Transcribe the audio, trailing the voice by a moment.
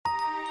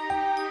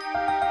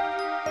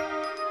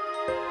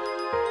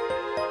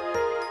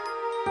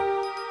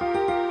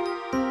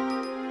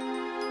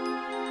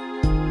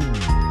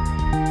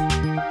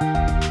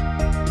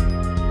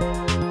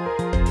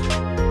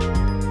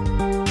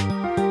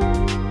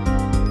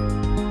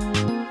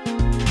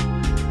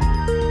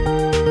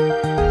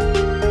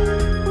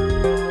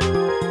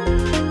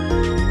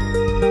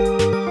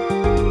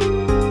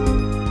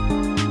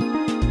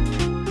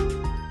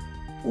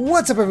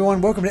What's up, everyone?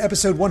 Welcome to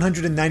episode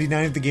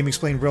 199 of the Game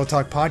Explained Real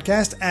Talk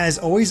podcast. As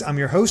always, I'm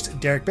your host,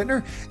 Derek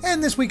Bittner,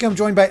 and this week I'm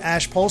joined by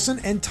Ash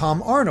Paulson and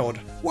Tom Arnold.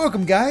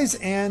 Welcome, guys,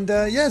 and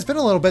it's been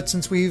a little bit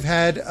since we've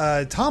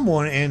had Tom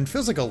on, and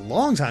feels like a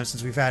long time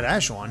since we've had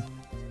Ash on.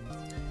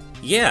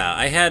 Yeah,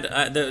 I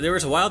had, there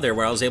was a while there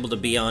where I was able to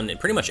be on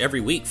pretty much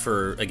every week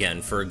for a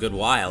good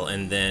while,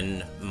 and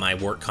then my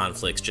work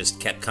conflicts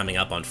just kept coming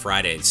up on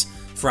Fridays.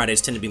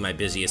 Fridays tend to be my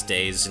busiest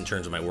days in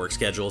terms of my work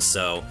schedule,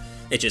 so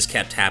it just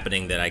kept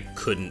happening that I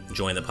couldn't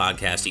join the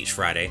podcast each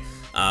Friday.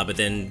 But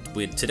then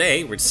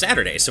today, we're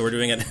Saturday, so we're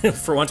doing it,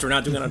 for once we're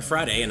not doing it on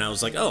Friday, and I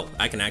was like, oh,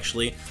 I can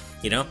actually,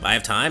 I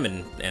have time,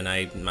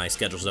 and my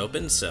schedule's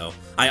open, so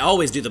I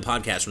always do the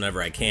podcast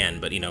whenever I can,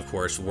 but, of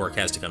course, work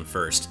has to come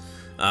first.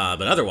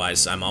 But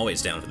otherwise, I'm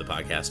always down for the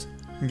podcast.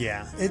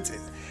 Yeah,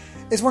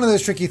 it's one of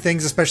those tricky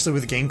things, especially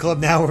with Game Club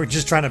now, where we're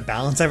just trying to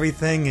balance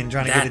everything and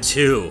trying to get it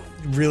too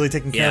really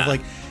taken care of.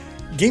 Like,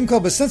 Game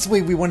Club,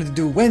 ostensibly, we wanted to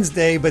do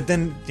Wednesday, but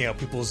then,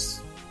 people's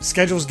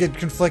schedules get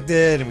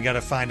conflicted, and we got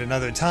to find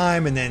another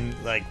time, and then,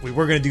 we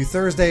were going to do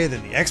Thursday,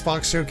 then the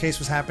Xbox showcase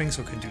was happening,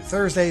 so we couldn't do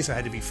Thursday, so it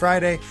had to be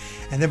Friday,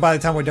 and then by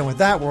the time we're done with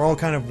that, we're all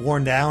kind of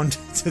worn down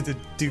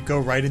to go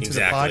right into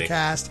the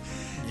podcast.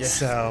 Yeah,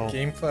 so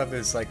Game Club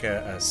is like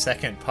a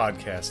second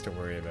podcast to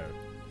worry about.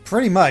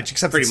 Pretty much,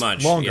 except it's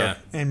longer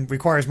and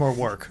requires more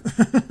work.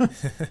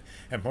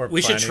 And more.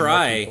 We should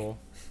try.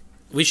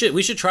 We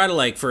should try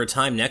to, for a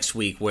time next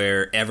week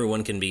where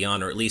everyone can be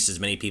on, or at least as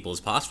many people as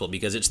possible,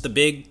 because it's the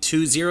big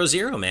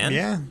 200,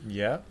 man.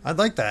 Yeah. I'd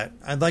like that.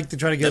 I'd like to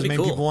try to get as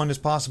many people on as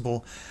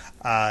possible,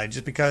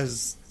 just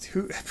because,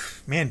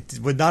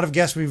 would not have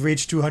guessed we've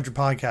reached 200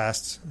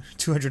 podcasts,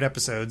 200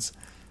 episodes.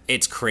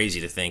 It's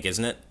crazy to think,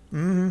 isn't it?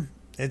 Mm-hmm.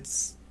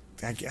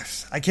 I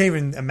guess, I can't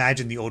even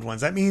imagine the old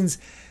ones. That means,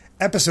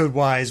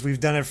 episode-wise, we've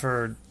done it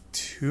for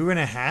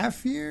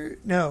 2.5 years?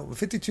 No,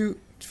 52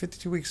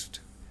 weeks.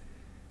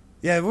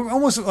 Yeah, we're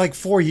almost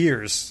 4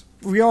 years.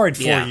 We are at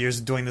 4 years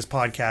of doing this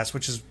podcast,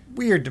 which is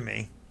weird to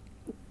me.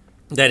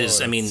 That is,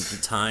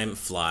 time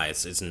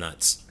flies. It's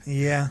nuts.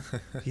 Yeah,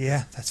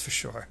 that's for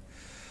sure.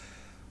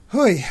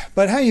 Hooey,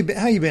 but how you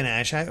been,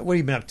 Ash? What have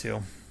you been up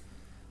to?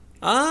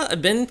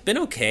 I've been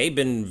okay.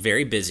 Been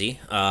very busy.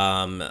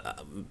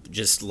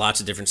 Just lots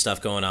of different stuff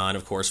going on.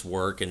 Of course,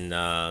 work, and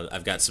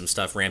I've got some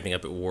stuff ramping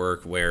up at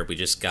work where we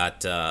just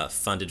got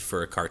funded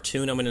for a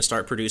cartoon I'm going to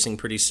start producing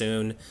pretty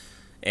soon.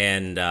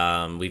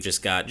 And we've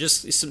just got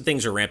some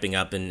things are ramping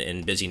up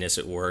in busyness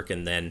at work,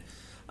 and then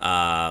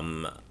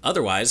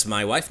otherwise,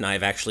 my wife and I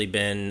have actually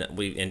been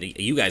and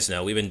you guys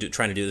know we've been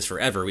trying to do this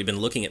forever. We've been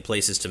looking at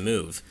places to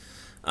move,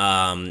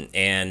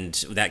 and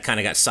that kind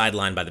of got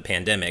sidelined by the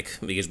pandemic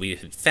because we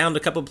had found a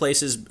couple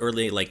places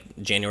early,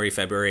 January,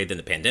 February. Then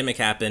the pandemic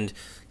happened,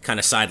 kind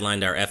of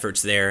sidelined our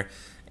efforts there.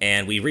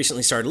 And we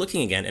recently started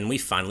looking again, and we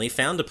finally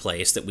found a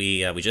place that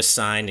we just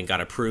signed and got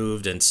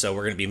approved, and so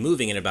we're going to be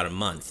moving in about a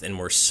month, and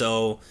we're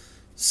so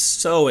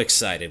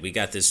excited. We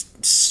got this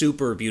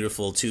super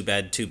beautiful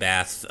 2-bed,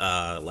 2-bath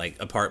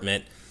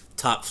apartment,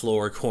 top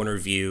floor, corner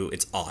view.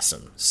 It's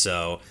awesome.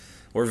 So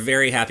we're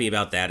very happy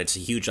about that. It's a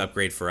huge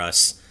upgrade for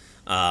us.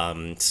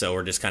 So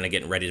we're just kind of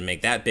getting ready to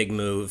make that big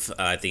move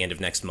at the end of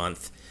next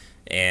month.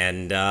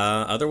 And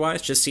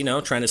otherwise, just,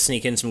 trying to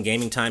sneak in some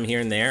gaming time here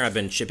and there. I've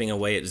been chipping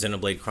away at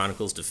Xenoblade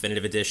Chronicles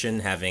Definitive Edition,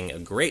 having a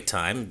great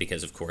time,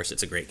 because, of course,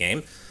 it's a great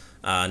game.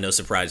 No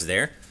surprise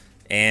there.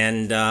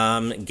 And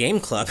Game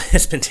Club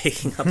has been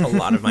taking up a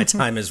lot of my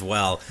time as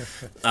well.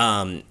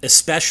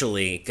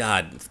 Especially,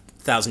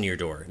 Thousand Year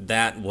Door.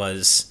 That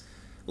was,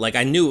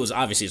 I knew it was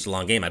a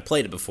long game. I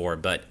played it before,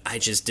 but I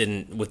just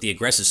didn't, with the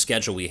aggressive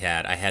schedule we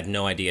had, I had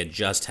no idea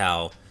just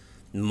how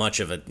much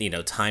of a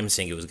time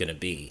sink it was going to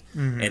be.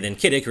 Mm-hmm. And then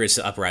Kid Icarus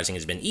Uprising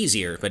has been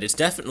easier, but it's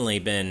definitely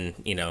been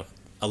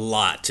a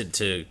lot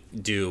to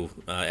do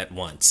at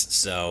once.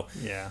 So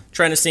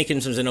trying to sneak in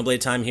some Xenoblade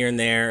time here and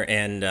there,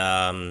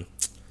 and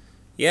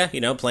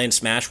playing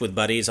Smash with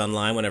buddies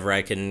online whenever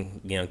I can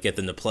get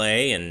them to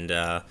play. And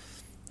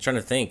trying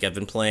to think, I've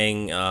been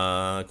playing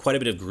quite a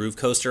bit of Groove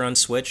Coaster on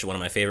Switch, one of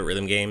my favorite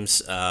rhythm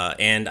games,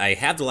 and I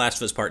have The Last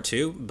of Us Part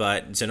 2,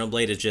 but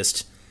Xenoblade is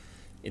just,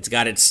 It's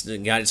got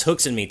its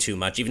hooks in me too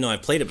much. Even though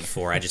I've played it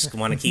before, I just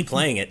want to keep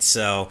playing it.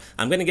 So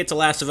I'm going to get to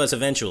Last of Us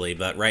eventually,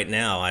 but right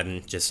now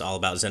I'm just all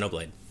about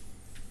Xenoblade.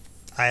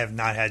 I have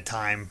not had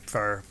time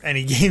for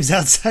any games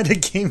outside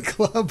of Game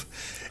Club.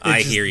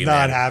 I hear you,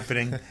 not man.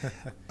 happening.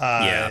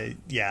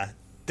 Yeah,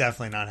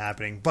 definitely not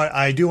happening. But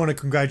I do want to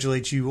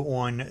congratulate you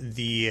on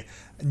the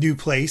new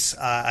place.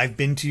 I've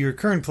been to your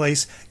current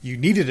place. You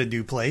needed a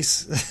new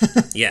place.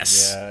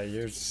 Yes.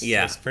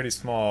 It's pretty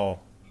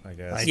small, I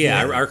guess.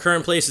 Our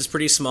current place is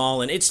pretty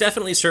small, and it's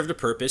definitely served a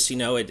purpose.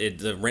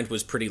 The rent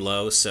was pretty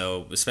low,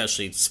 so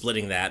especially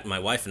splitting that, my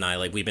wife and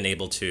I, we've been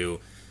able to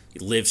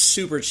live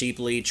super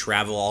cheaply,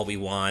 travel all we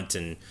want,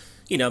 and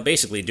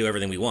basically do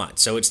everything we want.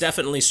 So it's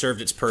definitely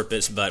served its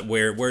purpose, but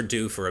we're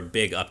due for a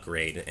big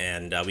upgrade,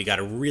 and we got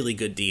a really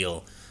good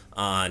deal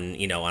on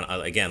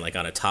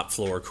a top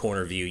floor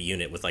corner view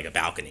unit with a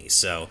balcony.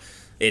 So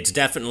it's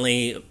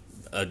definitely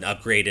an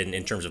upgrade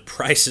in terms of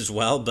price as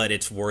well, but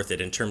it's worth it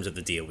in terms of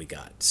the deal we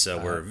got. So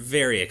we're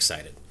very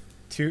excited.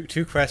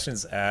 Two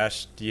questions,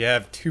 Ash. Do you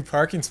have 2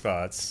 parking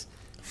spots?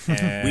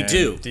 And We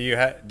do. Do you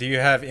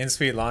have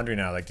in-suite laundry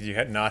now? Like, did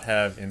you not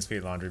have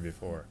in-suite laundry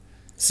before?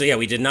 So yeah,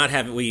 we don't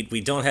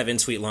have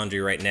in-suite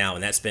laundry right now,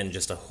 and that's been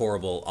just a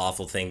horrible,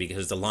 awful thing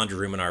because the laundry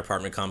room in our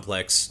apartment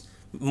complex,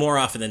 more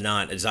often than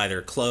not, is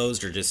either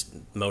closed or just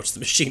most of the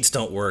machines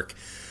don't work.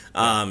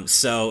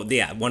 So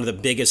yeah, one of the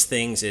biggest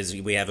things is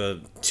we have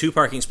 2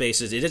 parking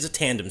spaces. It is a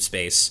tandem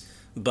space,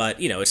 but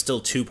it's still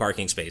 2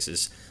 parking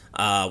spaces.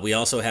 We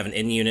also have an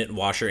in-unit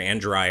washer and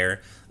dryer,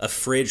 a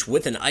fridge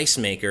with an ice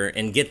maker,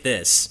 and get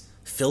this,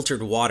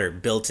 filtered water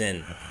built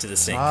in to the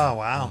sink. Oh,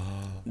 wow.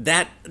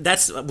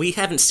 That's we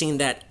haven't seen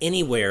that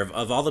anywhere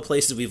of all the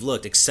places we've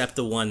looked except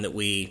the one that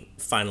we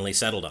finally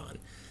settled on.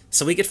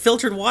 So we get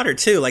filtered water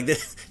too. Like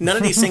none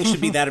of these things should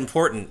be that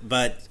important,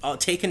 but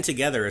taken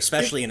together,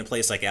 especially in a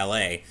place like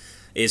LA,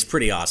 is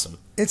pretty awesome.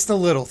 It's the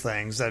little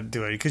things that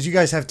do it, because you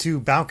guys have 2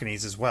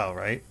 balconies as well,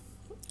 right?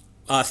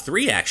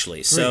 3 actually.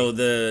 3. So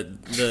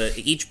the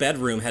each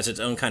bedroom has its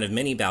own kind of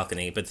mini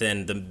balcony, but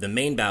then the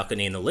main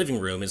balcony in the living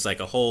room is like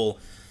a whole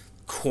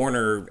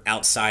corner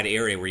outside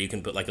area where you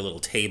can put like a little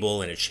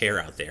table and a chair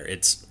out there.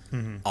 It's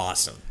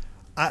awesome.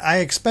 I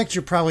expect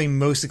you're probably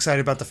most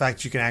excited about the fact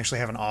that you can actually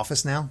have an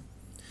office now.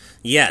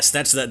 Yes,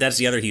 that's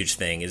the other huge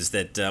thing is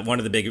that one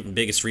of the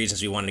biggest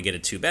reasons we wanted to get a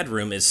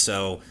 2-bedroom is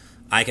so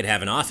I could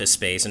have an office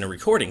space and a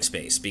recording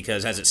space,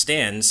 because as it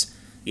stands,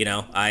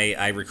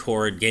 I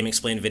record Game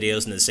Explained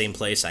videos in the same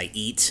place I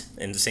eat,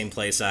 in the same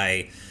place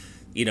I,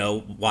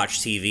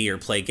 watch TV or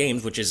play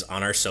games, which is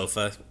on our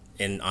sofa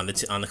and on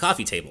the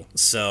coffee table.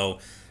 So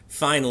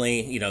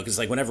finally, because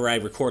like whenever I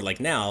record like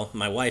now,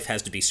 my wife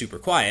has to be super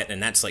quiet,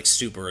 and that's like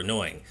super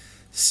annoying.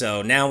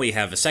 So now we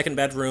have a 2nd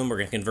bedroom. We're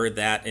going to convert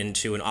that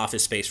into an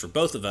office space for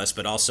both of us,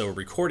 but also a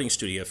recording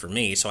studio for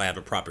me. So I have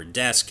a proper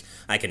desk.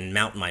 I can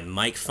mount my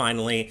mic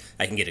finally.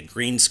 I can get a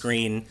green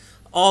screen.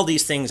 All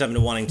these things I've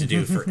been wanting to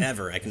do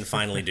forever, I can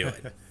finally do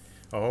it.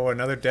 Oh,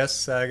 another desk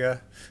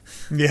saga.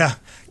 Yeah.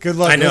 Good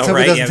luck. I know, Let's hope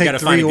right? it doesn't Yeah, I've take gotta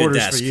 3 find a good orders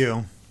desk. for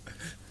you.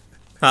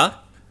 Huh?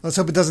 Let's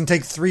hope it doesn't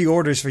take 3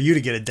 orders for you to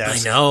get a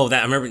desk. I know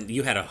that. I remember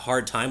you had a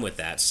hard time with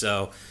that.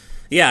 So,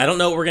 yeah, I don't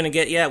know what we're gonna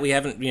get yet. We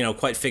haven't,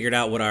 quite figured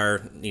out what our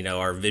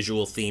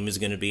visual theme is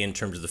going to be in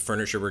terms of the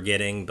furniture we're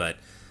getting. But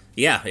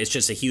yeah, it's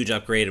just a huge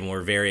upgrade, and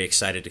we're very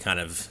excited to kind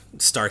of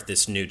start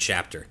this new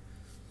chapter.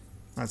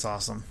 That's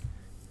awesome.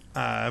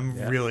 I'm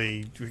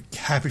really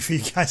happy for you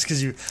guys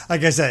because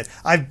like I said,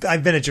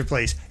 I've been at your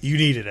place. You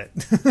needed it.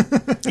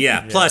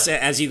 Yeah. Plus,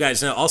 as you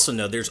guys also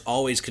know, there's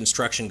always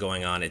construction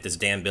going on at this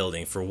damn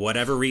building for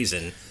whatever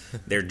reason.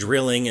 They're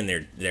drilling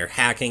and they're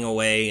hacking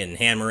away and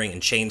hammering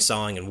and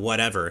chainsawing and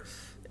whatever,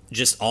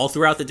 just all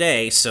throughout the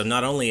day. So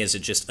not only is it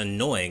just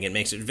annoying, it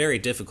makes it very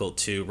difficult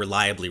to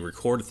reliably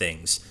record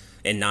things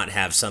and not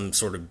have some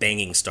sort of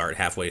banging start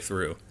halfway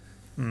through.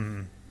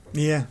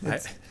 Yeah.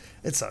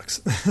 It sucks.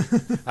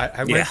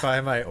 I went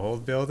by my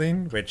old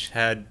building, which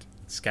had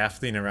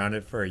scaffolding around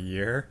it for a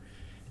year.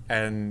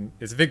 And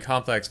it's a big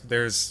complex, but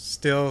there's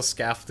still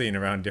scaffolding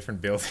around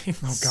different buildings.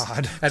 Oh,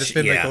 God. And it's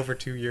been like over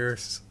 2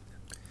 years.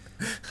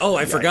 Oh,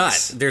 I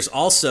forgot. There's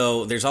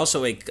also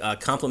a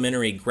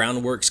complimentary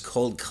Groundworks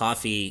cold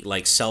coffee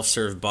like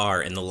self-serve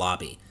bar in the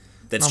lobby.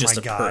 That's just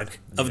a perk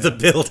of the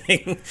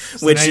building,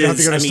 So which now you don't have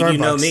to is, go to I mean, you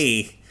know Starbucks.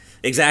 me.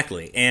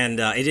 Exactly, and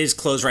it is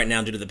closed right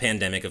now due to the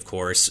pandemic, of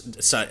course,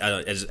 so,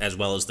 as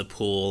well as the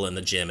pool and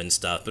the gym and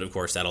stuff. But of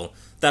course, that'll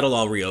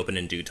all reopen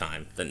in due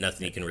time. But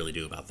nothing you can really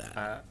do about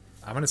that.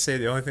 I'm going to say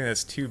the only thing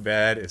that's too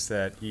bad is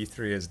that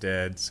E3 is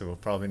dead, so we'll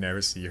probably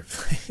never see your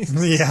place.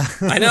 Yeah.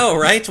 I know,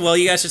 right? Well,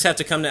 you guys just have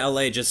to come to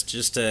LA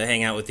just to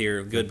hang out with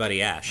your good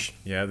buddy Ash.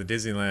 Yeah, the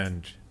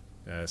Disneyland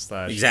 /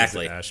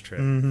 Exactly. Ash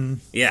trip.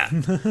 Yeah,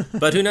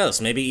 but who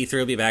knows? Maybe E3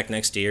 will be back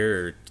next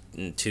year or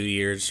in 2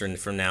 years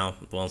from now.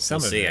 Well, we'll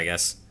see, I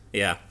guess.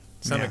 Yeah.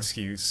 Some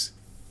excuse.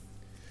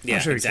 Yeah,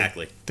 I'm sure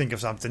exactly. we could think of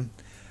something.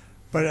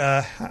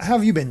 But how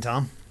have you been,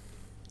 Tom?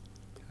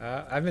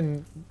 I've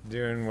been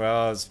doing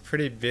well. I was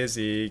pretty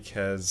busy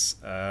because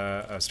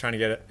I was trying to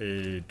get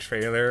a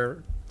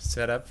trailer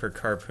set up for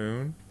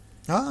Carpoon.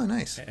 Oh,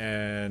 nice.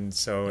 And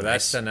so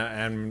that's done,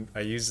 and I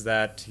used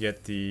that to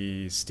get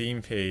the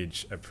Steam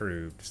page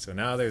approved. So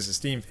now there's a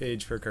Steam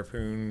page for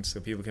Carpoon,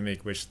 so people can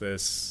make wish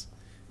lists.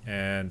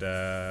 And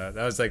that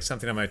was like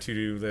something on my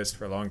to-do list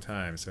for a long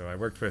time. So I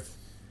worked with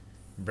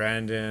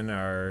Brandon,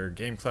 our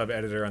Game Club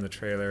editor, on the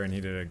trailer, and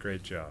he did a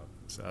great job.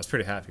 So I was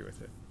pretty happy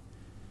with it.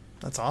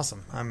 That's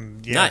awesome.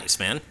 Nice,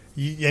 man.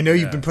 I know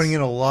you've been putting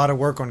in a lot of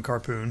work on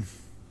Carpoon.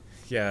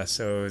 Yeah,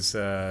 so it was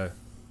a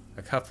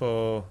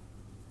couple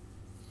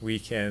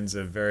weekends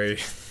of very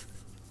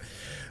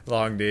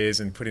long days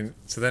and putting.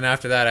 So then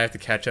after that, I have to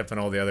catch up on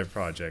all the other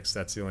projects.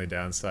 That's the only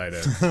downside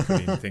of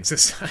putting things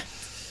aside.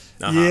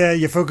 Uh-huh. Yeah,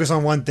 you focus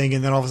on one thing,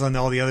 and then all of a sudden,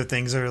 all the other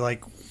things are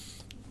like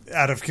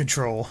out of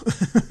control.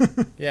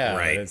 Yeah,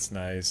 right. It's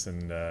nice,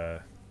 and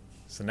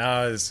so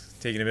now I was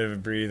taking a bit of a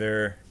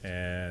breather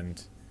and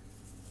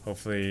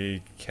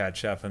hopefully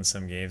catch up on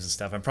some games and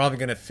stuff. I'm probably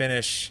going to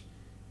finish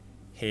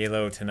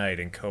Halo tonight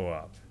in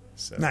co-op.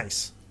 So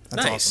Nice.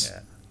 That's Nice.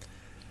 awesome.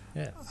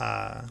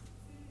 Yeah.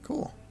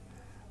 Cool.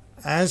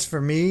 As for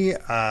me,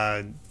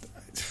 I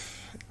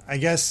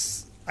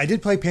guess I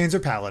did play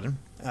Panzer Paladin.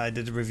 I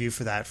did a review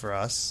for that for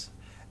us.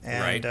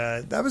 And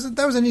that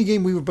was a new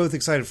game we were both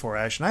excited for,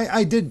 Ash. And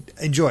I did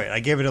enjoy it.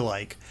 I gave it a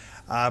like.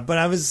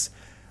 But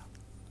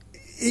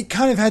it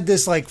kind of had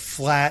this like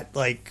flat,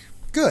 like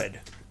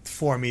good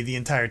for me the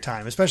entire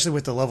time, especially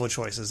with the level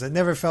choices. It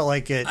never felt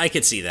like it I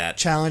could see that.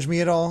 challenged me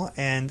at all.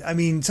 And I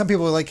mean, some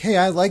people are like, hey,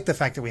 I like the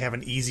fact that we have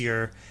an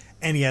easier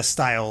NES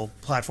style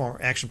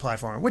action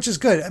platformer, which is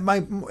good. I'm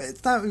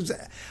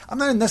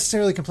not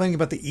necessarily complaining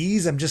about the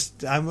ease.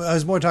 I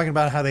was more talking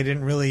about how they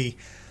didn't really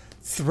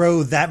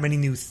throw that many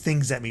new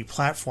things at me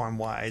platform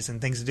wise and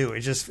things to do.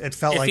 It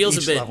felt like feels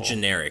each a bit level,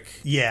 generic.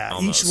 Yeah,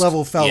 almost. each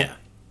level felt Yeah.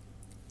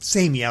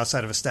 samey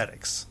outside of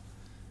aesthetics.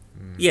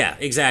 Yeah,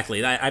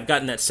 exactly. I've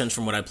gotten that sense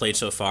from what I've played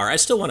so far. I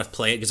still want to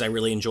play it because I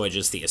really enjoy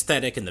just the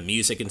aesthetic and the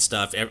music and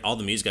stuff. All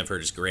the music I've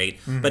heard is great,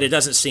 but it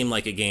doesn't seem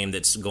like a game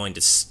that's going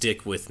to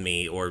stick with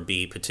me or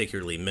be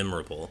particularly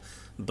memorable.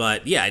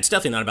 But yeah, it's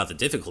definitely not about the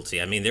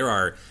difficulty. I mean, there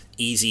are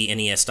easy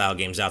NES-style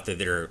games out there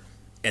that are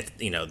at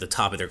the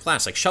top of their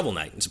class, like Shovel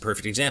Knight. It's a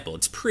perfect example.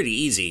 It's pretty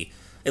easy,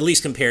 at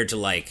least compared to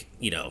like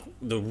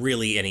the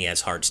really NES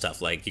hard stuff,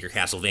 like your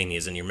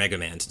Castlevanias and your Mega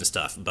Mans and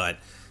stuff. But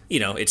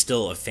it's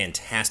still a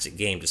fantastic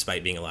game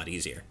despite being a lot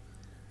easier.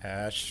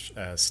 Ash,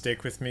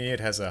 stick with me.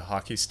 It has a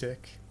hockey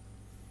stick.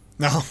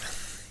 No,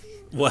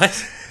 What?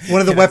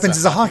 one of the Yeah, weapons it's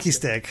is a a hockey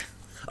stick.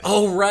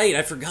 Oh, right.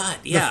 I forgot.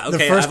 Yeah, The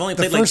okay. first, I've only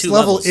played the like first 2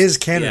 level levels. is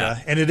Canada,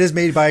 Yeah. and it is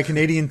made by a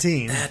Canadian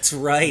team. That's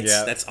right.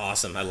 Yeah. That's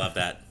awesome. I love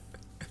that.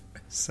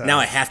 So. Now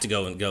I have to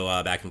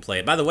go back and play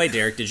it. By the way,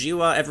 Derek, did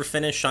you ever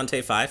finish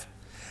Shantae 5?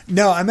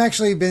 No, I'm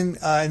actually been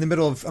I'm in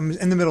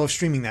the middle of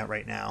streaming that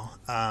right now.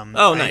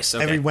 Oh, nice.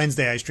 Okay. Every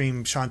Wednesday I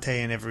stream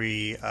Shantae, and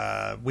every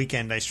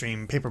weekend I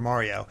stream Paper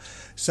Mario.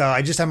 So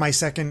I just had my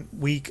second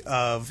week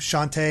of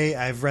Shantae.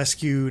 I've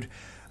rescued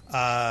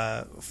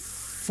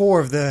 4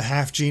 of the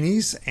half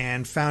genies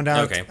and found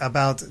out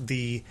about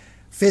the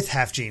 5th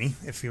half genie,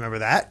 if you remember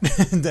that.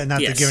 Not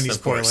to give any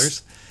of course.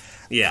 spoilers.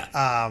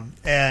 Yeah.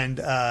 And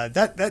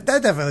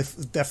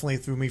that definitely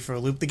threw me for a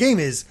loop. The game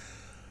is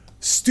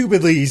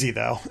stupidly easy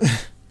though.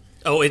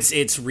 Oh, I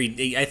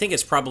think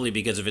it's probably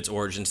because of its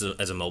origins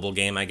as a mobile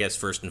game, I guess,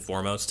 first and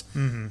foremost.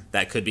 Mm-hmm.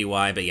 That could be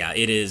why. But yeah,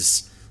 it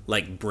is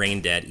like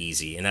brain dead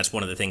easy, and that's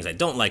one of the things I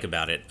don't like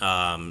about it.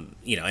 And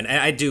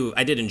I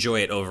did enjoy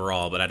it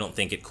overall, but I don't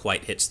think it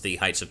quite hits the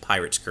heights of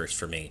Pirate's Curse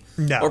for me,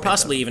 No, or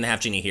possibly even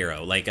Half Genie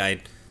Hero. Like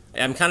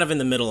I'm kind of in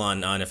the middle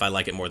on if I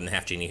like it more than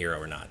Half Genie Hero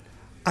or not.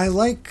 I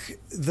like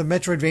the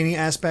Metroidvania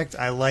aspect.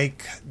 I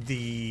like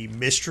the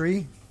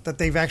mystery that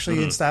they've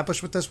actually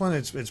established with this one.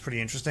 It's pretty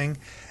interesting.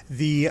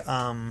 It's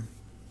hard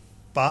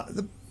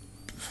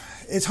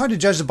to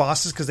judge the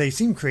bosses because they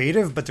seem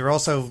creative, but they're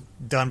also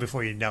done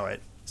before you know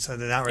it. So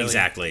they're not really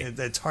exactly.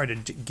 It's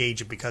hard to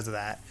gauge it because of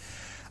that.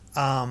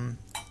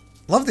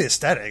 Love the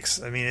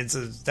aesthetics. I mean, it's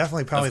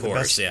definitely probably the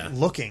best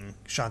looking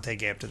Shantae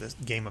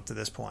game up to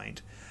this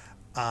point.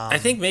 I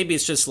think maybe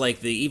it's just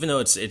like even though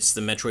it's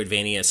the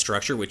Metroidvania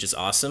structure, which is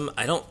awesome,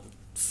 I don't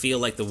feel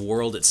like the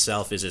world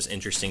itself is as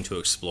interesting to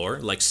explore.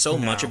 Like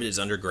much of it is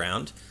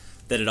underground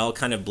that it all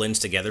kind of blends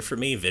together for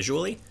me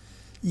visually.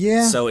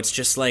 Yeah. So it's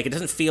just like it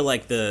doesn't feel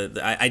like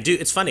I do.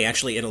 It's funny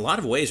actually. In a lot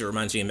of ways, it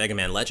reminds me of Mega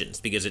Man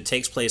Legends because it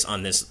takes place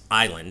on this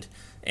island,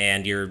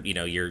 and you're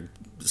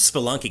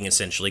spelunking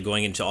essentially,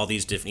 going into all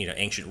these different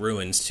ancient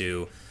ruins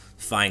to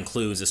find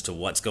clues as to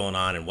what's going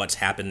on and what's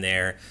happened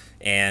there.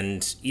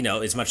 And,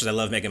 as much as I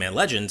love Mega Man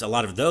Legends, a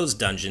lot of those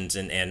dungeons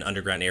and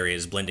underground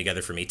areas blend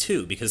together for me,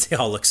 too, because they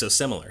all look so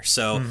similar.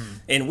 So,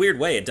 in a weird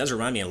way, it does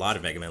remind me a lot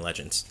of Mega Man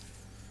Legends.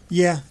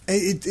 Yeah,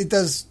 it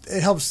does.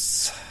 It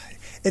helps.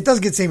 It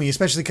does get samey,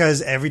 especially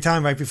because every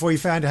time right before you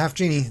find a half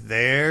genie,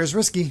 there's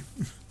Risky.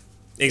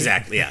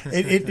 Exactly, yeah.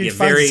 It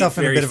finds itself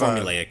in a bit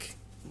formulaic.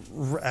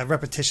 A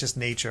repetitious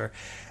nature.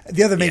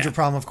 The other major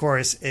problem, of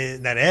course,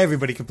 that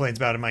everybody complains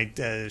about in my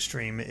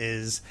stream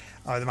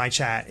my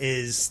chat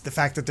is the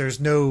fact that there's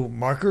no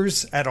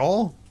markers at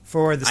all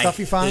for the stuff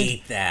you find. I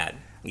hate that.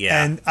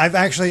 Yeah. And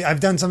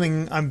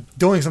I'm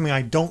doing something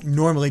I don't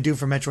normally do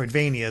for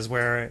Metroidvanias,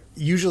 where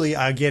usually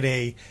I get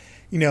a,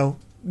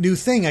 new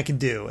thing I can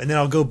do, and then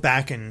I'll go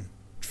back and,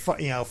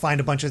 find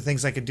a bunch of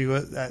things I could do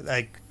that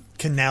I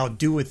can now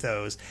do with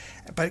those.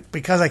 But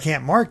because I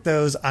can't mark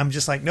those, I'm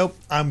just like, nope,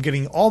 I'm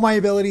getting all my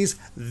abilities,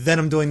 then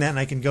I'm doing that, and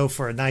I can go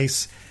for a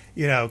nice,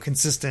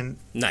 consistent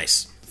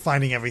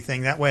finding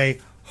everything. That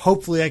way,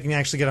 hopefully I can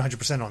actually get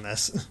 100% on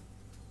this.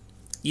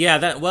 Yeah,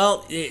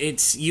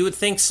 it's you would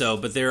think so,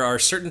 but there are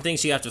certain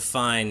things you have to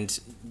find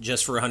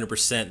just for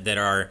 100% that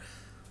are,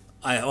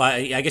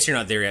 I guess you're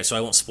not there yet, so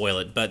I won't spoil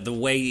it, but the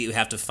way you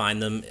have to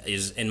find them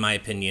is, in my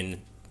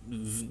opinion,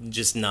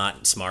 just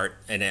not smart,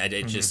 and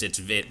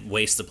it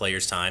wastes the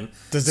player's time.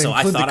 Does it so I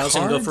include thought the I was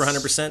going to go for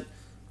cards? 100%.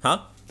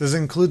 Huh? Does it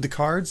include the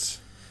cards?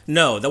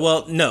 No,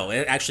 no,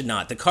 actually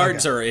not. The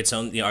cards are its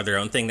own, are their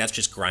own thing. That's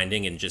just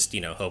grinding and just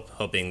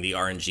hoping the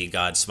RNG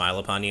gods smile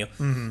upon you.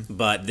 Mm-hmm.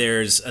 But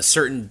there's a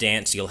certain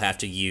dance you'll have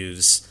to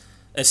use.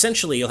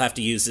 Essentially, you'll have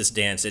to use this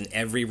dance in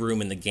every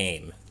room in the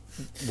game,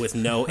 with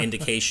no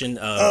indication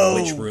of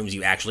which rooms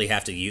you actually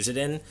have to use it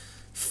in.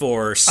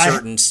 For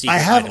certain secret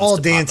items I have all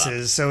to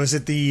dances. So is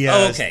it the?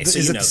 Okay,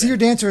 is it the Seer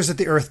dance or is it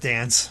the Earth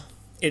dance?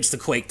 It's the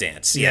Quake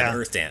dance. Yeah, the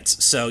Earth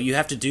dance. So you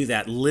have to do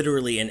that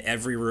literally in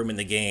every room in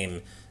the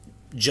game,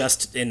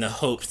 just in the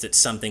hopes that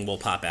something will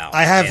pop out.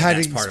 I have had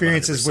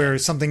experiences where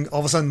something, all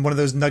of a sudden, one of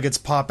those nuggets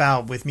pop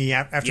out with me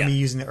after me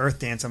using the Earth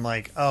dance. I'm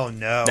like, oh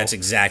no. That's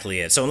exactly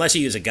it. So unless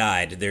you use a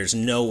guide, there's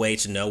no way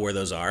to know where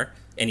those are,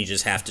 and you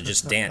just have to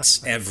just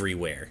dance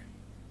everywhere.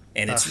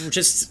 And it's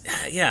just,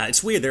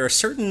 it's weird. There are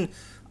certain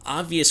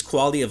obvious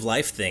quality of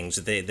life things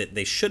that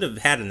they should have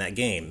had in that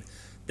game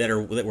that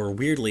were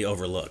weirdly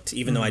overlooked,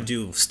 even though I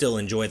do still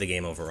enjoy the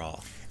game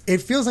overall. It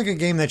feels like a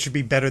game that should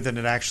be better than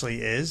it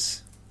actually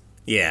is.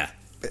 Yeah.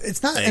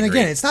 It's not, and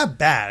again, it's not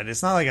bad.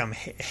 It's not like I'm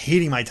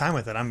hating my time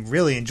with it. I'm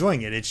really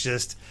enjoying it. It's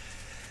just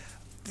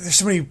there's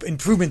so many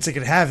improvements it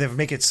could have that would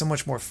make it so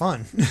much more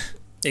fun.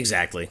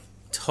 Exactly.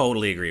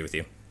 Totally agree with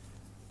you.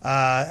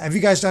 Have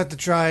you guys started to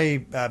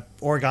try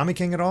Origami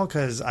King at all?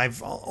 Because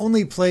I've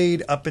only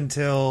played up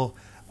until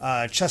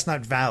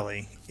Chestnut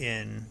Valley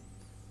in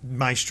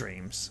my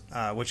streams,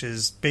 which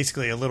is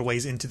basically a little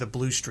ways into the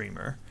Blue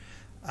Streamer.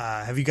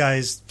 Have you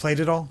guys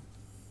played it all?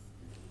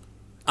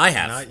 I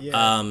have. Not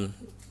yet.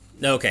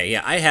 Okay,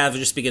 yeah, I have,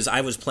 just because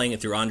I was playing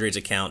it through Andre's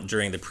account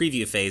during the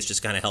preview phase,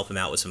 just kind of help him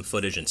out with some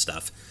footage and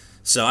stuff.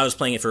 So I was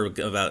playing it for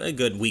about a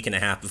good week and a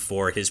half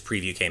before his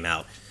preview came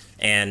out.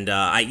 And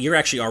you're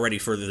actually already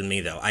further than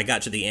me, though. I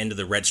got to the end of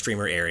the red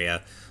streamer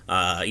area,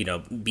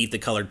 beat the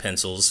colored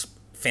pencils.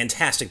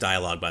 Fantastic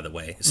dialogue, by the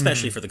way,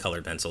 especially for the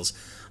colored pencils.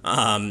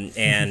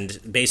 And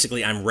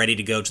basically, I'm ready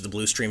to go to the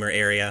blue streamer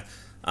area,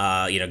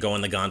 go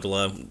in the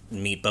gondola,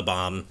 meet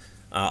Babam,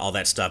 all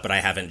that stuff, but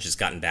I haven't just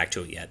gotten back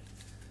to it yet.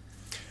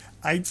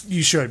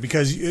 You should,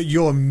 because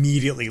you'll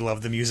immediately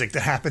love the music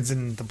that happens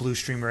in the blue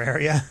streamer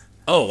area.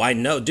 Oh, I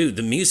know, dude.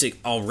 The music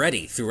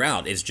already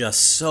throughout is just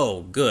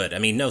so good. I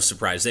mean, no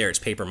surprise there. It's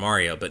Paper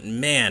Mario, but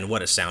man,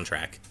 what a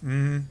soundtrack.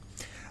 Mm-hmm.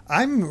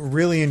 I'm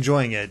really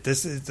enjoying it. The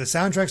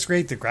soundtrack's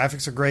great. The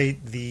graphics are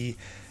great. The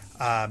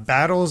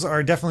battles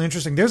are definitely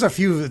interesting. There's a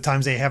few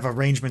times they have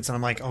arrangements, and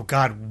I'm like, oh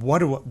god,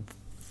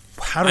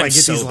 how do I get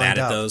these lined up? I'm so bad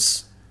at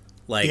those.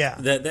 Like,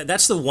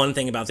 that's the one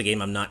thing about the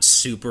game I'm not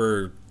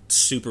super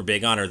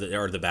big on, or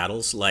the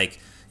battles. Like,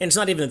 and it's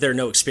not even that there are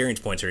no experience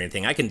points or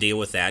anything. I can deal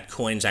with that.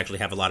 Coins actually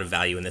have a lot of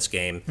value in this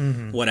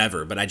game,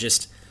 whatever. But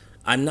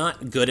I'm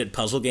not good at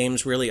puzzle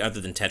games, really, other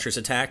than Tetris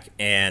Attack,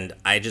 and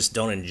I just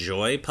don't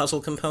enjoy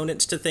puzzle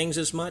components to things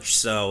as much.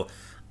 So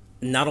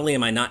not only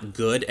am I not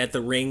good at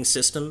the ring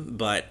system,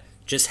 but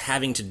just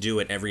having to do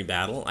it every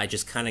battle, I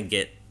just kind of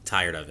get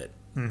tired of it,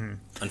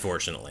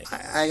 unfortunately.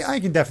 I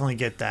can definitely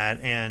get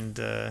that, and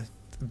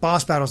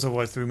boss battles are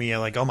what threw me.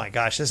 Like, oh my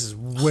gosh, this is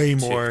way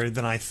more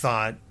than I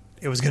thought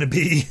it was going to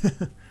be.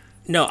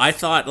 No, I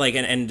thought, like,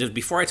 and just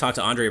before I talked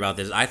to Andre about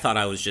this, I thought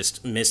I was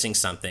just missing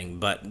something.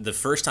 But the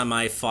first time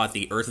I fought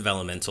the Earth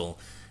Elemental,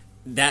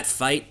 that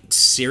fight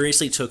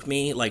seriously took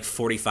me like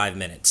 45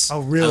 minutes.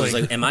 Oh, really? I was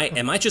like, am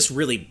I just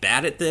really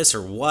bad at this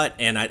or what?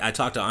 And I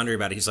talked to Andre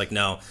about it. He's like,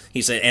 no.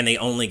 He said, and they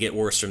only get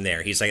worse from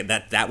there. He's like,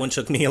 that one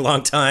took me a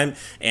long time,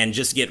 and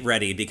just get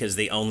ready because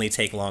they only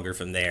take longer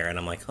from there. And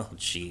I'm like, oh,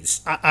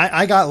 jeez.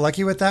 I got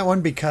lucky with that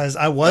one because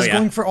I was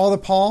going for all the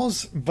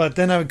Pauls, but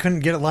then I couldn't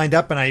get it lined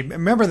up. And I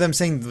remember them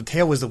saying the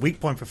tail was the weak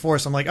point before,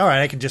 so I'm like, all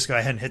right, I can just go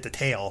ahead and hit the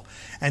tail.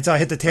 And so I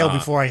hit the tail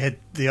before I hit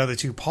the other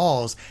two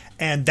Pauls.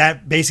 And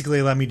that basically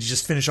allowed me to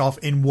just finish off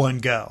in one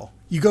go.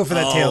 You go for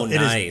that tail,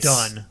 nice. It is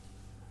done.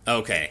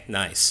 Okay,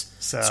 nice.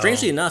 So,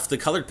 strangely enough, the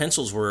colored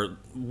pencils were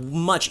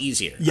much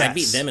easier. Yes. I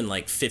beat them in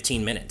like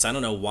 15 minutes. I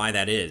don't know why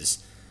that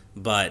is.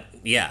 But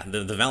yeah,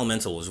 the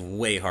Vellumental was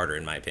way harder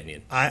in my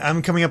opinion.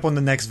 I'm coming up on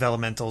the next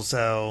Vellumental,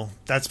 so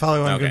that's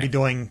probably what I'm going to be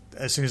doing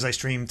as soon as I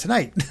stream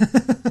tonight.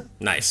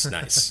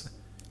 Nice.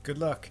 Good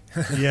luck.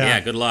 Yeah,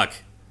 good luck.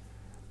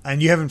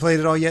 And you haven't played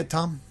it all yet,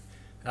 Tom?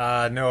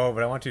 No,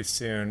 but I want to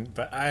soon.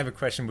 But I have a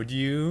question. Would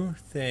you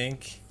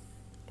think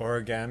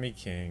Origami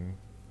King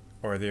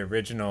or the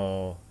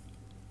original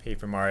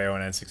Paper Mario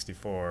on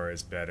N64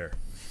 is better?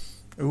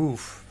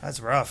 Oof, that's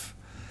rough.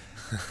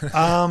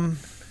 I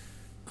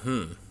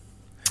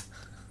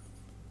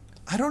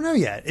don't know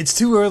yet. It's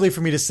too early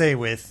for me to say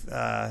with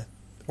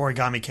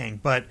Origami King,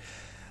 but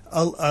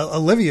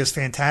Olivia's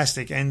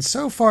fantastic, and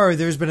so far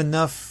there's been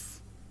enough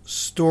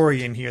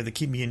story in here that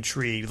keep me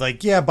intrigued.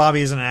 Like, yeah,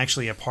 Bobby isn't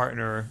actually a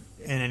partner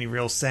in any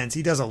real sense.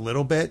 He does a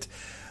little bit,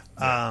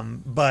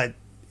 but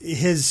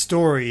his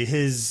story,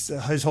 his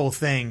whole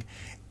thing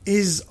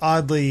is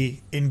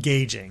oddly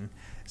engaging.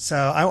 So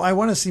I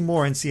want to see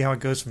more and see how it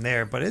goes from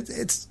there. But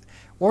it's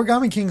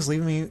Origami King's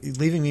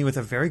leaving me with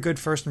a very good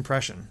first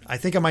impression. I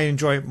think I might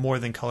enjoy it more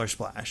than Color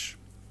Splash.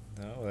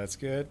 Oh, that's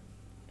good.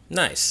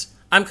 Nice.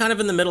 I'm kind of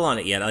in the middle on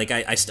it yet. Like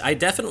I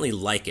definitely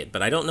like it,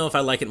 but I don't know if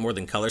I like it more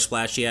than Color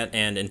Splash yet.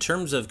 And in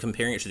terms of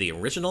comparing it to the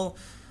original,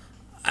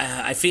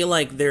 I feel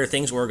like there are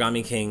things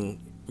Origami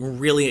King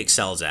really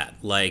excels at,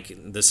 like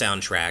the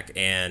soundtrack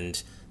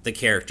and the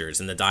characters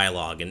and the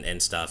dialogue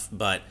and stuff.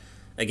 But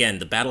again,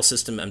 the battle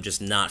system, I'm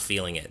just not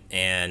feeling it.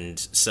 And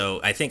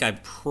so I think I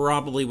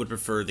probably would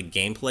prefer the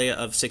gameplay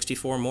of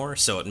 64 more.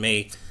 So it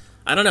may...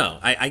 I don't know.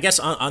 I guess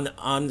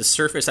on the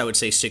surface, I would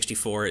say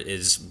 64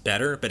 is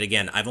better. But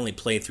again, I've only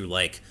played through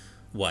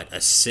a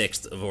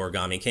sixth of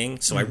Origami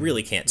King, so I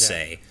really can't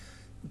say,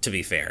 to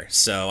be fair.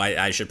 So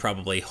I should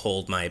probably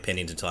hold my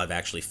opinions until I've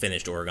actually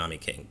finished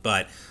Origami King.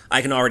 But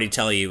I can already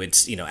tell you,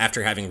 it's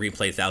after having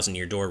replayed Thousand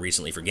Year Door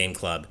recently for Game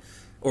Club,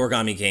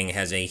 Origami King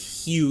has a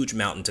huge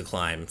mountain to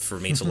climb for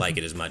me to like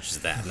it as much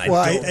as that. And I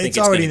don't think it's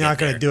already not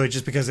going to do it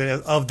just because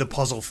of the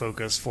puzzle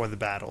focus for the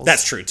battles.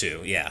 That's true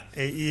too. Yeah,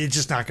 it's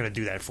just not going to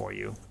do that for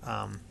you.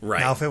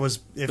 Right now,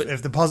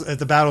 if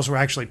the battles were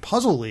actually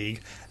Puzzle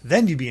League,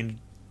 then you'd be in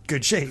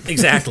good shape.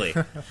 Exactly.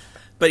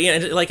 But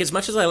as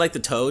much as I like the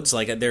Toads,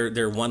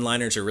 their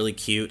one-liners are really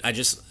cute. I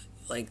just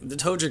the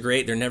Toads are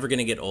great. They're never going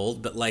to get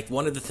old. But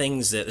one of the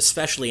things that,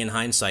 especially in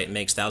hindsight,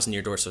 makes Thousand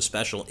Year Door so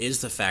special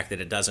is the fact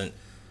that it doesn't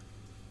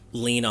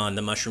lean on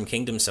the Mushroom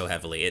Kingdom so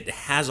heavily. It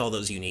has all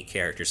those unique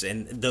characters,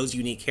 and those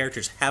unique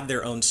characters have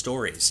their own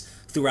stories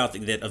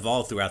that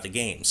evolve throughout the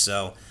game.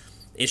 So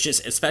it's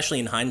just, especially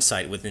in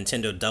hindsight, with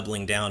Nintendo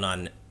doubling down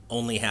on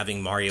only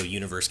having Mario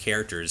Universe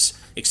characters,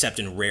 except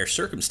in rare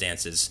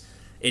circumstances,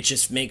 it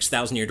just makes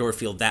Thousand Year Door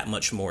feel that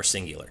much more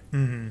singular.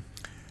 Mm-hmm.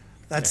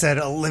 That said,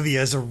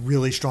 Olivia is a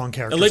really strong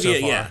character so far.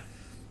 Yeah.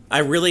 I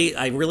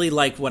really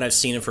like what I've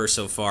seen of her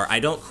so far. I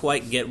don't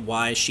quite get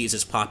why she's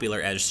as popular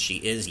as she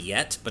is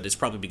yet, but it's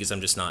probably because I'm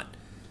just not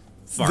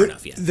far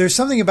enough yet. There's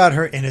something about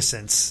her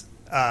innocence.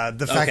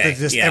 The fact that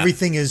just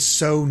everything is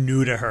so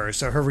new to her,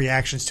 so her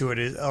reactions to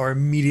it are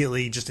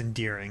immediately just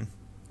endearing.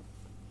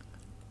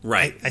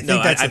 Right. I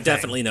think I've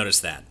definitely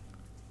noticed that.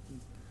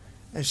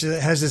 And she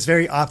has this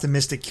very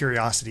optimistic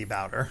curiosity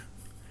about her.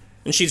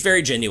 And she's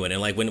very genuine, and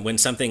when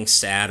something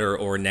sad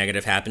or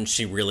negative happens,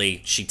 she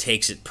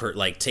takes it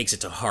takes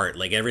it to heart.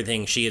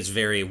 Everything, she is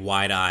very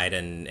wide-eyed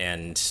and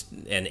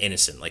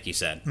innocent, like you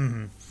said.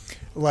 Mm-hmm.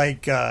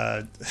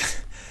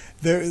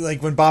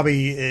 When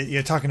Bobby,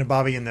 you're talking to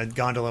Bobby in the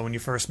gondola when you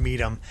first meet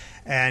him,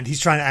 and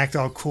he's trying to act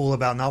all cool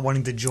about not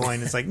wanting to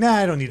join. It's nah,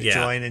 I don't need to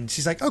join. And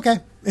she's like, okay,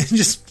 and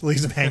just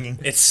leaves him hanging.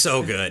 It's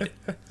so good.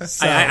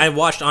 I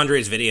watched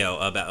Andre's video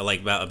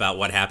about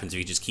what happens if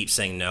you just keep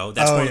saying no.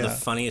 That's one of the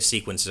funniest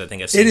sequences I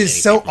think I've seen. It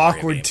is so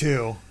awkward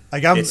too.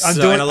 I'm doing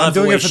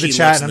it for the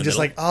chat, and I'm just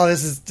like, oh,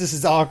 this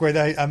is awkward.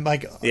 I'm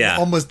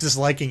almost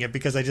disliking it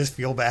because I just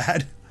feel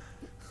bad.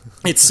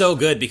 It's so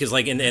good because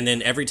and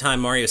then every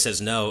time Mario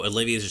says no,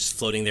 Olivia's just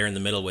floating there in the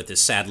middle with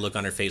this sad look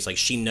on her face,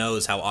 she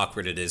knows how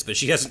awkward it is, but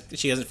she doesn't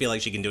feel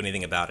like she can do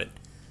anything about it.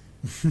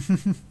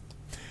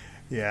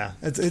 Yeah,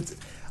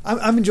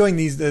 I'm enjoying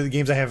the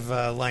games I have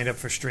lined up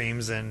for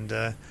streams and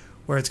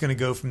where it's going to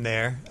go from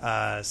there.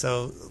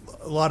 So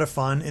a lot of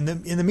fun. In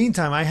the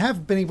meantime, I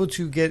have been able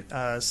to get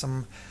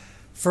some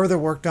further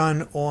work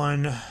done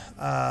on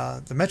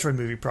the Metroid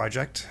movie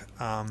project.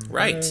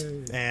 Right.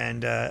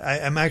 And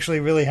I'm actually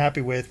really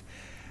happy with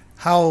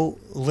how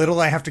little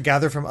I have to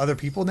gather from other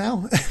people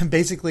now.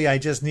 Basically, I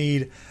just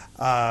need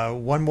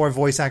one more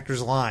voice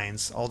actor's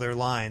lines, all their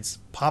lines,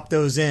 pop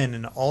those in,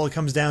 and all it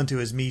comes down to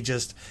is me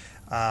just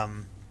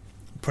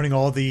putting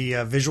all the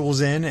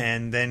visuals in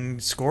and then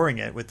scoring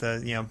it with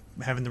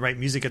having the right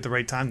music at the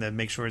right time to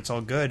make sure it's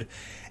all good.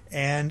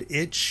 And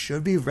it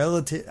should be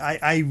relative.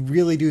 I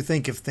really do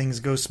think if things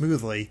go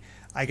smoothly,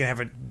 I can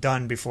have it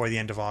done before the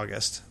end of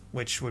August,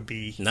 which would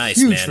be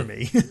huge for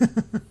me.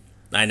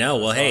 I know.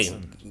 Well,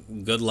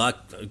 awesome. Good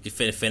luck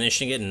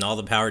finishing it, and all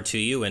the power to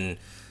you. And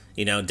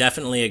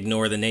definitely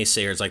ignore the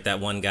naysayers, like that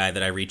one guy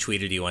that I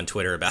retweeted you on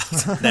Twitter about.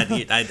 That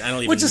I don't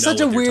even. Which is know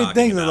such a weird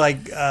thing about.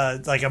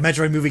 that like a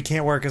Metroid movie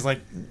can't work. Is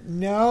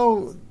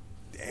no,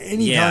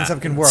 any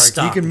concept can work.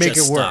 Stop, you can make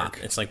it stop.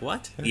 work. It's like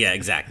what? Yeah,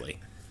 exactly.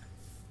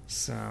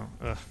 So,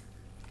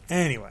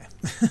 anyway.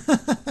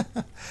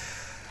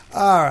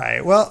 All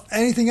right. Well,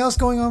 anything else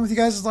going on with you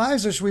guys'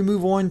 lives, or should we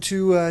move on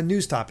to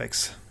news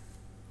topics?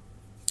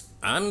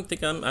 I'm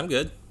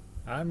good.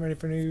 I'm ready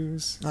for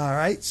news. All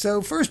right.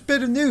 So, first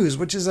bit of news,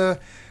 which is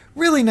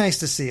really nice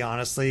to see,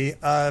 honestly.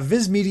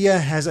 Viz Media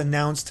has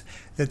announced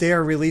that they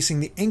are releasing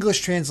the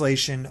English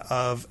translation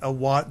of the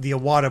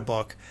Iwata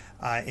book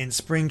in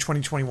spring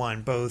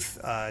 2021, both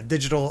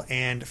digital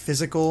and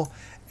physical.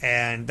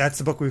 And that's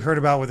the book we heard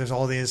about, where there's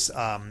all these,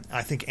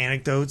 I think,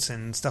 anecdotes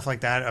and stuff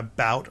like that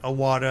about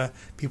Iwata,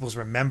 people's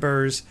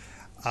remembers.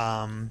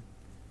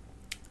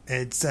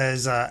 It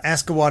says,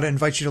 Ask Iwata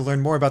invites you to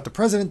learn more about the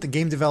president, the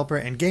game developer,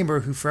 and gamer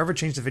who forever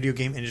changed the video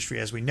game industry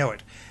as we know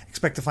it.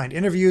 Expect to find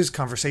interviews,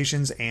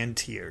 conversations, and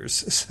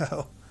tears.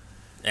 So,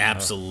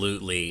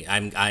 absolutely,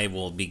 I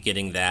will be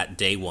getting that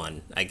day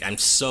one. I'm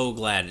so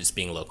glad it's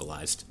being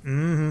localized.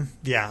 Mm-hmm.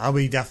 Yeah, I'll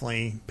be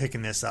definitely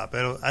picking this up.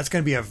 That's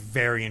going to be a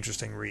very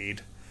interesting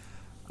read.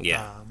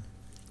 Yeah.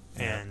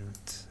 And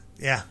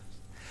Yeah.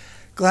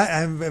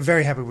 I'm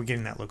very happy we're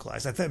getting that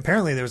localized.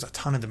 Apparently there was a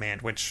ton of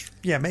demand, which,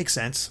 yeah, makes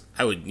sense.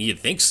 You'd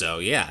think so,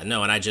 yeah.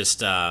 No, and I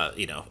just,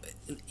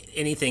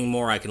 anything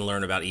more I can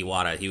learn about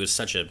Iwata. He was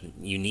such a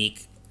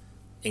unique,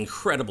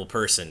 incredible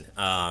person.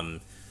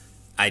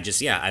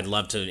 I'd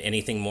love to,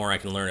 anything more I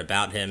can learn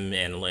about him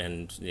and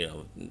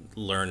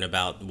learn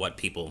about what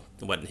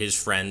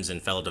his friends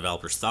and fellow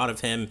developers thought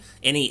of him.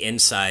 Any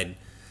inside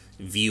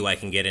view I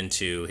can get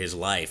into his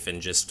life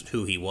and just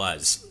who he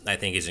was, I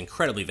think is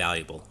incredibly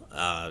valuable,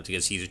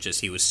 because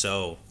he was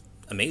so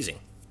amazing.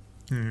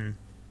 Mm-hmm.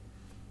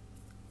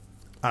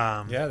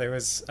 Yeah,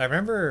 I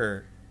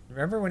remember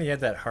when he had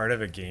that Heart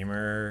of a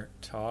Gamer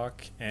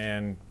talk,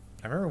 and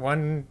I remember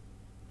one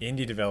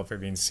indie developer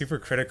being super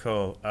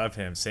critical of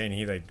him, saying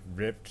he like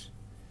ripped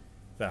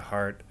the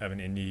heart of an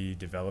indie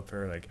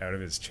developer like out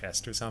of his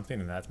chest or something,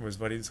 and that was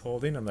what he was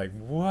holding. I'm like,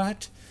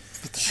 what?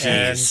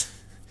 Jeez.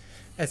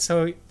 And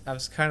so I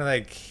was kind of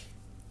like,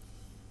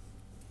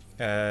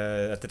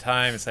 at the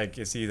time, it's like,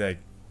 is he like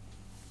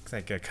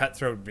a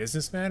cutthroat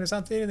businessman or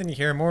something? And then you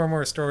hear more and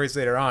more stories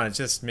later on. It's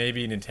just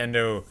maybe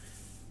Nintendo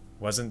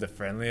wasn't the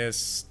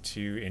friendliest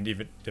to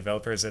indie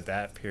developers at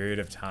that period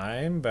of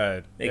time,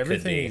 but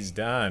everything he's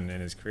done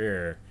in his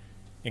career,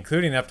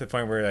 including up to the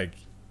point where like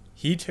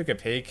he took a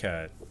pay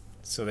cut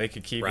so they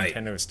could keep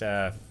Nintendo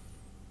staff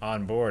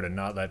on board and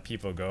not let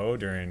people go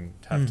during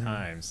tough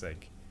times,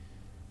 like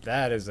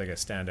that is like a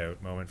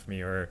standout moment for me.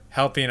 Or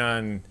helping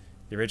on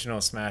the original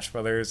Smash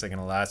Brothers, like in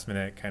a last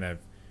minute kind of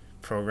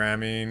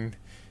programming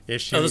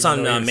issue. It was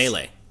on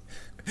Melee.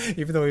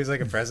 Even though he was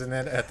like a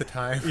president at the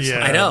time. Yeah,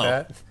 I know. Like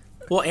that.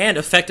 Well, and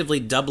effectively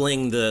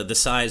doubling the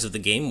size of the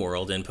game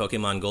world in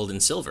Pokemon Gold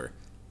and Silver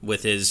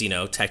with his,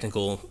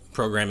 technical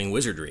programming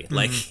wizardry.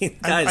 Like,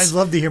 I'd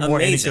love to hear more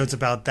anecdotes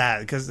about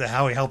that, because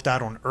how he helped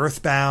out on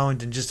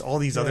Earthbound and just all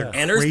these other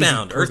and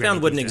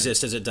Earthbound wouldn't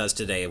exist as it does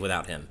today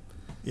without him.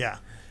 Yeah.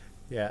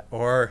 Yeah,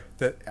 or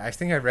I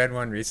think I read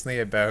one recently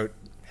about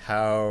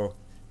how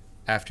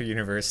after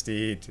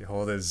university he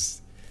told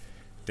his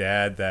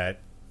dad that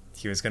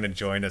he was going to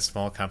join a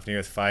small company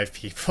with 5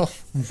 people.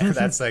 And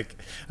that's like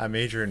a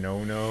major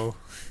no-no.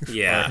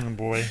 Yeah. Oh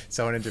boy.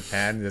 Someone in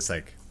Japan just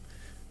like,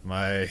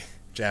 my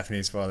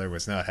Japanese father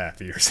was not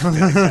happy or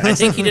something like that. I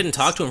think he didn't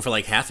talk to him for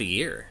like half a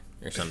year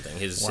or something.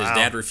 His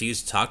dad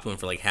refused to talk to him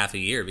for like half a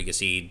year because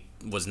he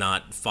was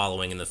not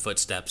following in the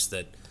footsteps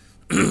that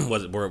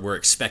were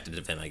expected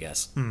of him, I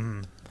guess.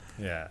 Mm-hmm.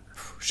 Yeah.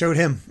 Showed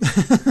him.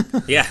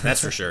 Yeah,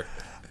 that's for sure.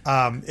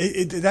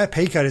 That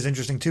pay cut is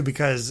interesting too,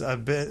 because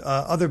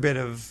other bit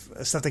of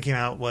stuff that came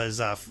out was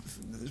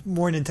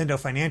more Nintendo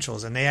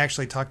financials, and they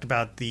actually talked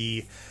about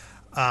the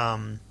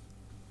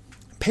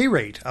pay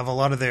rate of a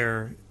lot of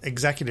their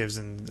executives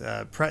and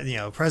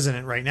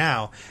president right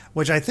now,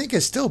 which I think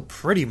is still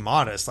pretty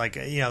modest. Like,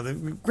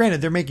 granted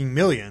they're making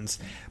millions,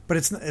 but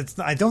it's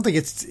I don't think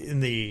it's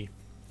in the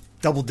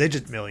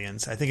double-digit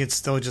millions. I think it's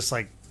still just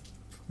like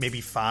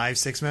maybe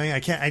 5-6 million.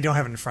 I don't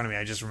have it in front of me.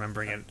 I just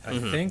remembering it. I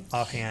think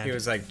offhand it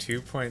was like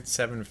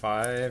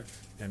 2.75,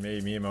 and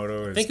maybe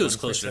Miyamoto is, I think it was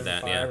closer to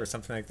that, yeah, or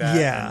something like that.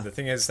 Yeah. And the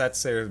thing is,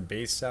 that's their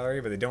base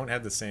salary, but they don't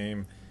have the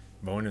same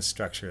bonus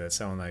structure that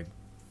someone like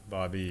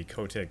Bobby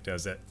Kotick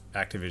does at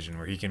Activision,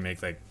 where he can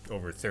make like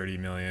over 30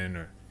 million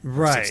or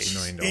 $60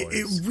 million.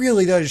 It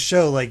really does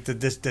show like the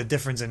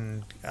difference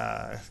in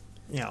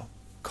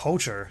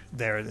culture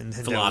there at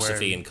Nintendo,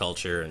 philosophy and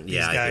culture, and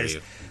guys, I hear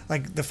you.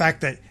 Like the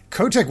fact that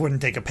Kotick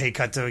wouldn't take a pay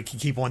cut to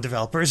keep on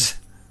developers.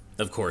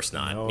 Of course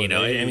not. No,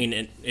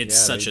 It's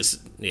such a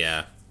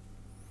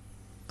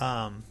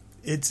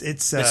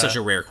It's such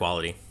a rare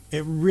quality.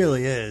 It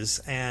really is,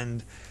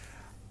 and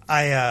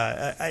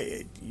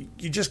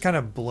you're just kind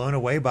of blown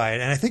away by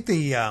it. And I think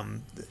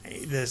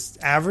this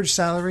average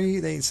salary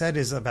they said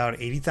is about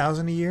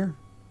 $80,000 a year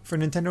for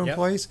Nintendo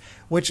employees,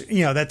 which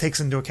that takes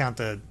into account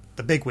the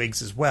big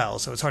wigs as well.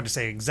 So it's hard to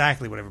say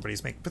exactly what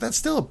everybody's making, but that's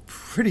still a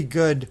pretty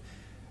good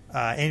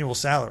annual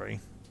salary.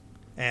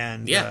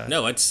 And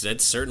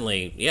it's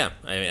certainly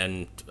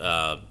and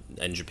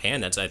in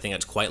Japan I think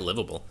that's quite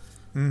livable.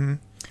 Mm-hmm.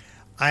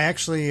 I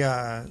actually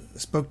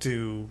spoke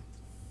to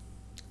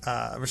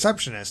a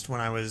receptionist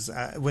when I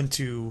went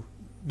to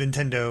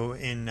Nintendo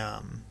in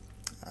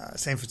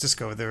San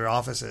Francisco, their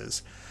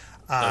offices,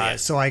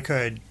 so I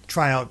could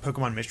try out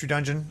Pokemon Mystery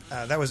Dungeon.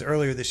 That was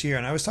earlier this year,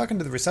 and I was talking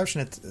to the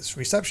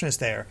receptionist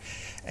there,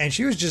 and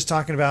she was just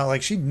talking about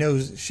like she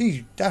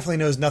definitely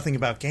knows nothing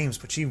about games,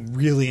 but she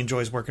really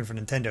enjoys working for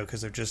Nintendo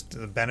because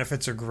the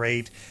benefits are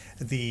great.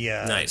 The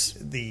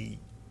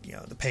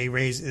the pay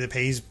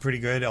is pretty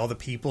good. All the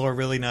people are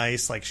really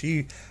nice. Like,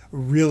 she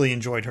really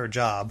enjoyed her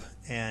job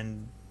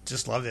and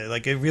just loved it.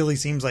 Like, it really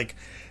seems like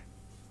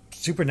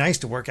super nice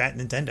to work at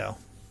Nintendo.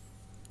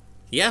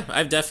 Yeah,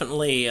 I've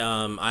definitely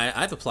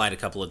I've applied a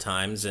couple of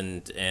times,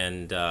 and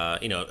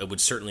it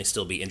would certainly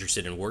still be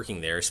interested in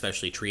working there,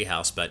 especially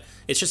Treehouse, but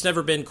it's just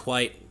never been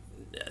quite.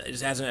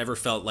 It hasn't ever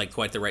felt like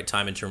quite the right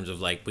time in terms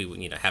of like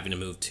having to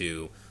move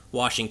to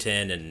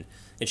Washington, and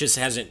it just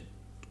hasn't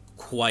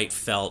quite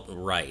felt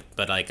right.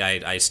 But like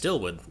I still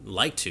would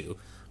like to,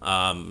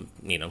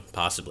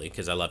 Possibly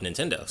because I love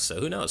Nintendo. So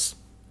who knows?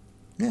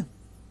 Yeah,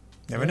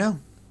 never know.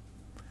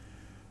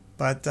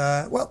 But,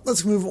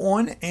 let's move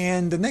on.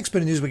 And the next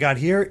bit of news we got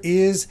here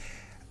is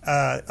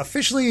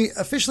officially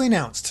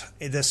announced.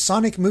 The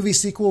Sonic movie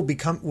sequel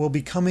will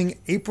be coming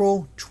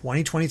April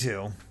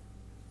 2022.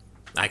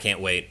 I can't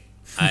wait.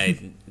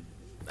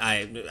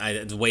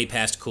 It's way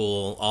past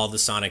cool. All the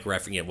Sonic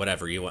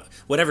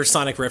whatever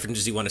Sonic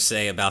references you want to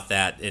say about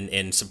that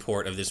in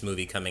support of this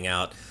movie coming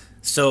out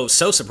so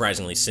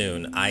surprisingly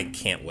soon. I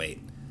can't wait.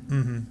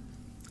 Mm-hmm.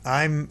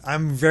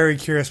 I'm very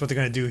curious what they're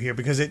going to do here,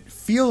 because it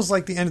feels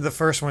like the end of the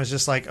first one is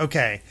just like,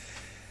 okay,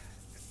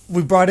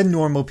 we brought in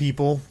normal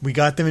people, we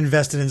got them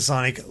invested in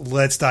Sonic,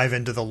 let's dive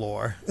into the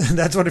lore.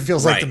 That's what it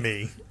feels like to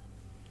me.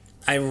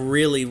 I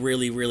really,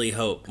 really, really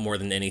hope more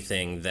than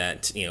anything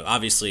that,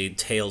 obviously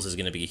Tails is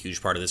going to be a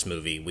huge part of this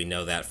movie. We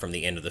know that from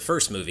the end of the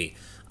first movie.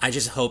 I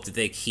just hope that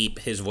they keep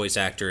his voice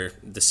actor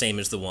the same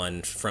as the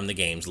one from the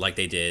games, like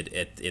they did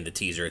in the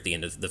teaser at the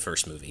end of the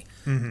first movie.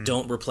 Mm-hmm.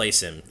 Don't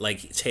replace him.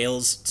 Like,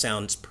 Tails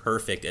sounds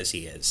perfect as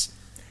he is.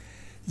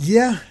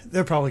 Yeah,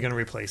 they're probably going to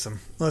replace him.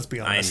 Let's be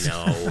honest.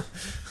 I know.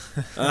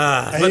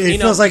 It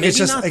feels like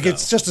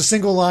it's just a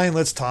single line.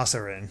 Let's toss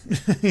her in.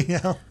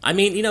 I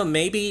mean,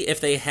 maybe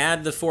if they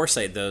had the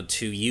foresight though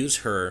to use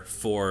her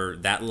for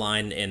that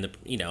line in the,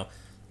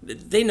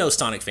 they know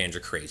Sonic fans are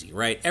crazy,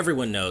 right?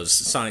 Everyone knows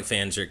Sonic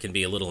fans can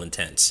be a little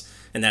intense,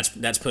 and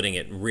that's putting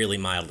it really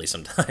mildly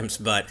sometimes.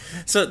 But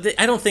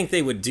I don't think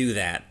they would do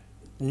that,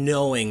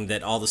 knowing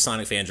that all the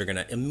Sonic fans are going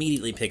to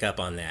immediately pick up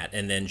on that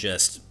and then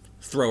just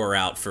throw her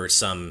out for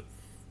some,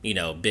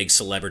 big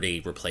celebrity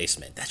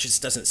replacement. That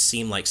just doesn't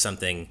seem like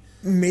something.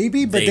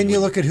 Maybe, but then you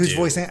look at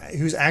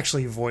who's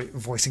actually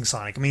voicing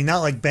Sonic. I mean, not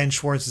like Ben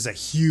Schwartz is a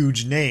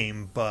huge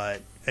name,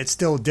 but it's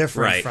still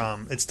different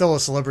from. It's still a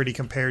celebrity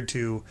compared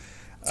to.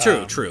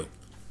 True.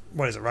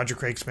 What is it? Roger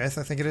Craig Smith,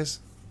 I think it is.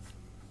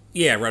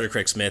 Yeah, Roger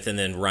Craig Smith, and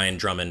then Ryan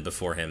Drummond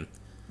before him.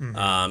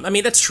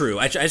 Mm-hmm. That's true.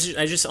 I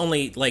just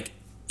only like.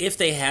 If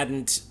they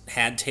hadn't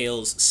had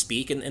Tails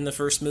speak in the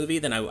first movie,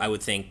 then I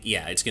would think,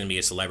 yeah, it's going to be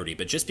a celebrity.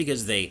 But just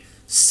because they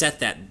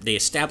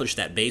established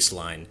that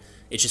baseline,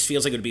 it just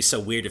feels like it would be so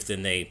weird if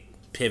then they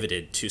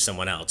pivoted to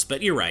someone else.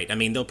 But you're right. I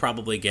mean, they'll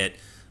probably get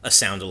a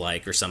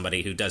sound-alike or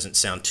somebody who doesn't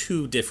sound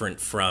too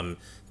different from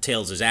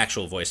Tails'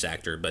 actual voice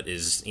actor, but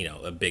is,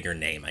 a bigger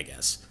name, I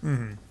guess.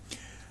 Mm-hmm.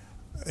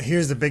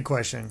 Here's the big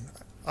question.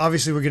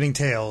 Obviously, we're getting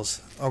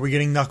Tails. Are we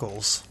getting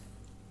Knuckles?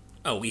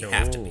 Oh, we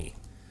have to be.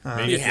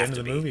 Maybe at the end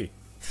of the movie.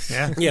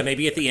 Yeah. Yeah,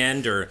 maybe at the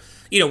end, or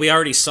we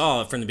already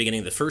saw from the beginning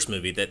of the first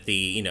movie that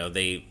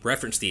they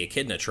referenced the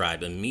Echidna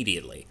tribe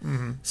immediately.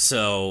 Mm-hmm.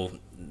 So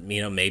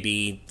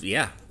maybe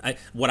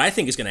what I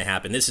think is going to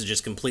happen. This is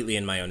just completely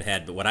in my own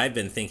head, but what I've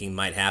been thinking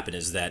might happen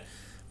is that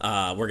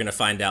we're going to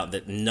find out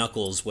that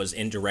Knuckles was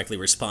indirectly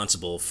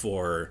responsible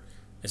for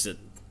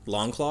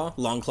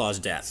Longclaw's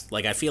death.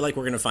 Like, I feel like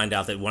we're going to find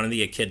out that one of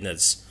the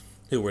Echidnas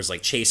who was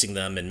like chasing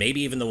them, and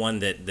maybe even the one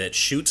that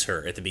shoots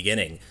her at the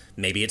beginning,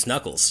 maybe it's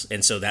Knuckles.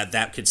 And so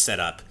that could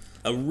set up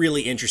a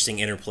really interesting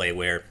interplay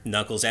where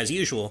Knuckles, as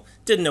usual,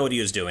 didn't know what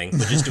he was doing,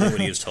 but just doing what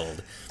he was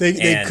told.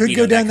 They could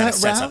go down that route.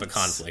 Sets up a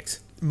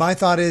conflict. My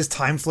thought is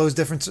time flows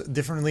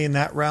differently in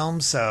that realm,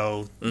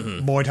 so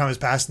more time has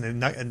passed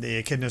and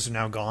the Echidnas are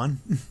now gone.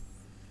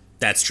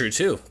 That's true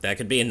too. That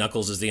could be, and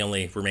Knuckles is the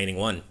only remaining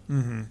one.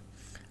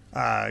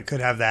 Mm-hmm.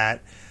 Could have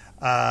that.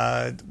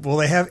 Will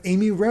they have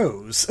Amy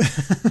Rose?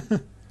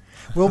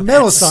 Will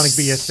Metal Sonic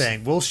be a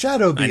thing? Will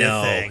Shadow be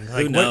a thing?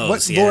 Like, who knows?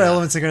 What lore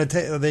elements are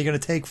they going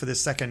to take for this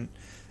second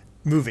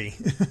movie?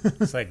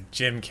 It's like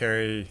Jim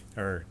Carrey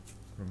or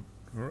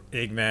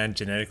Eggman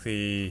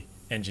genetically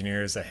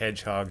engineers a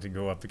hedgehog to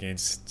go up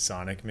against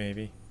Sonic,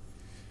 maybe.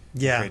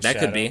 Yeah, that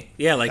could be.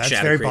 Yeah, like That's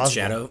Shadow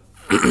possible.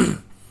 creates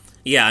Shadow.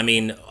 Yeah, I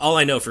mean, all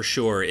I know for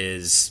sure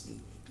is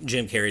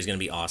Jim Carrey's going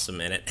to be awesome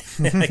in it.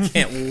 I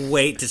can't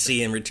wait to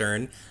see him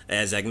return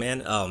as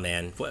Eggman. Oh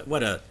man,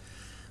 what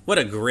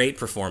a great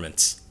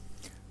performance!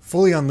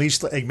 Fully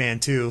unleashed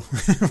Eggman too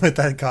with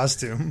that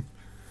costume.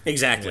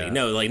 Exactly. Yeah.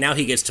 No, like now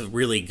he gets to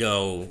really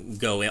go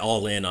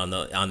all in on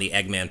the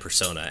Eggman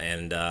persona,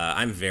 and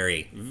I'm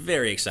very,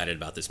 very excited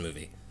about this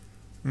movie.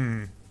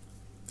 We'll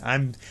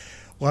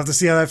have to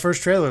see how that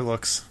first trailer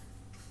looks.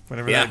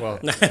 Whatever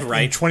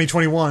right.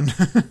 2021.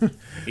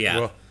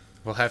 Yeah.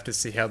 We'll have to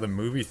see how the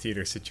movie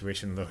theater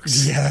situation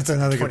looks. Yeah, that's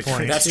another good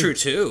point. That's true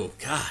too.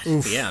 God.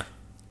 Oof. Yeah.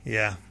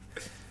 Yeah.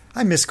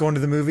 I miss going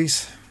to the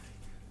movies.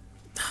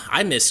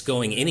 I miss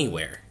going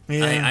anywhere.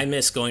 Yeah. I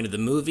miss going to the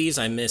movies.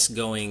 I miss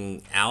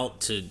going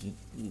out to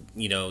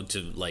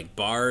like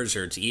bars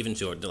or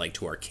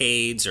to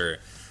arcades, or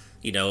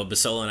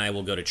Basola and I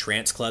will go to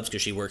trance clubs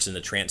because she works in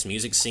the trance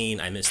music scene.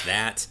 I miss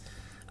that.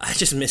 I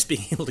just miss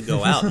being able to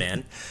go out,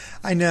 man.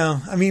 I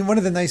know. I mean, one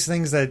of the nice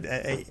things that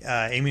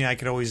Amy and I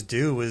could always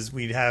do was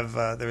we'd have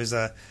there was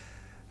a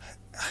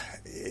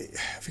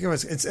I forget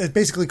what it's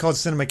basically called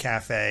Cinema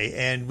Cafe,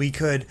 and we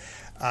could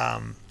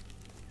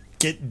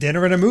get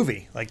dinner and a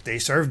movie. Like, they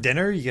serve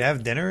dinner, you can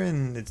have dinner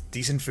and it's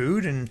decent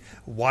food and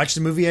watch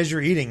the movie as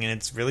you're eating, and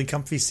it's really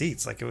comfy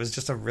seats. Like, it was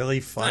just a really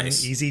fun,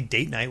 easy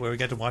date night where we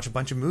got to watch a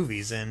bunch of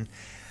movies, and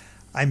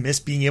I miss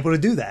being able to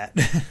do that.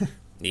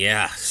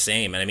 Yeah,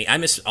 same. And I mean, I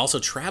miss also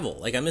travel.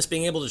 Like, I miss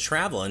being able to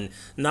travel. And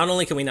not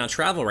only can we not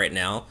travel right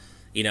now,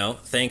 you know,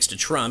 thanks to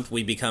Trump,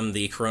 we become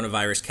the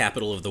coronavirus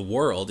capital of the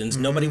world, and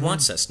nobody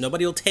wants us.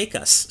 Nobody will take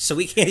us. So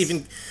we can't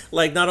even,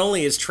 like, not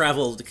only is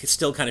travel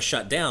still kind of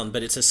shut down,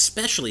 but it's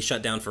especially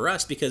shut down for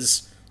us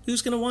because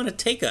who's going to want to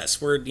take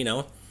us? We're, you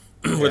know,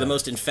 we're the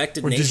most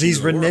infected nation. We're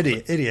disease-ridden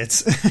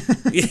idiots.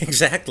 Yeah,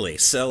 exactly.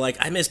 So, like,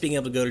 I miss being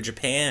able to go to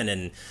Japan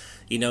and,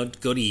 you know,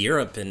 go to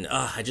Europe, and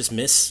I just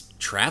miss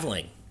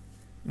traveling.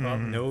 Well,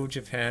 no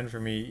Japan for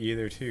me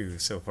either, too,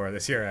 so far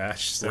this year,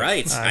 Ash. So.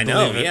 Right, I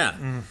know,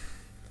 yeah.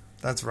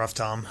 That's rough,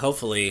 Tom.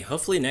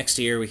 Hopefully next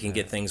year we can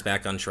get things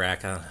back on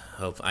track. I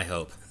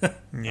hope.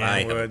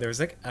 Yeah, there was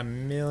like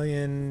 1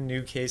 million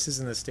new cases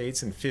in the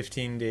States in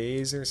 15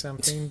 days or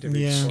something. To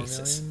reach 4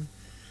 million.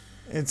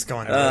 It's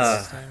going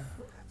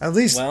at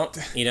least, well,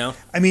 you know.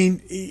 I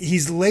mean,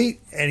 he's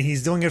late and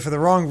he's doing it for the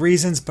wrong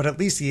reasons, but at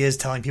least he is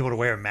telling people to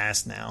wear a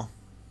mask now.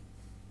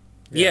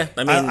 Yeah,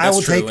 I mean, I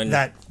will take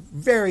that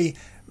very,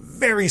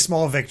 very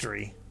small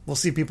victory. We'll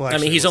see people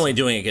actually. I mean, he's only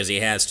doing it because he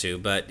has to,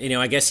 but, you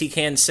know, I guess he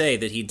can say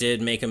that he did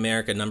make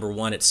America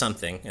 #1 at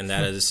something, and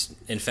that is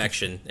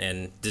infection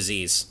and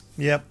disease.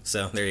 Yep.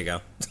 So there you go.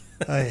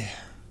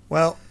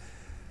 Well,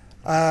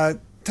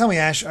 tell me,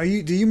 Ash,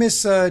 do you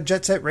miss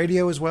Jet Set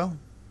Radio as well?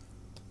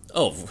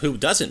 Oh, who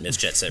doesn't miss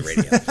Jet Set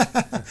Radio?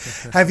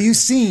 Have you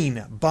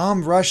seen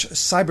Bomb Rush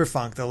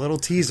Cyberpunk, the little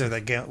teaser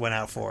that went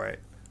out for it?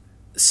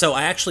 So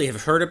I actually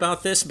have heard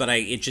about this, but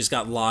it just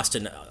got lost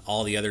in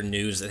all the other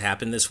news that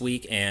happened this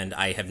week, and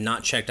I have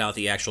not checked out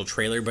the actual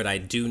trailer, but I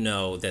do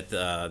know that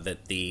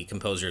the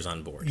composer is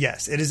on board.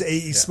 Yes, it is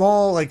a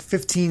small, like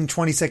 15,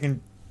 20-second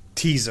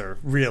teaser,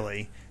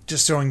 really,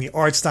 just showing the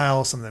art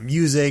style, some of the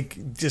music,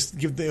 just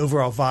give the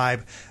overall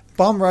vibe.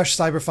 Bomb Rush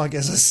Cyberpunk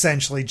is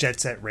essentially Jet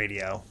Set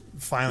Radio,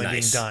 finally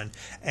being done.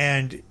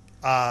 And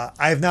I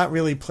have not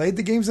really played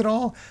the games at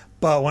all,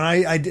 but when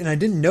I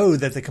didn't know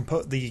that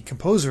the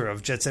composer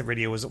of Jet Set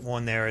Radio was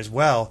on there as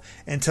well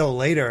until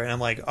later, and I'm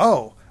like,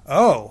 oh,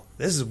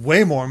 this is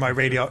way more on my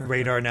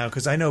radar now,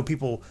 because I know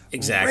people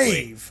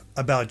rave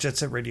about Jet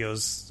Set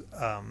Radio's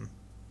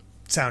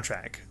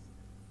soundtrack.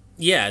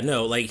 Yeah,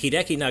 no, like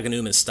Hideki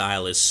Naganuma's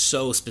style is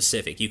so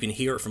specific. You can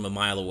hear it from a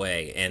mile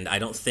away, and I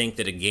don't think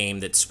that a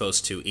game that's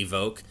supposed to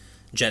evoke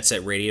Jet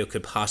Set Radio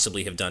could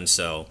possibly have done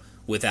so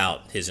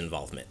without his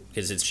involvement,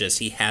 because it's just,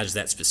 he has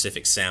that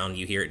specific sound.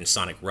 You hear it in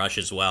Sonic Rush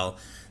as well,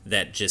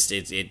 that just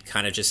it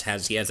kind of just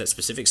has, he has that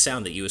specific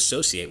sound that you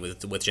associate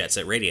with Jet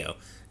Set Radio.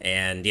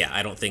 And yeah,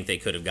 I don't think they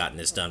could have gotten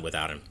this done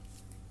without him.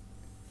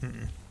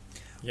 Mm-mm.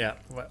 Yeah,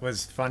 what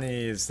was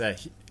funny is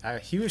that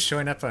he was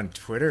showing up on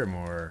Twitter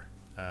more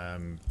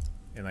in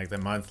like the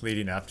month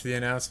leading up to the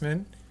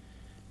announcement,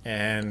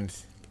 and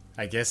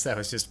I guess that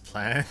was just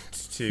planned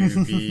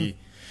to be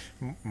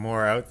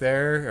more out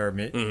there, or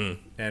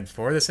and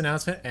for this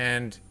announcement.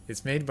 And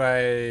it's made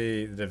by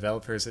the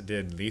developers that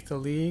did Lethal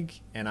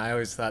League, and I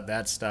always thought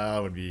that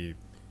style would be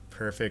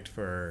perfect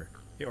for,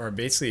 or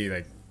basically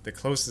like the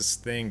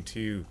closest thing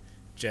to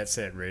Jet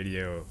Set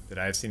Radio that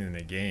I've seen in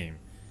a game.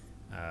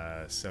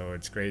 So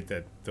it's great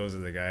that those are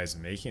the guys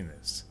making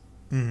this.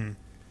 Mm-hmm.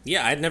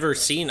 Yeah, I've never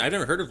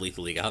heard of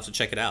Lethal League. I'll have to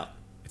check it out.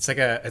 It's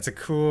a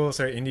cool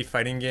sort of indie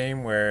fighting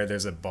game where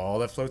there's a ball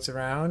that floats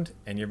around,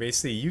 and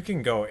you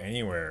can go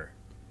anywhere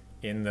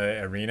in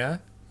the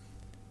arena,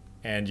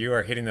 and you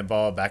are hitting the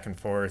ball back and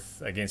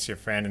forth against your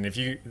friend. And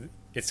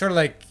it's sort of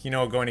like,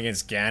 going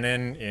against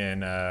Ganon in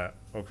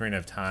Ocarina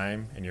of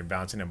Time, and you're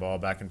bouncing a ball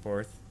back and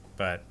forth,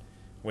 but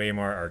way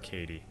more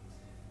arcadey.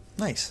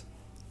 Nice.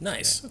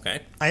 Yeah.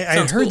 Okay. I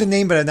heard cool. The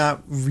name, but I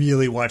not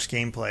really watched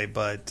gameplay,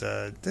 but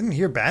didn't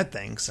hear bad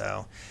things.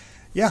 So,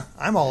 yeah,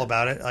 I'm all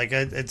about it. Like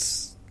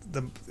it's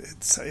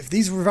if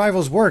these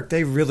revivals work,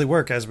 they really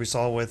work, as we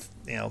saw with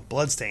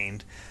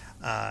Bloodstained.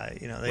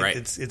 Right.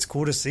 It's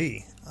cool to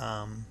see,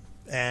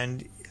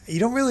 and you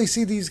don't really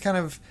see these kind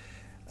of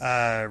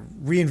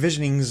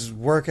re-envisionings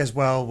work as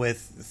well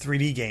with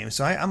 3D games.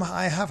 So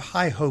I have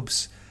high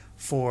hopes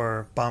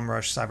for Bomb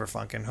Rush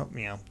Cyberpunk, and hope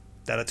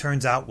that it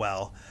turns out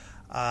well.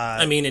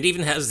 I mean, it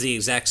even has the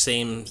exact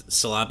same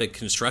syllabic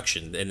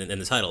construction in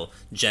the title: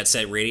 Jet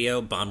Set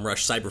Radio, Bomb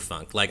Rush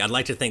Cyberpunk. Like, I'd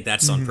like to think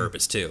that's on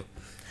purpose too.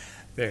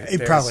 There's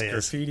probably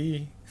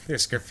graffiti.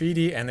 There's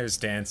graffiti and there's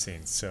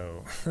dancing.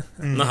 So,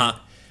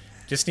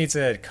 just needs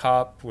a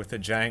cop with a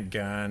giant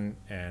gun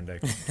and a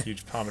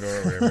huge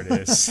Pomodoro, or whatever it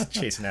is,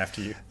 chasing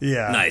after you.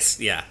 Yeah, nice.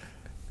 Yeah.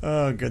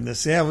 Oh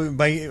goodness. Yeah.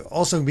 By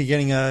also be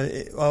getting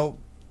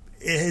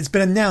it's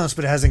been announced,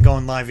 but it hasn't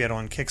gone live yet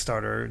on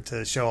Kickstarter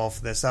to show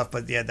off this stuff.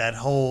 But yeah, that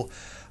whole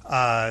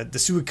the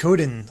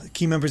Suikoden,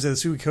 key members of the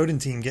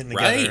Suikoden team getting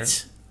together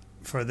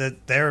for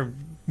their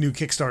new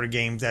Kickstarter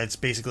game. That's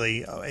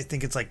basically, I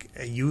think it's like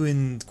a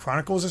Yuen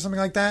Chronicles or something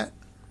like that.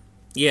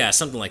 Yeah,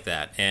 something like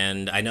that.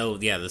 And I know,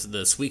 the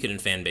Suikoden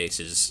fan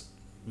base is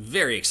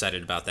very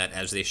excited about that,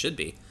 as they should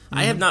be.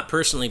 I have not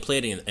personally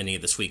played any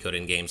of the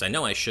Suikoden games. I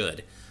know I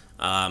should.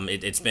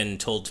 It's been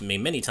told to me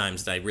many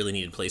times that I really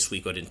need to play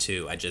Suikoden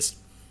 2. I just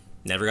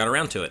never got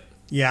around to it.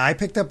 Yeah, I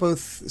picked up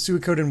both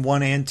Suikoden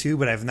 1 and 2,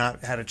 but I've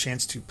not had a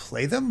chance to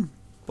play them.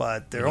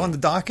 But they're on the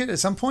docket at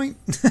some point.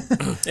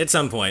 At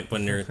some point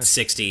when you're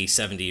 60,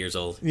 70 years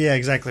old. Yeah,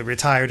 exactly.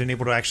 Retired and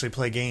able to actually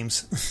play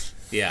games.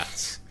 Yeah.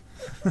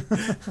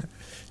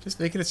 Just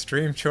make it a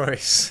stream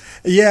choice.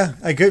 Yeah,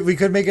 we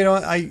could make it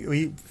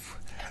on.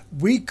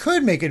 We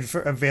could make it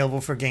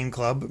available for Game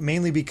Club,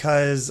 mainly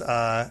because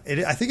I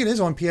think it is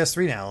on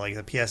PS3 now, like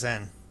the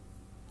PSN.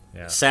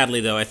 Yeah.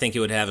 Sadly, though, I think it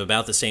would have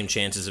about the same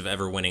chances of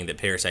ever winning that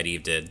Parasite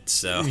Eve did.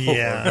 So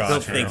yeah, I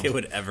don't think it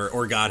would ever,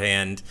 or God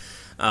Hand.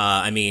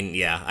 I mean,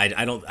 yeah,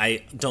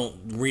 I don't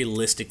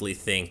realistically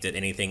think that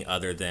anything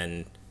other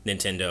than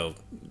Nintendo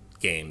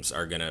games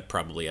are gonna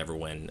probably ever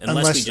win,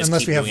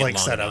 unless we have like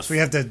setups. Enough. We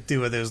have to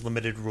do those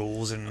limited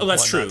rules and. Oh,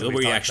 that's true. Where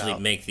we actually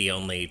make the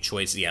only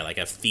choice, like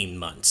a themed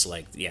months,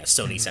 like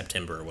Sony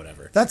September or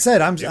whatever. That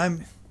said,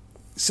 I'm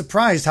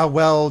surprised how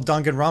well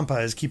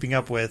Danganronpa is keeping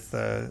up with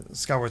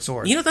Skyward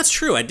Sword. That's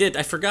true.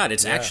 I forgot.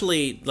 It's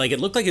actually, it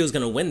looked like it was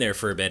going to win there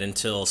for a bit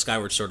until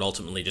Skyward Sword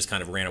ultimately just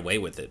kind of ran away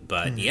with it.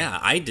 But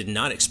I did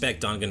not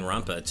expect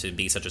Danganronpa to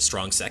be such a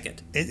strong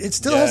second. It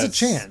still has a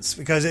chance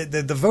because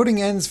the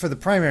voting ends for the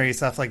primary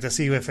stuff, like to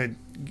see if it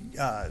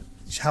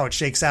how it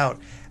shakes out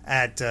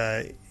at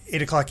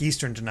 8 o'clock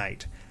Eastern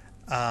tonight.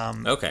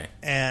 Okay.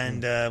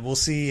 And we'll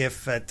see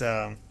if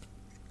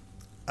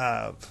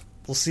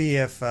We'll see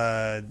if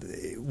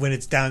when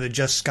it's down to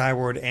just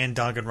Skyward and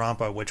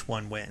Danganronpa, which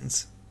one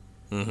wins.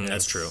 Mm-hmm,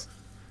 that's true.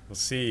 We'll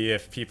see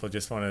if people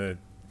just want to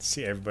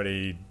see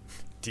everybody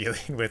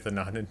dealing with a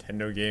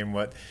non-Nintendo game,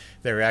 what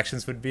their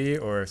reactions would be,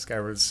 or if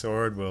Skyward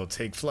Sword will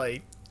take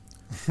flight.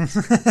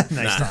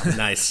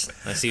 Nice.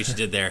 I see what you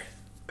did there.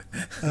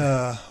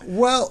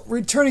 Well,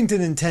 returning to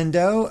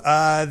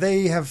Nintendo,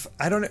 they have.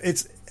 I don't know.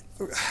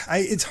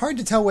 It's hard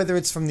to tell whether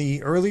it's from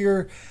the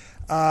earlier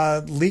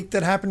leak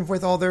that happened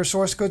with all their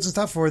source codes and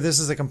stuff, or this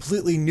is a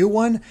completely new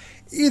one.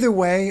 Either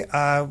way,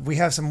 we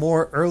have some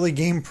more early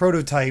game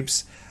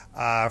prototypes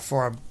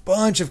for a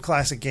bunch of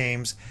classic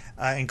games,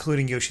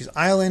 including Yoshi's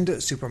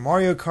Island, Super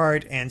Mario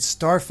Kart, and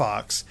Star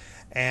Fox.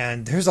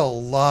 And there's a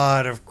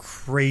lot of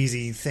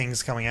crazy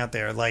things coming out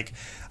there. Like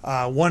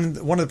one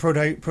of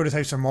the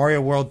prototypes for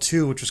Mario World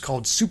 2, which was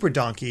called Super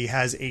Donkey,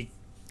 has a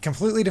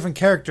completely different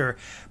character,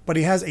 but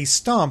he has a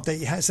stomp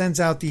that sends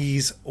out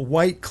these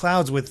white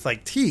clouds with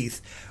like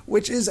teeth,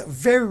 which is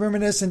very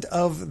reminiscent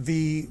of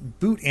the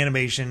boot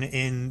animation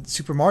in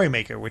Super Mario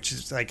Maker, which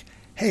is like,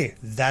 hey,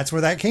 that's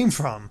where that came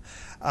from.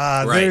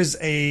 Right. There's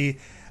a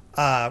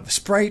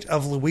sprite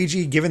of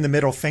Luigi giving the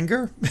middle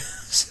finger,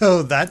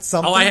 so that's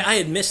something. Oh, I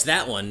had missed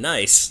that one.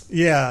 Nice.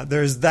 Yeah,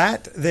 there's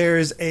that.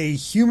 There's a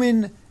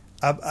human,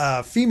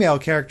 female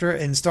character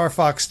in Star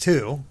Fox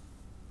 2.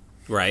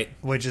 Right.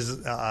 Which is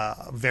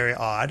very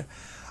odd.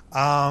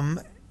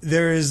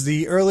 There is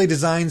the early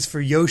designs for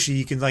Yoshi.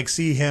 You can like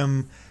see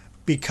him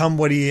become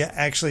what he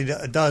actually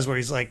does, where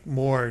he's like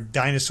more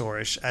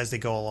dinosaurish as they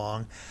go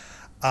along.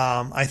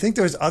 I think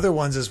there's other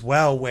ones as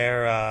well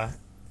where,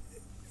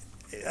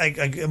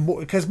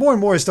 because more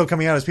and more is still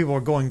coming out as people are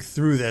going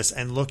through this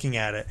and looking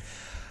at it.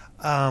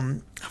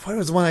 What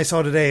was the one I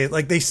saw today?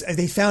 Like they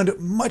found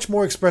much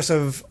more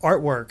expressive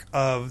artwork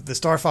of the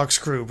Star Fox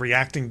crew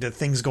reacting to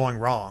things going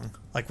wrong,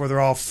 like where they're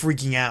all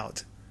freaking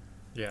out.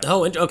 Yeah.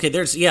 Oh, okay.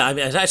 I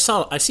mean,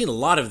 I've seen a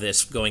lot of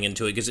this going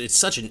into it because it's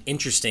such an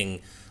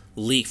interesting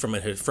leak from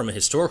a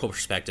historical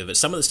perspective. But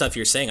some of the stuff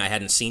you're saying I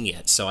hadn't seen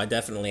yet, so I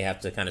definitely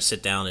have to kind of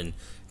sit down and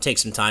take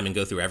some time and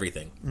go through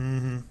everything.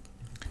 Mm-hmm.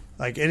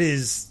 Like it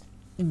is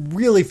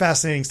really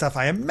fascinating stuff.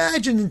 I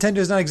imagine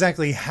Nintendo's not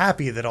exactly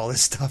happy that all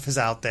this stuff is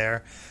out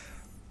there,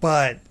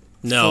 but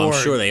no,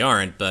 I'm sure they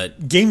aren't.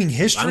 But gaming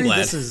history,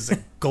 this is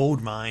a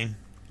gold mine.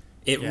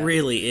 It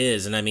really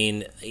is, and I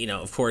mean,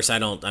 of course,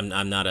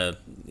 I'm not a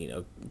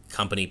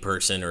company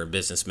person or a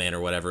businessman or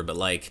whatever, but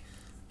like,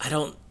 I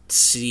don't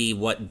see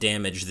what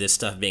damage this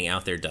stuff being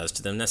out there does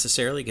to them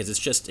necessarily, because it's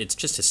just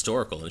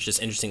historical, and it's just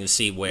interesting to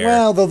see where.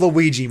 Well, the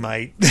Luigi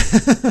might.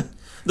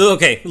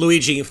 Okay,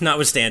 Luigi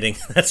notwithstanding,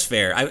 that's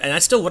fair. And I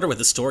still wonder what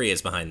the story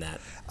is behind that.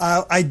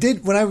 I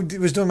did, when I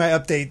was doing my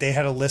update, they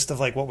had a list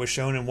of like what was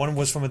shown, and one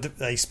was from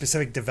a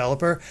specific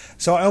developer.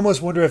 So I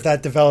almost wonder if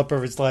that developer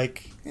was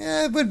like,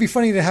 it would be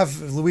funny to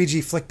have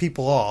Luigi flick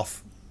people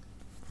off.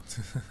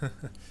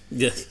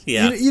 Yeah.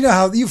 You know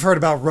how you've heard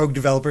about rogue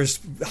developers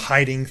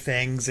hiding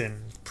things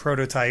in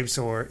prototypes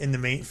or in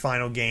the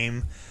final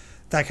game,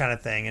 that kind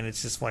of thing. And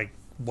it's just like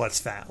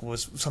was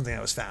something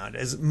that was found,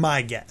 is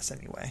my guess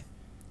anyway.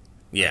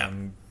 Yeah.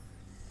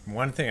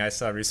 One thing I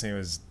saw recently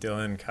was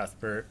Dylan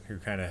Cuthbert, who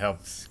kind of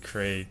helped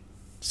create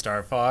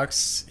Star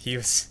Fox. He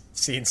was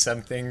seeing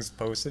some things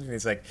posted, and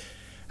he's like,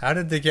 how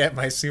did they get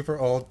my super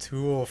old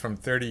tool from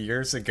 30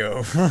 years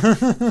ago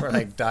for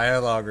like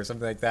dialogue or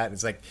something like that?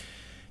 It's like,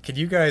 can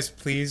you guys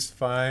please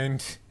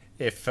find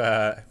if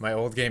my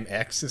old game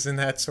X is in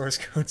that source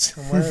code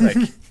somewhere,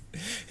 like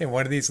in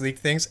one of these leaked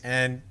things?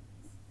 And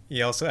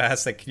He also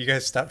asked, like, can you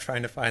guys stop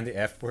trying to find the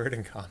F word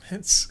in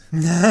comments?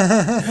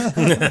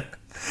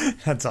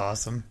 That's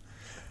awesome.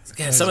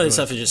 Yeah, some of this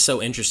stuff is just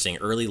so interesting.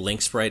 Early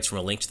Link sprites from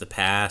A Link to the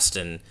Past,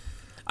 and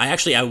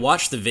I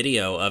watched the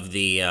video of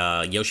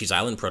the Yoshi's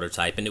Island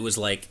prototype, and it was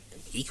like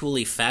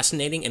equally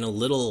fascinating and a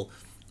little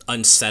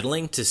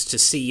unsettling to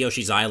see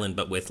Yoshi's Island,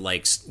 but with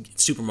like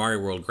Super Mario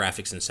World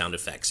graphics and sound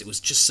effects. It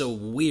was just so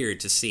weird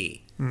to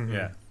see. Mm-hmm.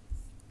 Yeah,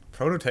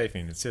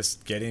 prototyping. It's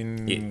just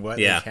getting what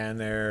they can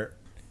there,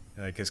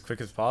 like as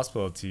quick as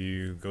possible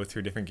to go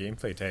through different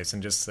gameplay types,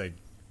 and just like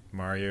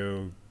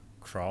Mario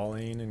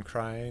crawling and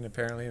crying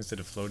apparently instead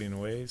of floating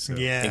away. So.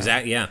 Yeah,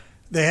 exactly. Yeah,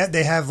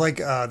 they have like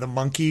the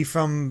monkey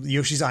from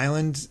Yoshi's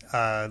Island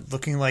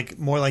looking like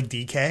more like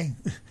DK,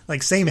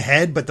 like same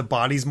head but the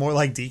body's more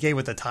like DK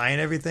with the tie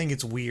and everything.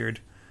 It's weird.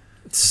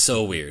 It's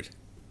so weird.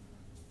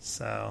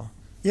 So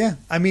yeah,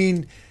 I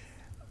mean,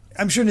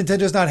 I'm sure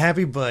Nintendo's not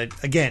happy, but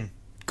again,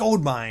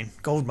 gold mine.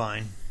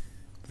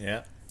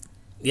 Yeah.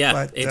 Yeah,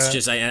 but, it's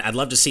just I'd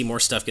love to see more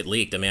stuff get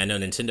leaked. I mean, I know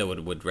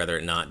Nintendo would rather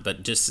it not,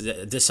 but just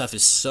this stuff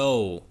is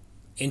so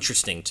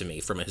interesting to me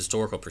from a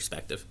historical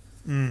perspective.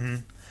 Mm-hmm.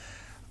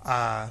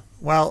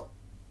 Well,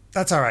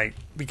 that's all right,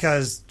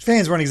 because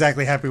fans weren't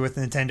exactly happy with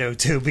Nintendo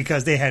too,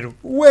 because they had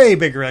way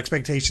bigger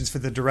expectations for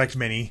the Direct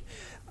Mini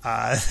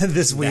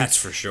this week. That's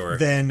for sure.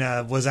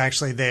 Than was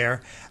actually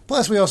there.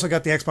 Plus, we also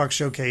got the Xbox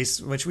Showcase,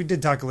 which we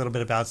did talk a little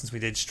bit about since we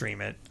did stream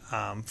it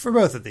for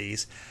both of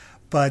these.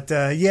 But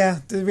yeah,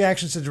 the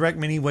reactions to Direct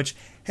Mini, which,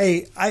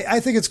 hey, I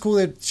think it's cool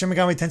that Shin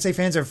Megami Tensei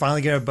fans are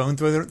finally getting a bone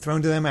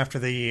thrown to them after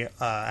the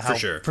how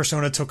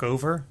Persona took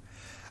over.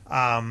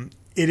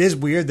 It is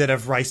weird that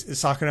if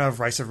Sakuna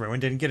of Rise of Ruin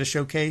didn't get a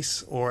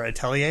showcase or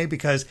Atelier,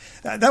 because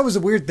that was the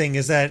weird thing,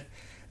 is that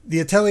the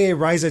Atelier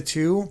Ryza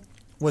 2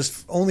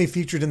 was only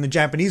featured in the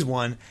Japanese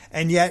one,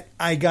 and yet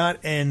I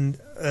got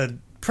a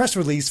press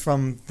release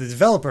from the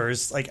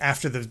developers like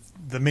after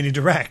the mini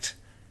direct.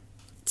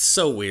 It's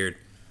so weird.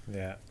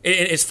 Yeah,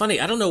 it's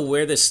funny. I don't know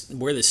where this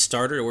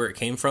started or where it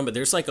came from, but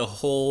there's like a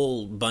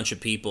whole bunch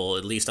of people,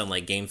 at least on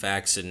like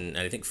GameFAQs and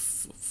I think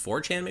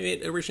 4chan maybe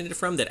it originated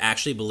from, that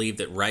actually believe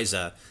that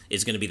Ryza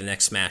is going to be the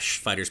next Smash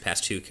Fighters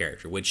Pass 2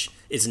 character, which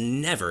is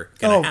never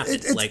going to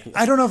happen.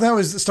 I don't know if that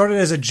was started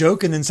as a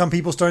joke and then some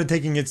people started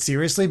taking it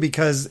seriously,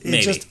 because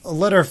just a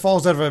letter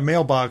falls out of a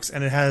mailbox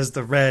and it has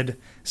the red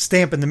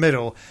stamp in the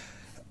middle.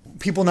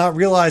 People not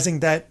realizing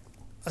that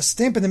a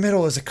stamp in the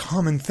middle is a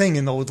common thing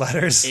in old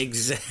letters.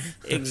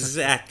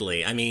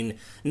 Exactly. I mean,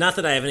 not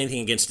that I have anything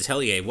against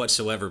Atelier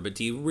whatsoever, but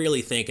do you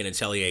really think an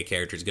Atelier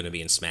character is going to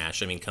be in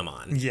Smash? I mean, come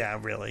on. Yeah,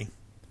 really.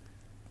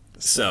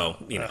 So,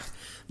 you know.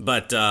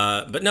 But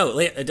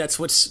no, that's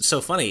what's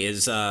so funny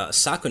is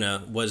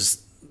Sakuna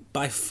was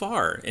by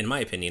far, in my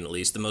opinion at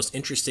least, the most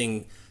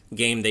interesting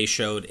game they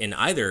showed in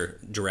either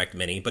Direct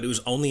Mini, but it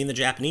was only in the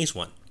Japanese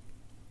one.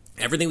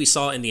 Everything we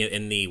saw in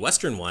the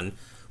Western one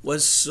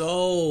was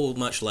so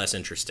much less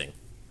interesting.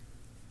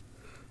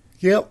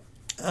 Yep.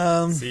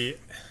 See,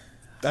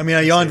 I mean,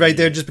 I yawned right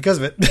there just because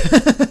of it.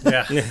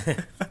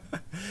 Yeah.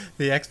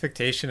 The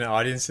expectation in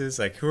audiences,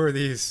 like, who are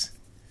these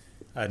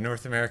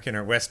North American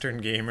or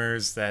Western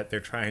gamers that they're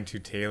trying to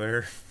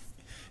tailor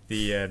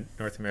the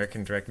North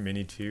American Direct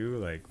Mini to?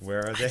 Like,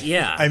 where are they?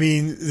 Yeah. I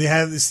mean, they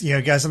have this,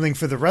 got something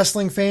for the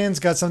wrestling fans,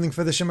 got something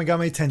for the Shin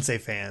Megami Tensei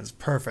fans.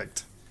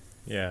 Perfect.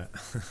 Yeah.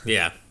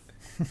 Yeah.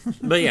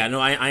 But yeah, no,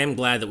 I am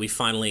glad that we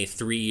finally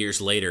 3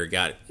 years later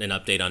got an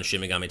update on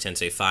Shin Megami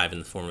Tensei 5 in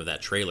the form of that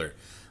trailer.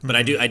 But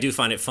I do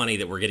find it funny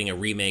that we're getting a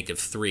remake of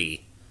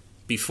 3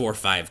 before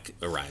 5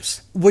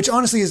 arrives. Which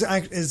honestly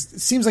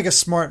seems like a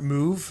smart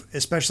move,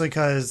 especially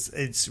because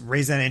it's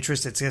raised that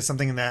interest. It's got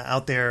something that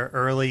out there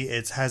early.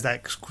 It has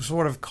that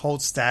sort of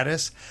cult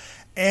status,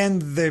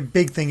 and the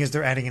big thing is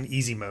they're adding an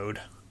easy mode,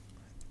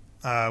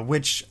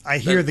 which I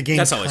hear the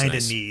game kind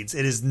of needs.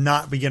 It is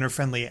not beginner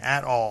friendly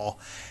at all.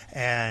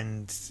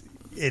 And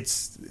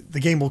the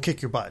game will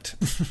kick your butt.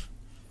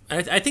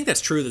 I think that's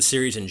true of the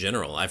series in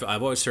general. I've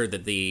always heard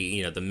that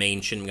the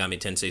main Shin Megami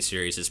Tensei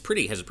series has a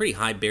pretty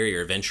high barrier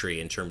of entry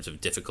in terms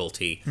of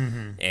difficulty,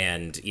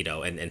 and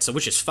so,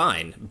 which is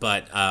fine.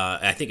 But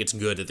I think it's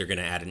good that they're going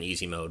to add an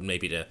easy mode,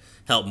 maybe to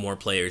help more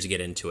players get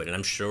into it. And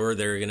I'm sure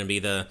they're going to be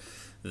the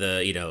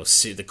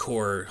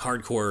core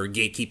hardcore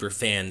gatekeeper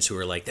fans who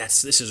are like,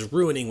 this is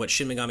ruining what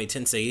Shin Megami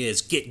Tensei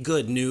is. Get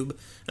good, noob,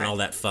 and all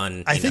that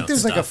fun. I think there's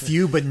stuff. like a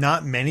few, but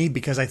not many,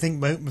 because I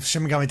think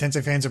Shin Megami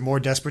Tensei fans are more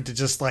desperate to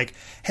just like,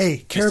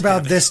 hey, care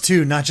about this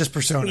too, not just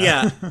Persona.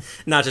 Yeah,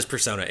 not just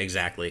Persona,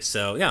 exactly.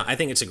 So yeah, I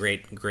think it's a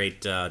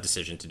great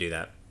decision to do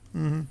that.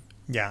 Mm-hmm.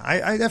 Yeah,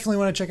 I definitely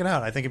want to check it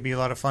out. I think it'd be a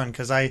lot of fun,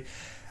 because I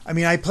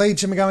played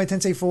Shin Megami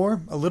Tensei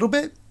 4 a little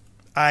bit.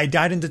 I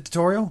died in the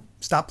tutorial.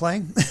 Stopped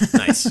playing.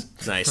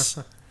 Nice.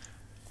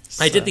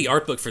 I did the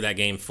art book for that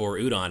game for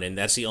Udon, and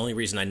that's the only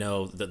reason I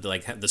know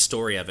the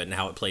story of it and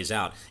how it plays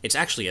out. It's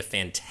actually a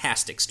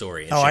fantastic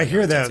story. In I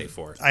hear that.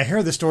 I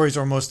hear the stories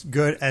are almost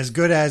as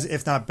good as,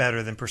 if not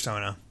better than,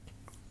 Persona.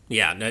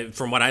 Yeah,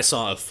 from what I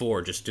saw of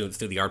 4, just through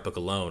the art book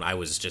alone, I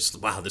was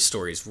just, wow, this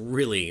story is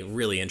really,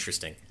 really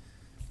interesting.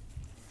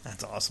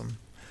 That's awesome.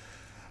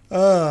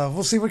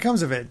 We'll see what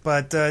comes of it.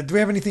 But do we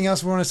have anything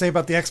else we want to say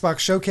about the Xbox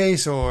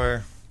showcase,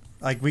 or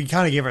like we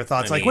kind of gave our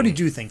thoughts? Like, what did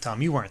you think,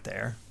 Tom? You weren't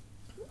there.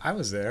 I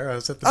was there. I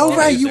was at the. Oh,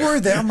 right, you were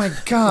there. Oh my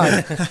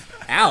god!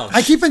 Ouch!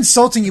 I keep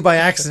insulting you by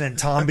accident,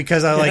 Tom,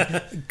 because I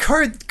like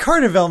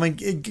car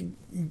development.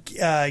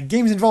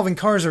 Games involving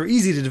cars are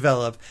easy to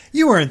develop.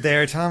 You weren't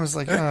there. Tom was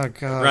like, oh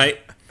god. Right.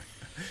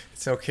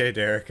 It's okay,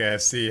 Derek.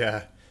 See,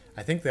 I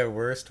think the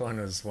worst one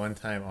was one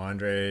time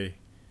Andre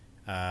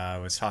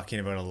was talking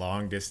about a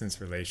long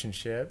distance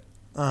relationship.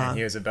 And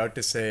he was about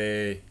to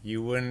say,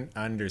 you wouldn't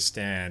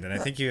understand. And I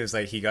think he was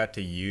like, he got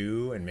to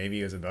you, and maybe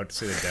he was about to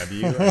say the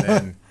W, and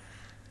then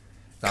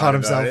caught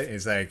himself.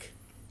 He's like,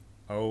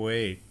 oh,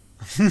 wait.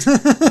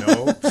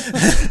 No.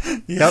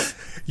 Yep.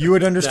 You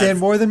would understand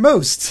more than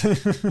most.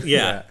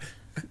 Yeah.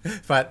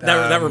 But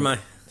that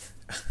reminds.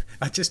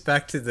 Just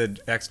back to the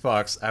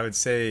Xbox, I would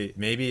say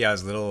maybe I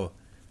was a little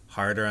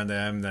harder on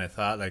them than I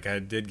thought. Like, I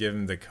did give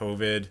them the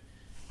COVID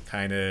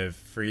kind of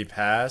free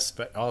pass,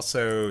 but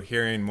also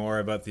hearing more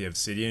about the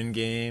Obsidian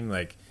game,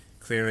 like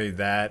clearly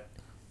that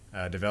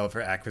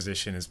developer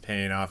acquisition is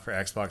paying off for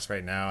Xbox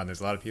right now, and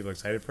there's a lot of people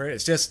excited for it.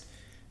 It's just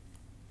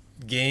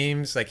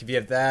games like if you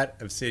have that,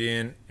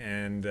 Obsidian,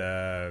 and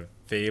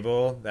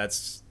Fable,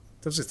 those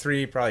are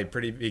three probably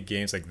pretty big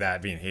games, like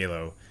that being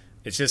Halo.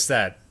 It's just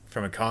that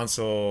from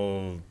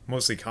a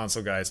mostly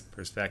console guy's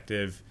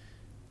perspective,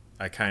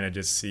 I kind of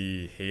just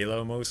see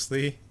Halo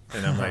mostly.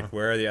 And I'm like,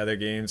 where are the other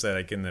games that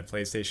like in the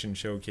PlayStation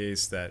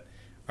showcase that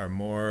are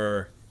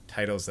more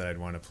titles that I'd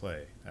want to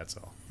play? That's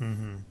all.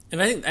 Mm-hmm.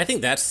 And I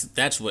think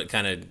that's what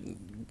kind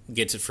of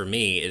gets it for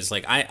me is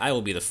like I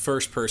will be the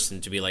first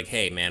person to be like,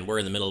 hey man, we're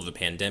in the middle of a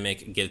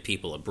pandemic, give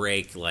people a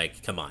break.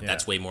 Like, come on,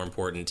 that's way more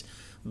important.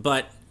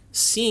 But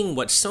seeing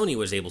what Sony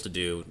was able to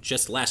do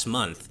just last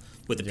month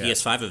with the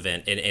PS5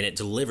 event, and it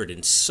delivered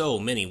in so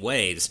many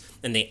ways,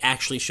 and they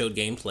actually showed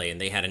gameplay, and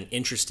they had an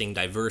interesting,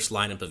 diverse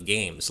lineup of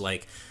games.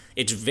 Like,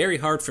 it's very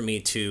hard for me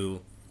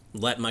to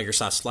let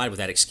Microsoft slide with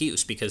that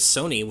excuse because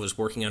Sony was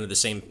working under the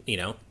same,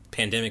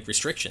 pandemic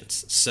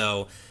restrictions.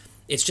 So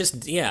it's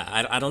just,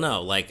 I don't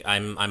know. Like,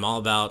 I'm all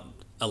about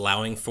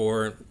allowing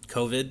for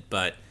COVID,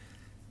 but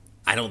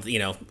I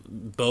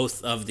don't,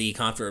 both of the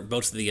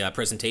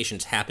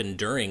presentations happened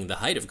during the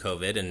height of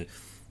COVID, and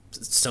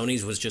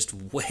Sony's was just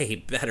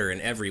way better in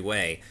every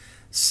way.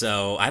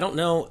 So I don't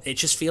know. It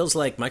just feels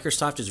like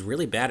Microsoft is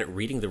really bad at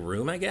reading the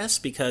room, I guess,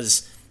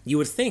 because you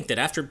would think that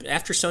after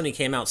Sony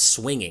came out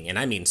swinging, and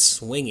I mean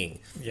swinging,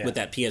 with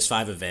that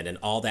PS5 event and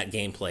all that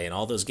gameplay and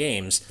all those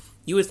games,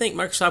 you would think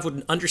Microsoft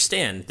would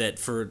understand that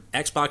for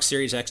Xbox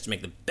Series X to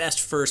make the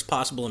best first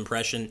possible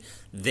impression,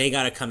 they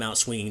got to come out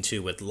swinging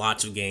too with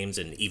lots of games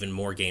and even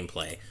more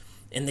gameplay.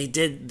 And they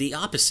did the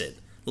opposite.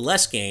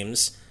 Less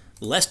games,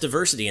 less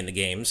diversity in the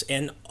games,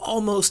 and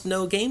almost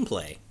no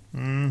gameplay.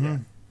 Mm-hmm. Yeah.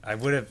 I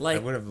would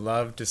have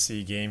loved to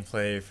see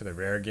gameplay for the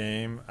Rare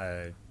game.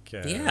 I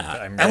don't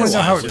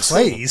know how it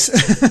plays.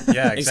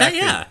 Yeah, exactly.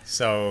 Yeah.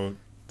 So,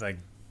 like,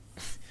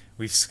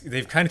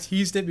 they've kind of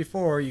teased it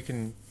before. You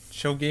can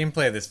show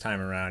gameplay this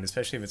time around,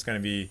 especially if it's going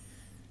to be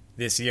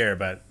this year.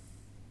 But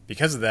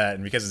because of that,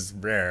 and because it's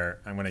Rare,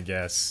 I'm going to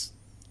guess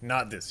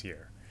not this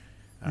year.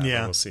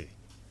 We'll see.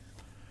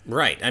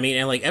 Right. I mean,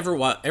 and like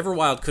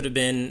Everwild could have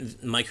been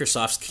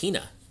Microsoft's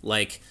Kena.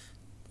 Like,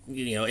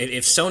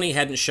 if Sony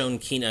hadn't shown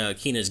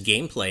Kena's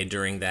gameplay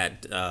during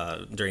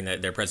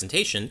their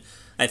presentation,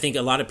 I think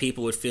a lot of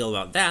people would feel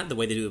about that the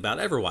way they do about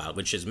Everwild,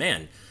 which is,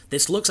 man,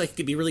 this looks like it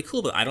could be really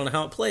cool, but I don't know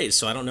how it plays,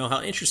 so I don't know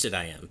how interested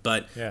I am.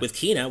 But with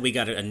Kena, we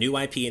got a new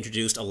IP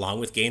introduced along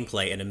with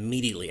gameplay, and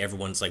immediately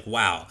everyone's like,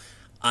 wow,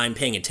 I'm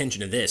paying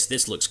attention to this.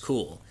 This looks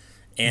cool.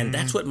 And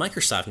that's what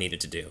Microsoft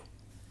needed to do.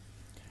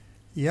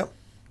 Yep.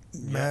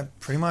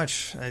 Pretty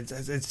much.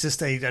 It's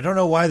just I don't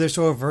know why they're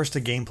so averse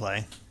to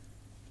gameplay.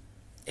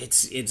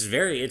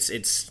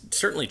 It's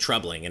certainly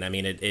troubling, and I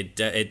mean it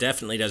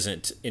definitely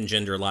doesn't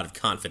engender a lot of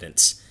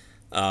confidence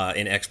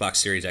in Xbox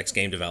Series X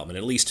game development,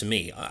 at least to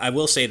me. I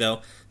will say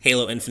though,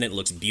 Halo Infinite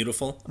looks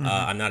beautiful. Mm-hmm.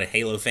 I'm not a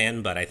Halo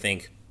fan, but I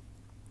think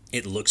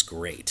it looks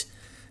great.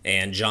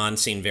 And John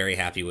seemed very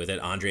happy with it.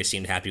 Andre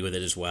seemed happy with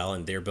it as well,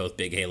 and they're both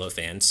big Halo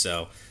fans.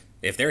 So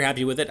if they're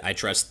happy with it, I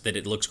trust that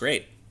it looks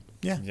great.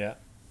 Yeah. Yeah.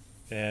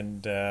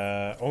 And,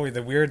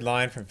 the weird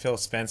line from Phil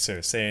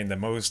Spencer saying the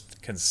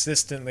most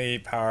consistently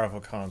powerful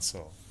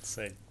console. It's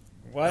like,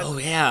 what? Oh,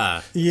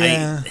 yeah.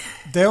 Yeah.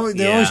 They're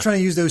always trying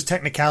to use those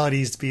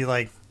technicalities to be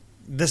like,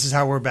 this is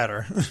how we're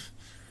better.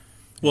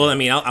 Well, I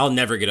mean, I'll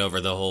never get over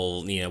the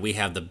whole, we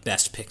have the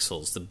best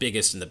pixels, the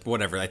biggest, and the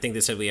whatever. I think they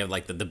said we have,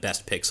 like, the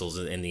best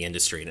pixels in the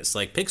industry. And it's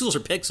like, pixels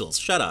are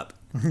pixels. Shut up.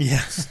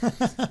 Yes.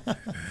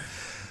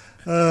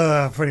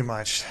 Pretty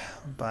much.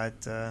 But,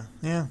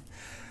 yeah.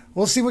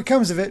 We'll see what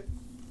comes of it.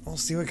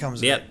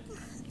 Yep.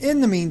 In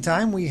the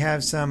meantime, we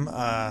have some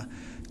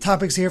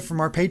topics here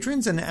from our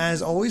patrons, and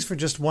as always, for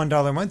just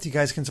 $1 a month, you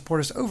guys can support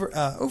us over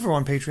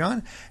on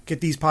Patreon. Get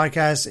these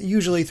podcasts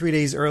usually 3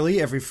 days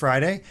early every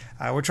Friday.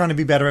 We're trying to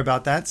be better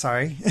about that.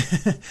 Sorry,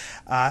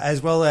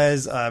 as well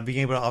as being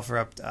able to offer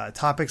up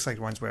topics like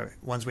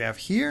ones we have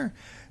here.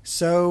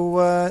 So,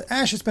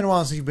 Ash, it's been a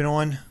while since you've been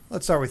on.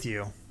 Let's start with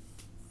you.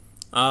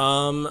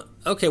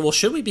 Okay, well,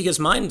 should we? Because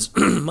mine's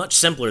much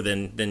simpler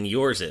than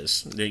yours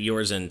is.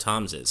 Yours and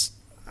Tom's is.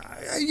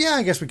 Yeah,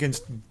 I guess we can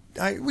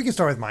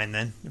start with mine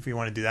then, if you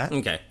want to do that.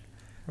 Okay.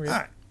 All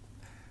right.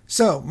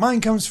 So,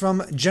 mine comes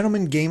from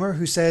Gentleman Gamer,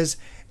 who says,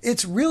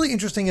 "It's really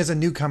interesting as a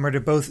newcomer to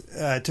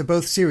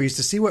both series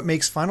to see what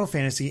makes Final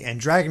Fantasy and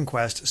Dragon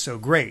Quest so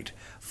great.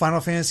 Final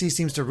Fantasy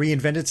seems to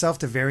reinvent itself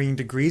to varying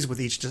degrees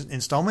with each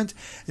installment.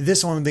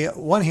 This, on the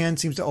one hand,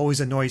 seems to always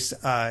annoy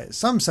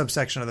some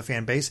subsection of the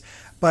fan base,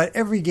 but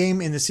every game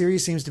in the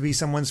series seems to be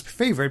someone's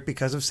favorite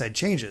because of said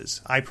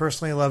changes. I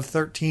personally love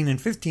 13 and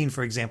 15,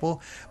 for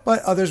example,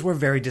 but others were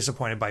very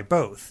disappointed by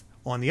both.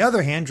 On the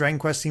other hand, Dragon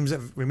Quest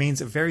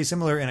remains very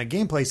similar in a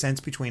gameplay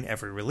sense between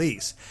every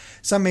release.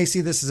 Some may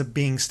see this as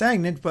being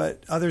stagnant,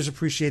 but others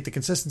appreciate the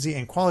consistency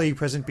and quality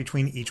present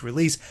between each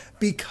release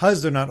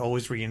because they're not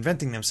always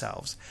reinventing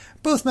themselves.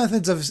 Both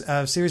methods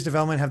of series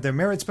development have their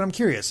merits, but I'm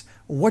curious,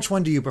 which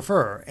one do you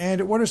prefer?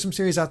 And what are some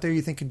series out there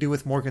you think could do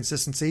with more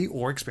consistency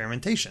or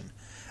experimentation?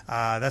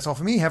 That's all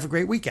for me. Have a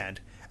great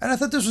weekend." And I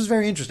thought this was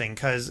very interesting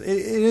because it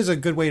is a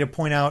good way to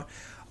point out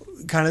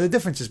kind of the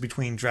differences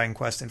between Dragon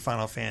Quest and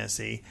Final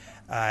Fantasy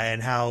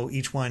and how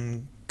each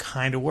one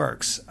kind of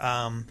works.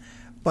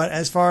 But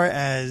as far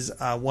as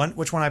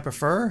which one I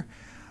prefer,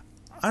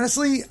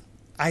 honestly,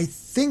 I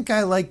think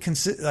I like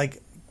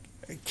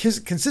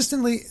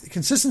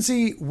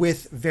consistency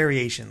with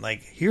variation.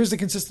 Like, here's the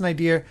consistent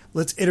idea,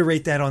 let's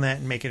iterate that on that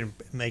and make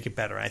it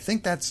better. I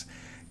think that's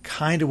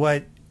kind of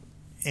what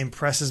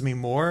impresses me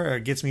more or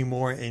gets me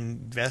more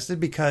invested,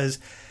 because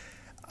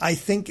I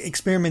think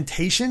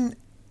experimentation,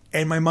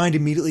 and my mind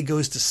immediately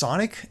goes to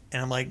Sonic,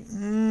 and I'm like,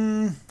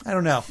 I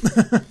don't know.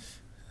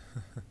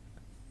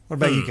 What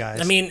about you guys?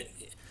 I mean,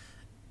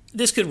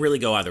 this could really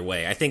go either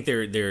way. I think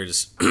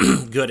there's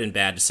good and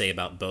bad to say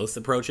about both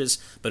approaches.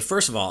 But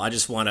first of all, I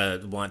just want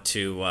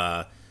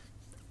to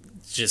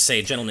just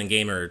say, Gentleman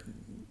Gamer,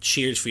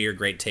 cheers for your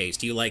great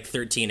taste. You like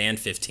 13 and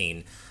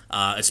 15.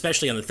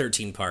 Especially on the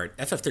 13 part.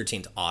 FF13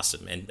 is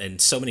awesome,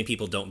 and so many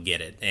people don't get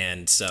it.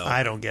 And so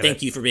I don't get it.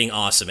 Thank you for being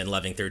awesome and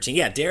loving 13.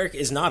 Yeah, Derek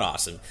is not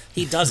awesome.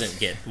 He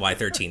doesn't get why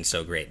 13 is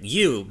so great.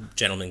 You,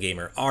 Gentleman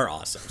Gamer, are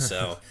awesome.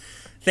 So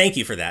thank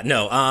you for that.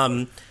 No,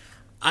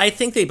 I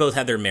think they both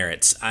have their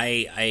merits.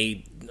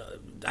 I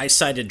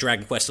cited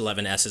Dragon Quest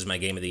XI S as my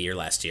game of the year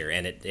last year,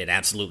 and it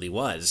absolutely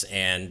was.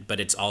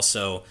 But it's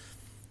also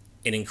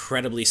an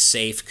incredibly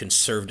safe,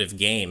 conservative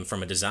game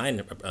from a design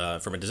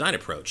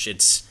approach.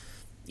 It's,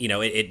 you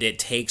know, it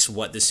takes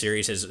what the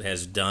series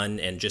has done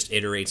and just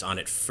iterates on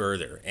it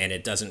further, and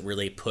it doesn't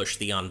really push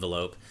the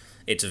envelope.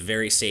 It's a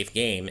very safe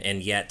game,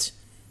 and yet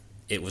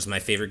it was my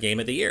favorite game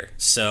of the year.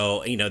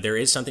 So, you know, there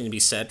is something to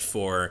be said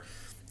for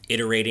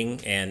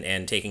iterating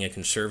and taking a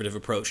conservative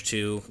approach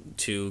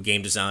to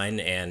game design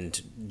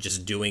and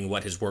just doing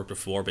what has worked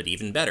before, but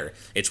even better.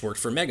 It's worked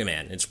for Mega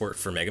Man. It's worked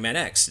for Mega Man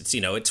X.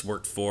 It's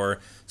worked for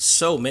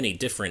so many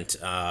different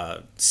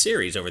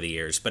series over the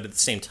years, but at the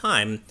same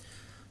time,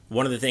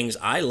 one of the things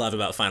I love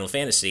about Final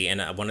Fantasy, and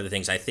one of the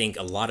things I think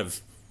a lot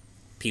of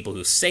people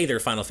who say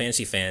they're Final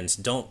Fantasy fans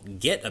don't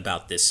get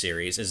about this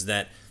series, is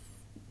that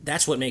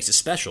that's what makes it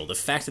special. The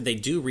fact that they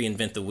do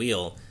reinvent the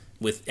wheel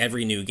with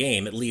every new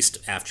game, at least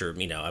after,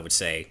 I would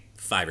say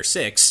 5 or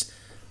 6,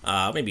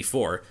 maybe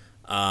 4,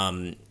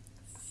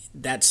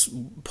 that's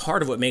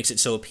part of what makes it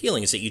so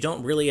appealing, is that you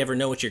don't really ever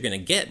know what you're going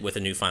to get with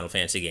a new Final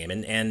Fantasy game.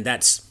 And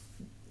that's,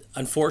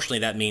 unfortunately,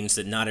 that means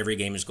that not every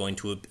game is going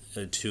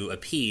to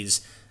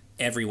appease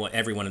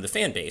everyone in the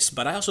fan base.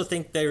 But I also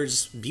think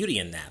there's beauty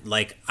in that.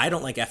 Like, I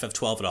don't like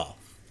FF12 at all.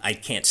 I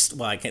can't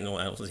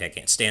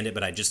stand it,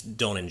 but I just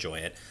don't enjoy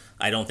it.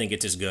 I don't think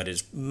it's as good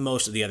as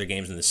most of the other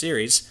games in the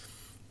series,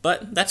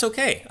 but that's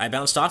okay. I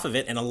bounced off of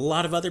it, and a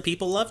lot of other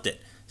people loved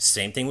it.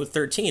 Same thing with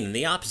 13 and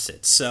the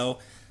opposite. So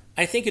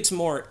I think it's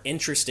more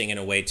interesting in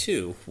a way,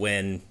 too,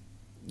 when,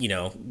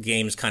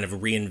 games kind of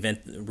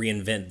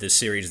reinvent the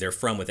series they're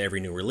from with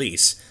every new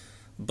release.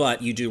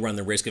 But you do run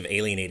the risk of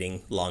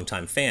alienating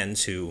longtime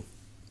fans who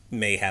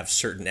may have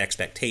certain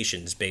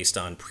expectations based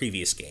on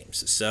previous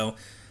games. So,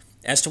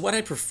 as to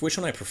which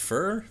one I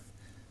prefer,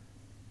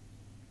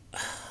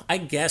 I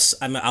guess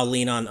I'll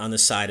lean on the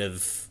side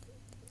of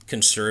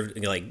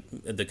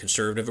the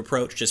conservative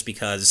approach, just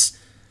because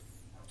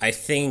I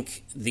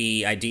think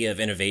the idea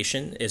of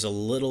innovation is a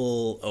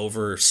little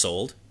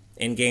oversold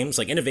in games.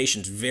 Like,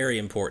 innovation is very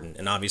important,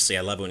 and obviously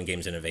I love when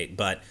games innovate,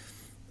 but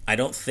I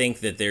don't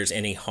think that there's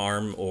any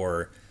harm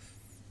or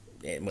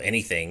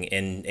anything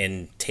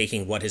in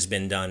taking what has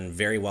been done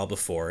very well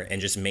before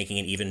and just making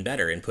it even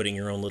better and putting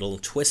your own little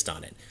twist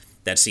on it.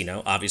 That's,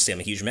 obviously I'm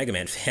a huge Mega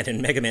Man fan, and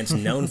Mega Man's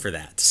known for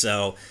that.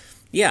 So,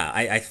 yeah,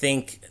 I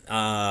think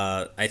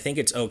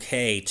it's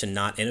okay to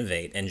not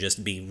innovate and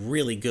just be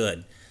really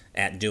good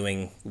at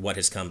doing what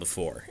has come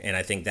before. And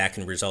I think that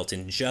can result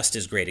in just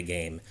as great a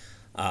game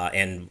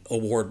and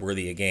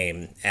award-worthy a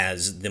game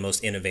as the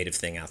most innovative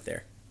thing out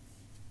there.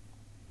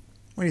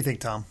 What do you think,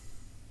 Tom?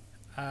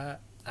 I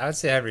would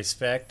say I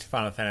respect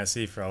Final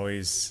Fantasy for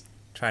always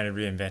trying to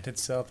reinvent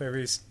itself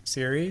every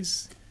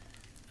series.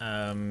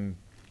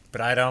 But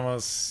I'd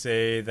almost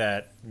say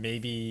that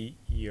maybe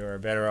you're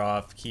better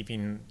off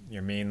keeping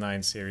your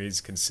mainline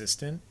series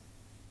consistent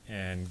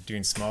and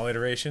doing small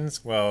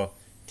iterations while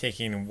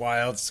taking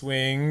wild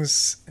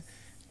swings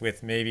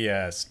with maybe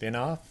a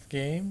spin-off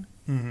game.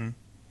 Mm-hmm.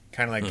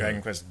 Kind of like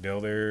Dragon Quest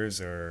Builders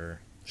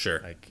or Sure.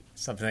 like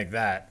something like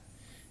that,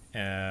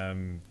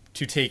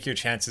 to take your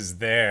chances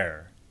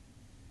there.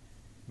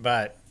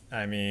 But,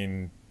 I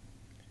mean,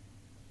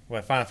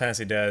 what Final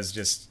Fantasy does,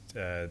 just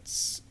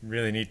it's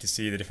really neat to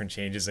see the different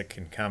changes that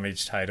can come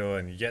each title,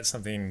 and you get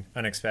something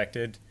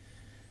unexpected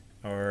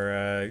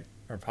or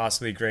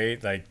possibly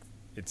great. Like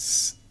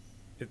it's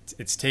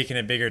taking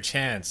a bigger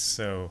chance.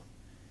 So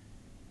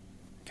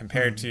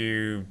compared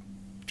to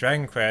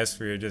Dragon Quest,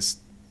 where you're just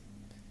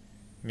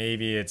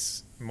maybe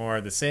it's more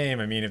of the same.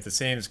 I mean, if the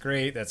same is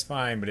great, that's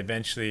fine, but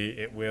eventually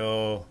it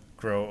will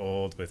grow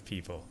old with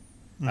people.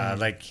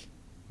 Like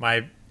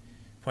my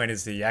point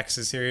is the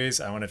Yakuza series.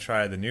 I want to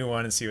try the new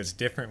one and see what's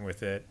different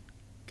with it,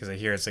 because I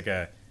hear it's like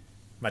a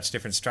much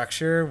different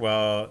structure.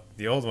 Well,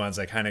 the old ones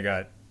I kind of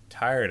got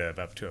tired of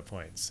up to a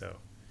point. So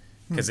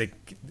because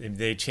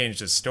they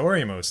changed the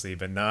story mostly,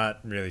 but not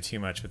really too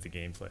much with the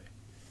gameplay.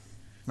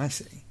 I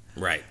see.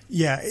 Right.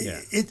 Yeah,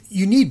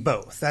 you need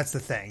both. That's the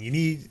thing. You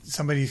need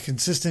somebody who's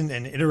consistent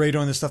and iterate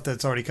on the stuff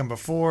that's already come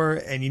before,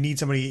 and you need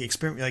somebody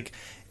like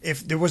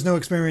if there was no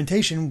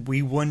experimentation,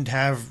 we wouldn't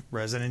have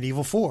Resident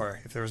Evil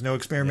 4. If there was no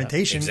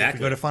experimentation, exactly.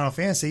 If we go to Final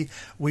Fantasy,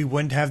 we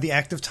wouldn't have the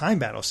active time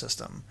battle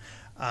system.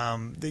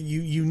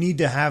 You need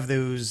to have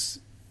those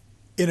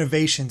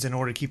innovations in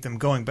order to keep them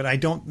going. But I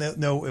don't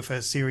know if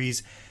a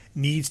series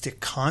needs to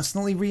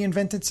constantly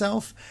reinvent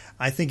itself.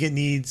 I think it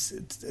needs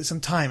some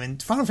time.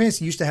 And Final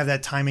Fantasy used to have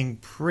that timing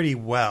pretty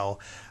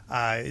well.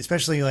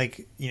 Especially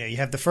like, you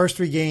have the first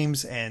 3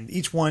 games and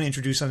each one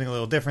introduced something a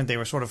little different. They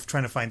were sort of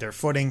trying to find their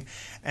footing.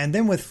 And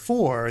then with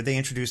 4, they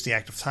introduced the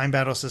active time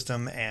battle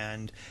system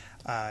and,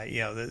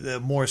 the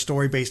more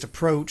story-based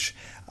approach.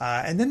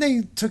 And then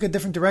they took a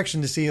different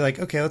direction to see like,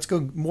 okay, let's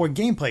go more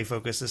gameplay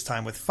focused this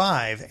time with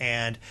 5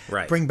 and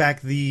bring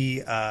back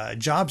the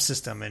job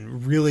system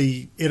and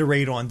really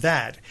iterate on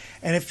that.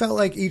 And it felt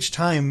like each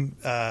time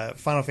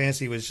Final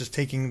Fantasy was just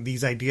taking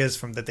these ideas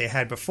from that they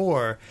had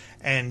before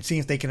and seeing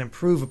if they can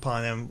improve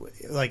upon them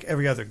like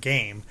every other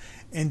game,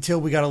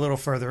 until we got a little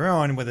further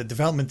on where the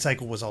development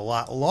cycle was a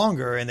lot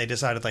longer and they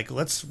decided like,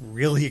 let's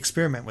really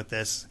experiment with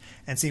this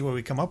and see what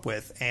we come up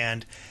with.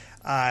 And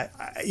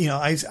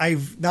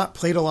I've not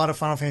played a lot of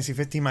Final Fantasy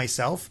 15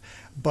 myself,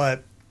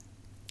 but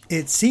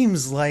it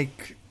seems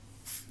like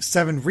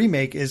 7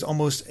 Remake is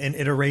almost an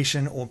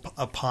iteration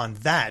upon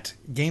that,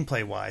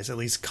 gameplay-wise, at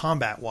least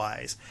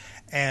combat-wise.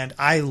 And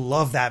I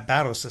love that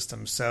battle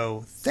system,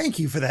 so thank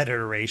you for that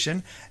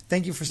iteration.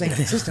 Thank you for staying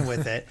consistent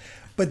with it.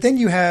 But then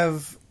you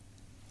have,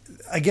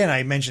 again,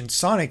 I mentioned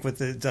Sonic with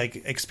the like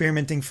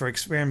experimenting for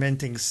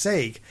experimenting's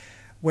sake,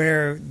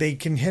 where they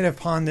can hit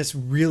upon this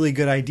really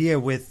good idea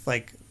with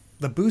like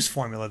the boost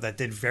formula that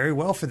did very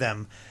well for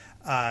them,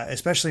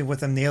 especially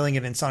with them nailing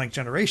it in Sonic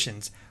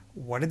Generations.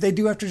 What did they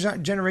do after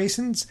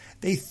Generations?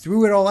 They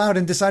threw it all out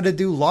and decided to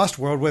do Lost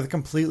World with a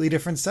completely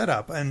different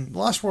setup. And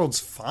Lost World's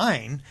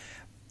fine,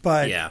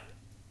 but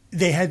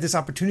they had this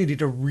opportunity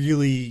to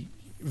really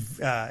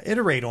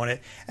iterate on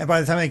it. And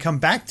by the time they come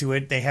back to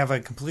it, they have a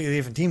completely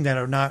different team that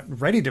are not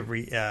ready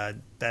to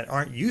that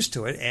aren't used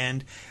to it.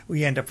 And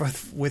we end up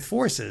with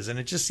Forces. And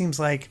it just seems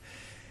like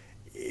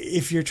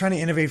if you're trying to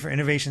innovate for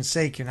innovation's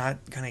sake, you're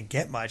not going to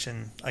get much.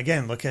 And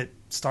again, look at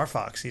Star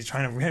Fox. He's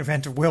trying to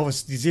reinvent the wheel with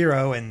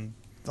Zero, and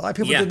a lot of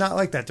people did not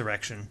like that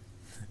direction.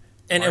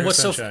 And what's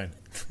Sunshine.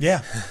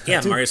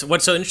 Mario.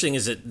 What's so interesting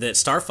is that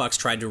Star Fox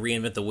tried to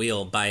reinvent the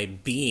wheel by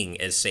being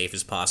as safe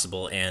as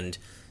possible, and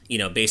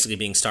basically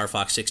being Star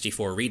Fox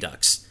 64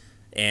 Redux,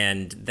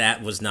 and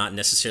that was not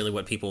necessarily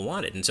what people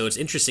wanted. And so it's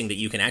interesting that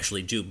you can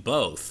actually do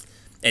both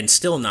and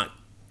still not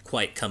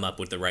quite come up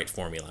with the right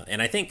formula.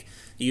 And I think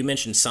you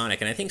mentioned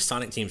Sonic, and I think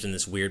Sonic Team's in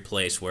this weird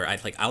place where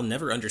I'll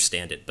never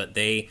understand it, but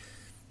they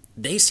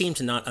seem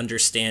to not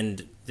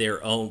understand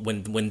their own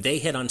when they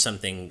hit on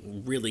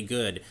something really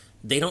good.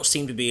 They don't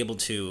seem to be able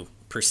to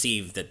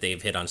perceive that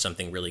they've hit on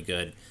something really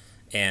good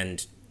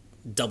and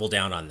double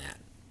down on that.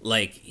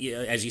 Like,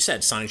 as you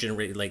said, Sonic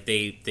like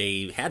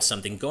they had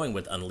something going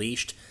with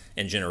Unleashed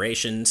and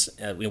Generations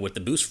with the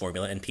boost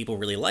formula, and people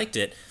really liked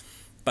it.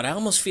 But I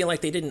almost feel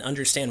like they didn't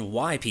understand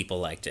why people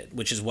liked it,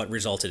 which is what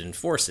resulted in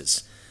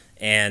Forces.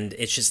 And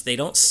it's just they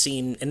don't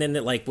seem. And then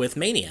like with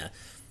Mania,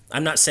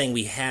 I'm not saying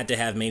we had to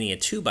have Mania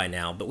 2 by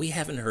now, but we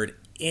haven't heard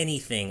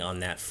anything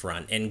on that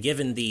front. And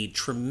given the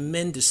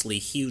tremendously,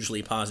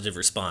 hugely positive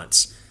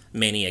response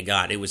Mania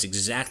got, it was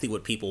exactly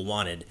what people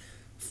wanted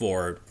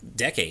for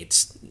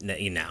decades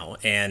now,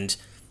 and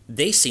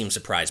they seem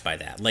surprised by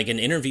that. Like in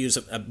interviews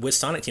with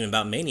Sonic Team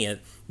about Mania,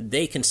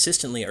 they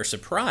consistently are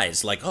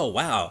surprised, like, oh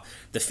wow,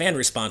 the fan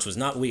response was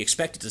not what we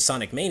expected to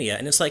Sonic Mania.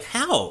 And it's like,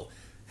 how?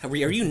 Are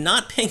you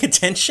not paying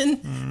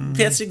attention?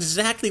 That's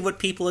exactly what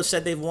people have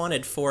said they've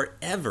wanted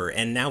forever,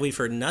 and now we've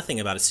heard nothing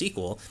about a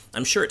sequel.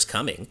 I'm sure it's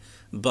coming,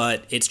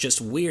 but it's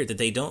just weird that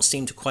they don't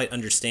seem to quite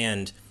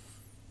understand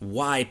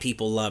why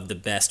people love the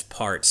best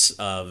parts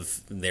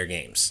of their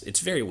games. It's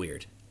very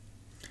weird.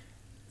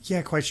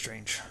 Yeah, quite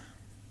strange.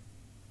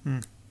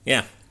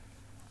 Yeah.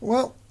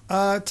 Well,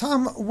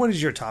 Tom, what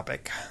is your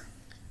topic?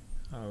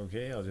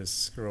 Okay, I'll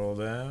just scroll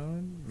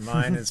down.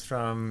 Mine is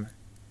from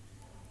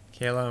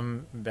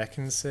Calum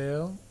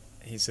Beckinsale.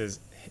 He says,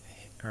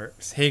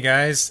 "Hey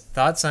guys,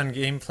 thoughts on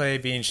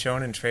gameplay being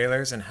shown in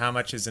trailers and how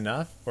much is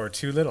enough or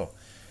too little?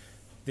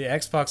 The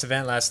Xbox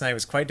event last night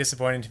was quite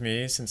disappointing to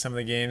me since some of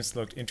the games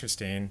looked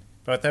interesting,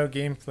 but without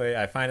gameplay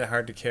I find it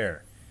hard to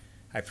care.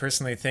 I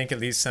personally think at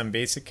least some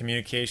basic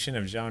communication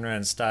of genre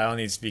and style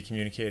needs to be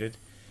communicated,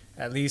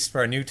 at least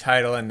for a new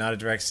title and not a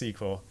direct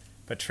sequel.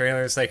 But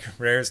trailers like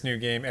Rare's new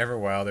game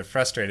Everwild are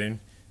frustrating,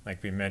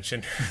 like we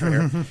mentioned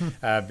earlier,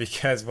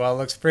 because while it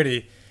looks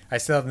pretty, I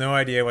still have no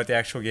idea what the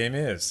actual game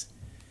is.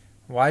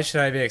 Why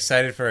should I be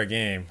excited for a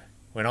game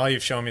when all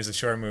you've shown me is a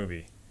short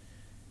movie?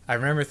 I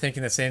remember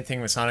thinking the same thing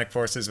when Sonic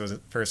Forces was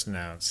first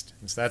announced."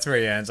 And so that's where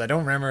he ends. I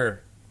don't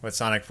remember what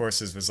Sonic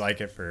Forces was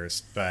like at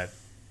first, but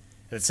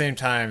at the same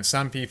time,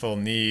 some people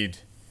need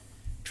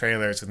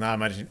trailers with not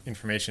much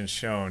information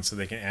shown so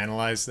they can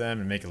analyze them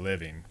and make a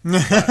living.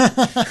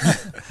 That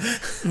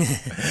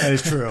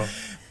is true.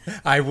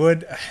 I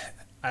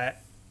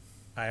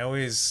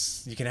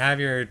always, you can have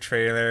your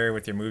trailer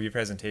with your movie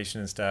presentation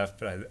and stuff,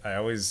 but I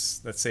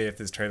always, let's say if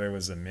this trailer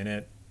was a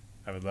minute,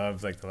 I would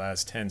love like the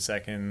last 10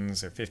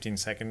 seconds or 15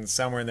 seconds,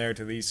 somewhere in there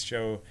to at least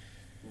show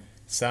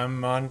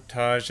some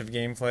montage of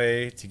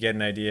gameplay to get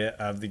an idea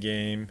of the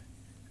game.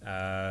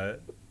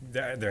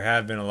 There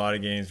have been a lot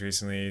of games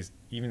recently,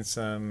 even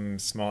some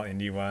small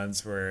indie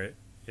ones where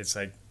it's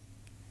like,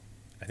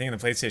 I think in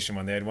the PlayStation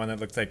one, they had one that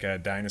looked like a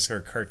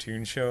dinosaur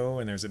cartoon show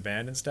and there's a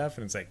band and stuff,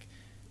 and it's like,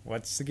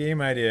 what's the game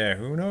idea?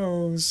 Who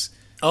knows?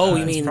 Oh,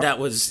 you mean that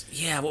was,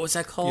 what was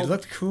that called? It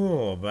looked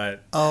cool,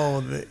 but...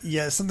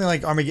 Something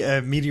like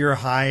Meteor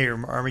High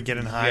or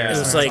Armageddon High. Yeah. Or It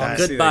was something like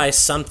Goodbye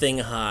Something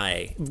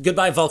High.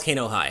 Goodbye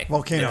Volcano High.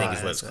 Volcano I think High,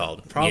 is what it's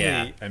called.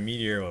 Probably a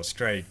meteor will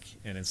strike,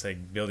 and it's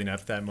like building up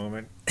to that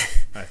moment.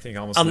 I think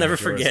almost I'll in never a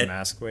Majora's forget.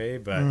 Mask way,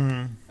 but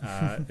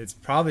it's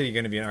probably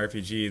going to be an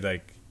RPG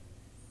like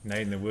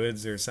Night in the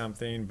Woods or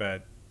something,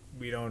 but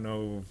we don't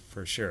know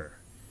for sure.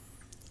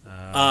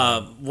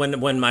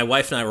 When my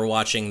wife and I were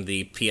watching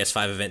the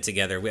PS5 event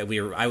together,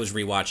 I was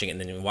rewatching it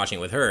and then watching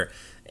it with her.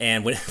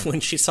 And when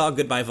she saw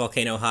Goodbye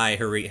Volcano High,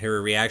 her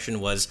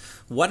reaction was,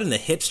 "What in the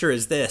hipster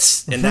is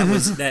this?" And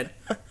that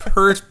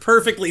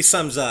perfectly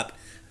sums up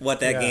what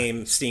that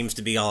game seems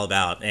to be all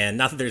about. And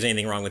not that there's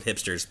anything wrong with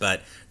hipsters,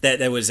 but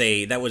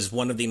that was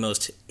one of the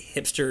most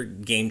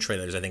hipster game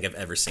trailers I think I've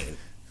ever seen.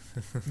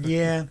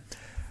 Yeah.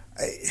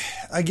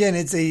 Again,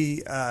 it's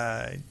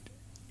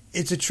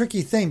a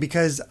tricky thing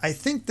because I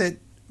think that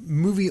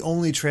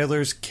movie-only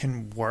trailers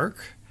can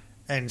work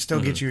and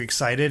still get you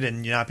excited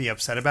and you not be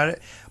upset about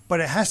it, but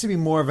it has to be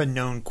more of a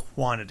known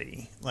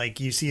quantity. Like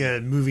you see a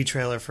movie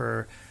trailer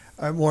for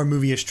a more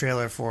movie-ish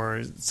trailer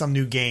for some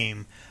new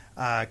game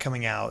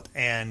coming out,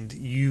 and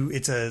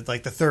it's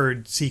like the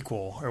third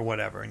sequel or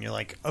whatever, and you're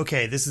like,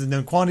 okay, this is a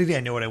known quantity. I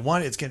know what I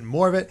want. It's getting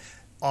more of it.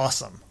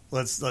 Awesome.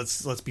 Let's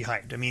be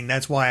hyped. I mean,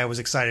 that's why I was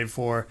excited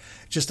for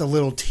just a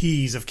little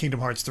tease of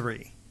Kingdom Hearts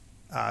 3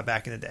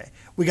 back in the day.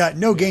 We got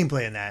no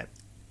gameplay in that,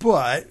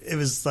 but it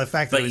was the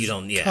fact that it was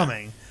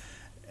coming.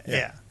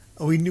 Yeah.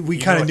 We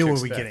kind of knew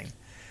what we were getting.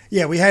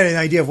 Yeah, we had an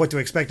idea of what to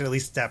expect at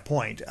least at that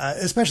point,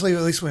 especially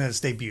at least when it's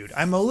debuted.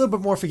 I'm a little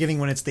bit more forgetting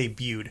when it's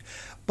debuted,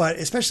 but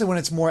especially when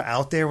it's more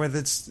out there with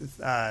its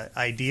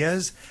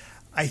ideas,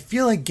 I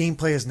feel like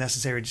gameplay is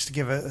necessary just to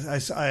give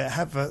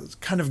have a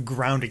kind of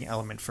grounding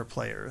element for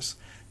players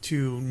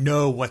to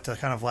know what to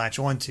kind of latch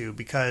onto,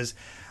 because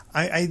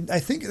I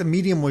think the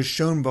medium was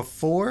shown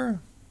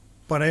before,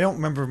 but I don't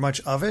remember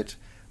much of it.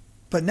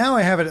 But now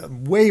I have it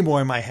way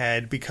more in my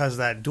head because of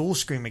that dual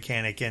screen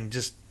mechanic and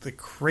just the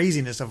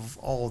craziness of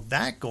all of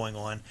that going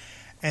on.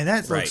 And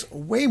that looks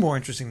way more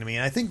interesting to me.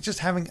 And I think just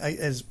having,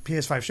 as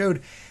PS5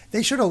 showed,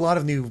 they showed a lot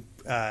of new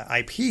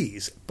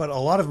IPs, but a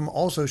lot of them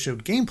also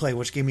showed gameplay,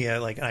 which gave me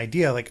an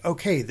idea, like,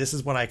 okay, this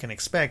is what I can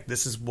expect.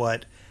 This is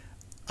what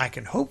I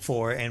can hope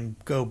for and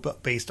go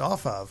based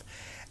off of.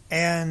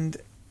 And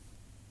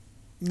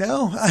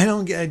no, I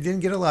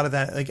didn't get a lot of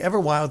that. Like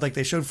Everwild, like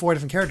they showed 4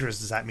 different characters.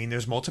 Does that mean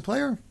there's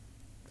multiplayer?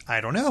 I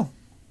don't know.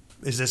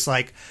 Is this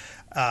like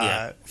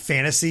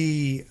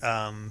fantasy?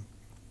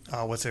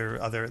 What's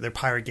their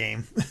pirate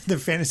game? The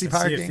fantasy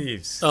pirate game. Sea of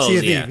Thieves. Oh, Sea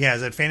of Thieves. Yeah,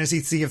 is it fantasy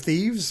Sea of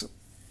Thieves?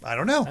 I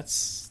don't know.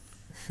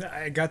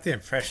 I got the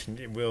impression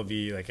it will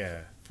be like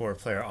a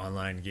 4-player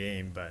online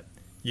game, but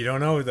you don't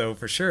know though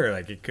for sure.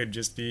 Like it could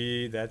just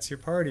be that's your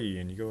party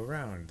and you go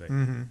around. Like,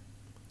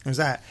 There's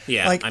that.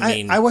 Yeah, like I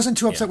mean, I wasn't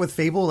too upset with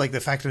Fable. Like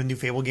the fact that a new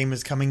Fable game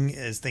is coming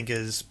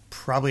is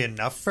probably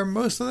enough for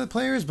most of the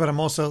players. But I'm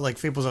also like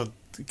Fable's a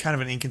kind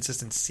of an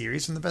inconsistent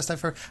series from the best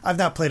I've heard. I've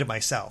not played it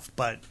myself,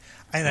 but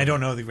I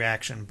don't know the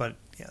reaction. But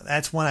yeah,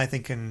 that's one I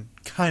think can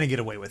kind of get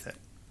away with it.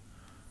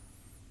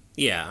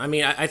 Yeah, I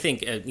mean, I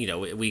think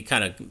we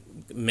kind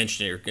of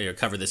mentioned or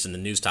covered this in the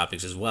news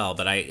topics as well,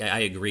 but I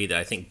agree that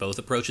I think both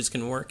approaches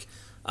can work.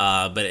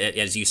 But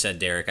as you said,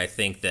 Derek, I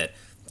think that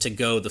to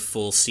go the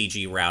full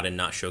CG route and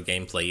not show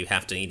gameplay, you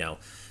have to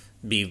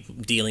be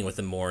dealing with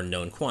a more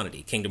known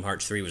quantity. Kingdom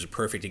Hearts 3 was a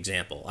perfect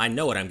example. I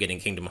know what I'm getting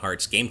Kingdom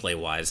Hearts gameplay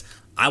wise.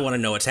 I want to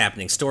know what's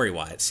happening story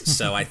wise.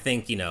 So I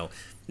think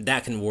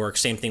that can work.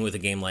 Same thing with a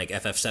game like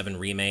FF7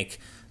 Remake.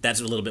 That's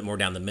a little bit more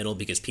down the middle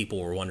because people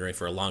were wondering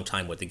for a long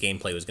time what the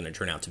gameplay was going to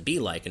turn out to be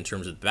like in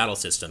terms of the battle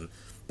system.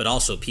 But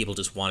also people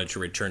just wanted to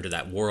return to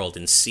that world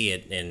and see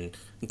it in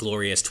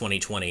glorious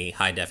 2020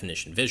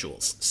 high-definition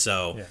visuals.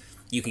 So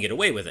you can get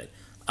away with it.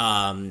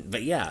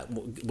 But yeah,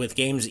 with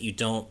games that you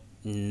don't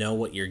know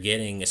what you're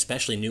getting,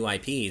 especially new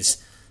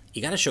IPs,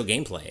 you got to show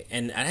gameplay.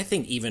 And I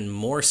think even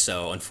more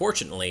so,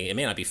 unfortunately, it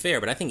may not be fair,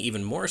 but I think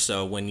even more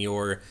so when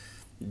you're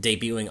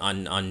debuting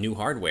on new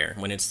hardware,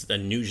 when it's a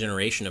new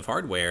generation of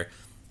hardware,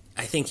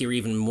 I think you're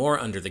even more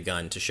under the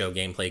gun to show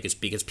gameplay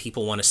because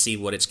people want to see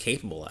what it's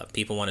capable of.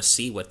 People want to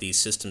see what these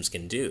systems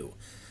can do.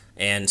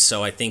 And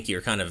so I think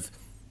you're kind of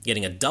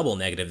getting a double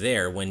negative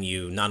there when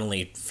you not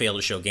only fail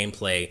to show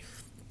gameplay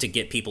to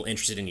get people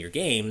interested in your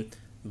game,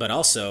 but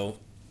also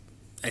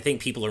I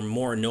think people are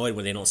more annoyed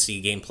when they don't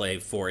see gameplay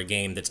for a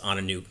game that's on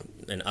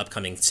an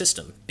upcoming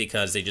system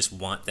because they just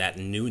want that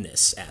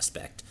newness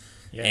aspect.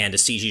 Yeah. And a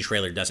CG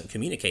trailer doesn't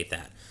communicate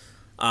that.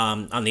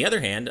 On the other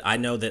hand, I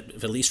know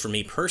that, at least for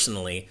me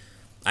personally,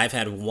 I've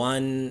had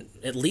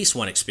at least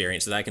one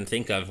experience that I can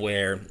think of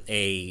where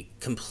a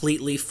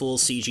completely full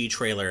CG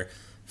trailer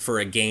for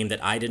a game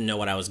that I didn't know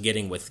what I was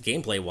getting with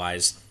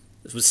gameplay-wise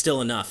was still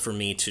enough for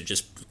me to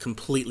just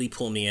completely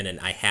pull me in,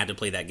 and I had to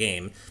play that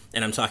game.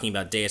 And I'm talking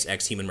about Deus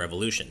Ex Human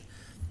Revolution.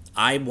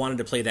 I wanted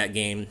to play that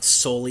game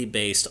solely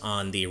based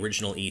on the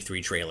original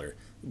E3 trailer,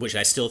 which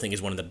I still think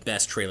is one of the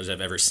best trailers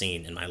I've ever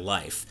seen in my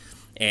life.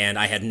 And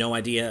I had no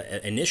idea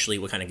initially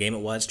what kind of game it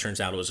was. Turns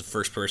out it was a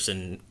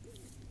first-person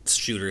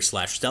shooter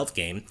 / stealth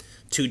game.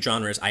 Two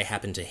genres I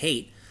happen to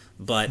hate,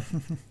 but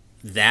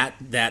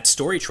that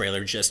story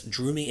trailer just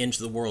drew me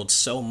into the world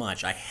so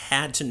much. I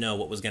had to know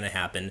what was going to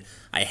happen.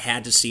 I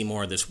had to see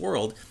more of this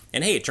world.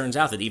 And hey, it turns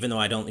out that even though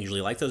I don't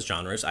usually like those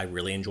genres, I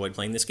really enjoyed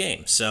playing this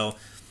game. So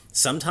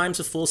sometimes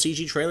a full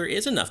CG trailer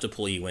is enough to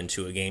pull you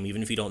into a game,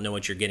 even if you don't know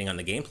what you're getting on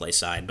the gameplay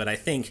side. But I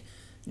think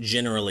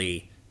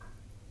generally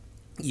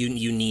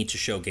you need to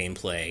show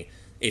gameplay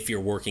if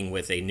you're working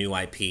with a new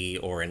IP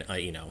or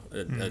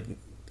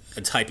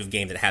a type of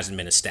game that hasn't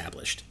been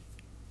established.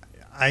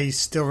 I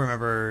still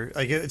remember,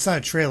 it's not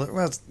a trailer.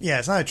 Well,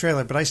 it's not a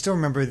trailer, but I still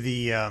remember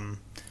the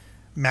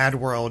Mad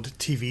World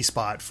TV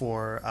spot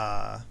for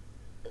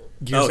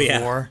Gears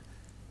of War.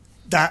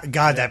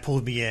 That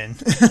pulled me in.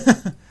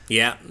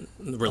 Yeah,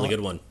 really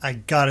good one.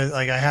 I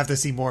have to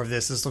see more of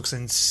this. This looks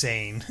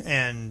insane.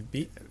 And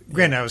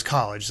granted, I was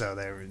college, so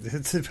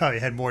it probably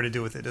had more to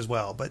do with it as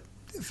well, but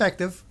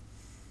effective.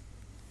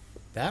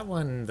 That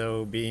one,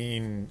 though,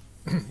 being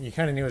you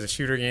kind of knew it was a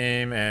shooter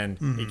game, and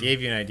it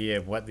gave you an idea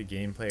of what the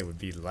gameplay would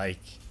be like.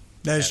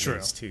 That is true.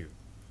 Too.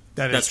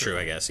 That's true,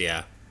 I guess.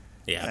 Yeah.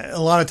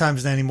 A lot of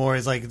times anymore,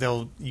 it's like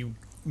you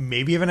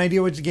maybe have an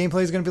idea what the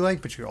gameplay is going to be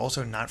like, but you're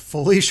also not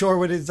fully sure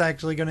what it's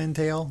actually going to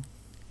entail.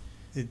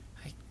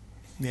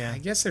 I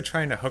guess they're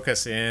trying to hook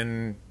us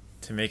in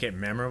to make it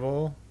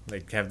memorable,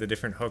 like have the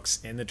different hooks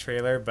in the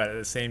trailer, but at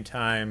the same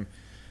time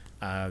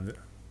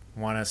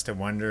want us to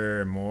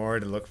wonder more,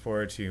 to look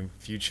forward to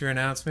future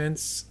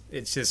announcements.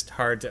 It's just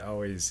hard to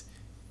always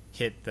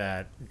hit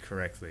that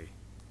correctly.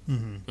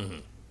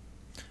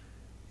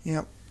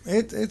 Yep,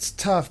 it's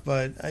tough,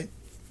 but I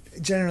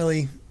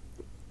generally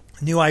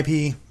new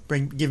IP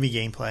give me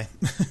gameplay.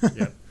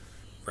 Yep.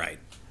 Right.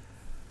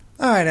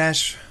 All right,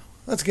 Ash.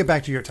 Let's get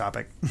back to your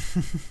topic.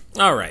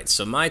 All right,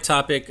 so my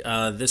topic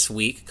this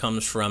week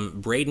comes from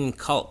Braden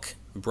Kalk.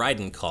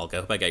 Bryden Kalk, I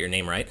hope I got your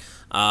name right.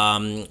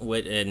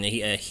 And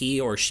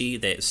he or she,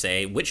 they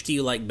say, which do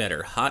you like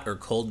better, hot or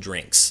cold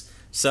drinks?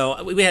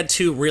 So we had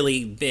two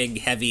really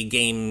big, heavy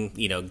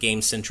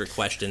game-centric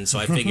questions, so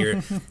I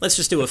figure let's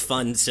just do a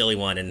fun, silly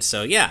one. And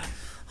so, yeah,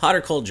 hot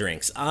or cold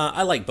drinks.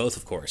 I like both,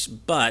 of course,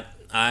 but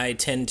I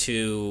tend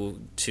to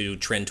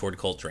trend toward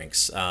cold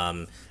drinks.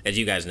 As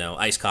you guys know,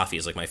 iced coffee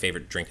is like my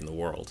favorite drink in the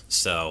world.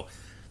 So,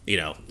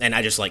 and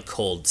I just like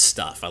cold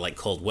stuff. I like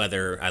cold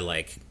weather. I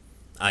like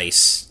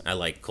ice. I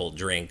like cold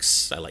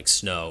drinks. I like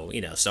snow.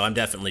 So I'm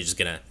definitely just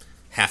gonna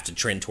have to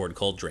trend toward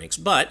cold drinks.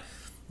 But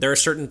there are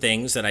certain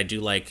things that I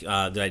do like,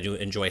 that I do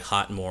enjoy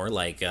hot more.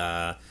 Like,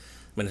 I'm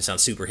gonna sound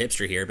super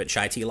hipster here, but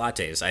chai tea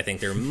lattes. I think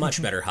they're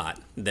much better hot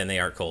than they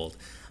are cold.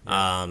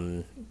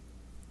 I'm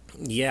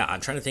trying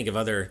to think of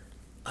other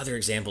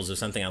examples of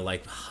something I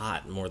like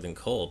hot more than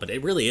cold, but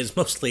it really is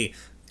mostly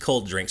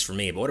cold drinks for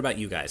me. But what about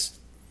you guys?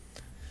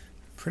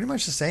 Pretty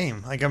much the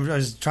same. I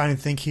was trying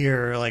to think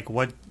here,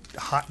 what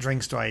hot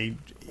drinks do I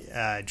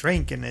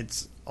drink, and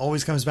it's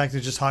always comes back to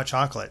just hot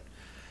chocolate,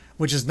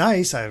 which is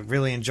nice. I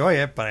really enjoy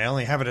it, but I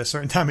only have it a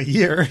certain time of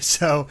year,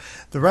 so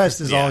the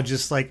rest is all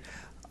just like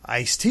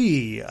iced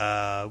tea,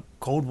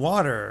 cold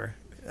water,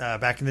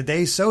 back in the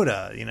day,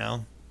 soda,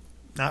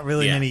 not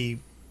really Yeah. many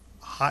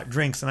hot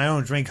drinks, and I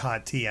don't drink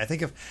hot tea. I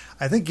think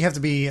you have to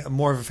be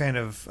more of a fan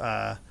of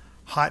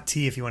hot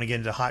tea if you want to get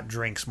into hot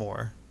drinks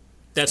more.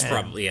 That's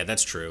probably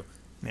that's true.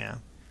 Yeah.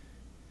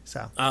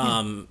 So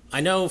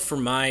I know for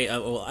my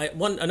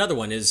another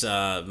one is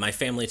my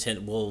family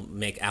will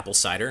make apple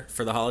cider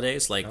for the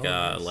holidays, like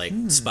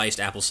spiced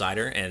apple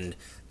cider, and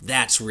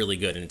that's really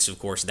good. And it's of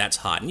course that's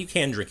hot, and you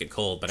can drink it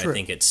cold, but True. I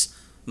think it's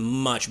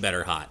much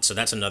better hot. So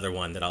that's another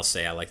one that I'll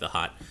say I like the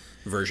hot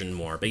version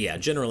more. But yeah,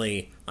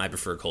 generally I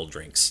prefer cold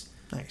drinks.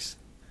 nice.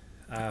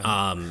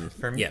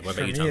 For me, what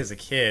about you, for Tom? me as a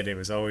kid, it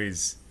was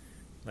always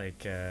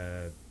like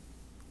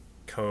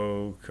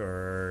Coke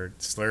or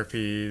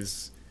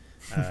Slurpees.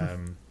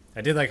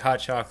 I did like hot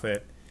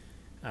chocolate,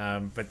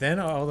 but then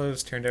all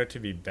those turned out to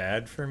be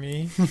bad for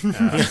me.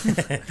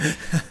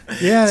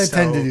 Yeah, I so-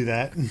 tend to do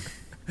that.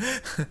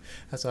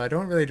 So I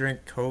don't really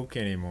drink Coke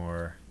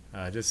anymore,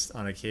 just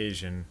on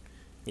occasion.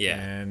 Yeah.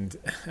 And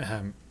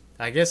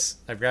I guess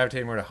I've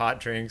gravitated more to hot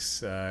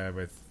drinks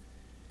with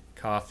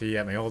coffee.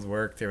 At my old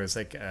work, there was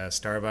like a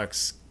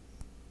Starbucks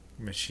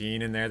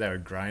machine in there that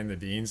would grind the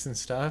beans and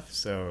stuff.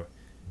 So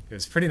it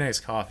was pretty nice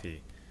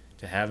coffee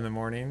to have in the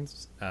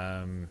mornings.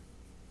 And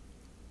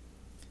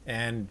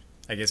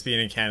I guess being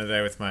in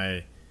Canada with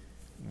my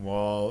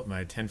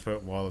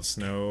 10-foot wall of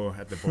snow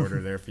at the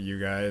border there for you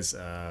guys,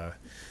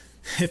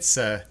 it's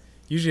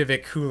usually a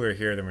bit cooler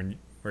here than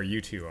where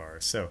you two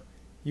are. So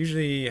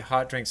usually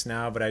hot drinks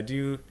now, but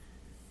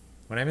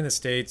when I'm in the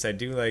States, I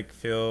do like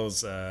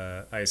Phil's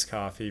iced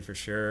coffee for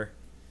sure.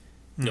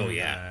 Oh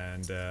yeah.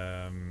 And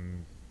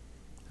I'm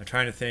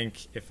trying to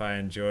think if I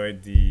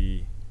enjoyed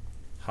the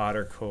hot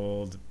or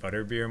cold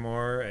butterbeer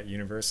more at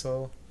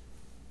Universal.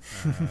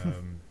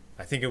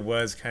 I think it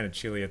was kind of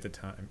chilly at the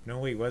time. No,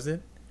 wait, was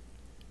it?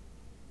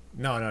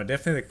 No,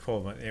 definitely the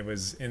cold one. It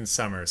was in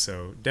summer,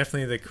 so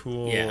definitely the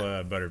cool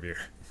butterbeer.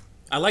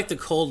 I like the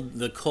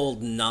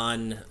cold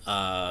non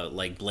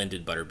like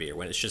blended butterbeer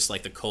when it's just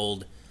like the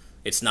cold.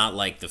 It's not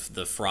like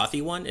the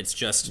frothy one. It's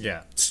just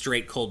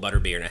straight cold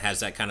butterbeer, and it has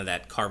that kind of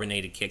that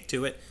carbonated kick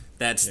to it.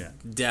 That's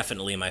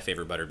definitely my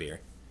favorite butterbeer.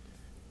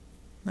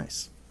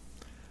 Nice.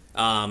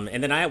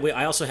 And then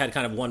I also had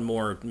kind of one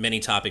more mini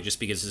topic just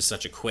because this is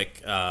such a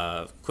quick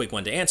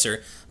one to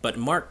answer. But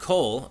Mark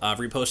Cole,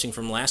 reposting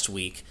from last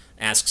week,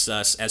 asks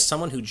us, as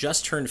someone who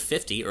just turned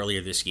 50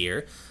 earlier this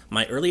year,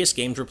 my earliest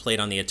games were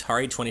played on the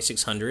Atari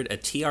 2600, a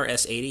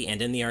TRS-80,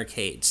 and in the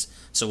arcades.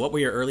 So what were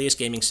your earliest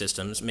gaming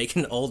systems? Make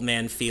an old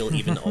man feel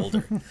even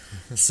older.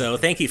 So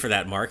thank you for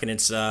that, Mark, and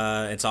it's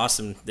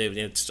awesome.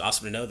 It's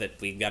awesome to know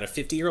that we got a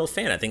 50-year-old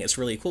fan. I think it's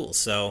really cool.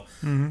 So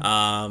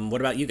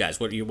what about you guys?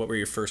 What were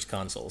your first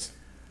consoles?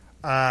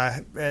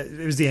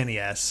 It was the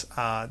NES.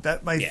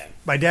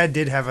 My dad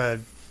did have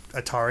a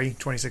Atari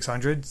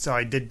 2600, so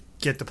I did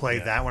get to play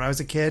that when I was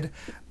a kid.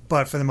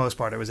 But for the most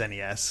part, it was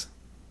NES.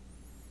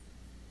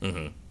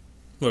 Mm-hmm.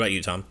 What about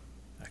you, Tom?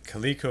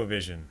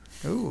 ColecoVision.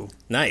 Ooh,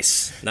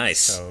 nice.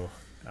 So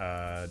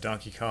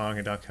Donkey Kong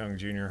and Donkey Kong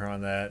Jr. are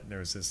on that. There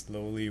was this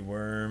Lowly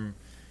Worm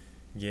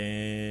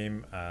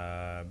game.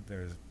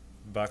 There was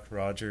Buck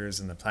Rogers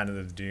and the Planet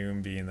of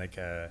Doom being like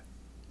a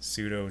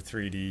pseudo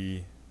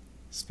 3D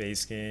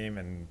space game,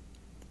 and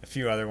a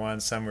few other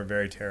ones. Some were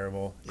very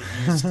terrible.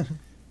 It used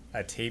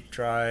a tape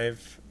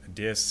drive,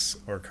 discs,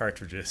 or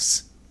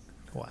cartridges.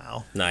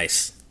 wow.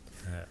 Nice.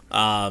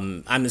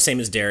 I'm the same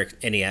as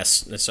Derek,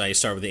 NES. So I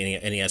started with the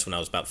NES when I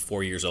was about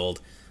 4 years old.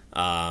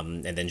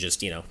 And then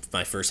just,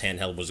 my first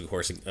handheld was, of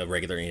course, a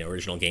regular,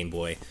 original Game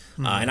Boy.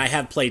 And I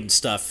have played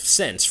stuff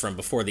since from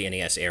before the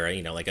NES era,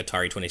 like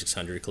Atari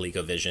 2600,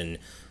 ColecoVision,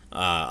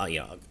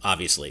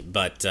 obviously.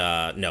 But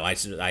no,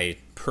 I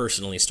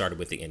personally started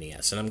with the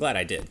NES, and I'm glad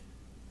I did.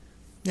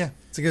 Yeah,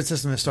 it's a good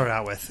system to start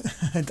out with,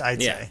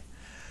 I'd say.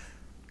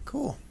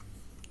 Cool.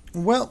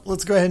 Well,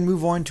 let's go ahead and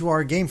move on to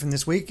our game from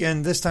this week,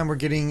 and this time we're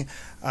getting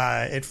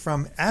it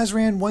from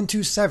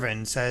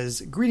Azran127.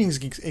 Says,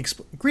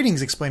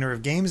 greetings, explainer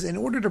of games. In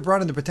order to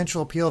broaden the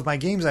potential appeal of my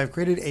games, I've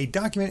created a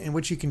document in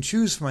which you can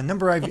choose from a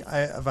number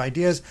of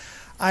ideas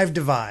I've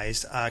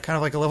devised, kind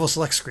of like a level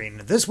select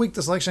screen. This week,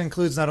 the selection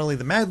includes not only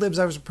the Mad Libs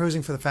I was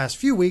proposing for the past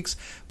few weeks,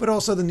 but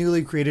also the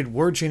newly created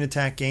Word Chain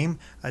Attack game,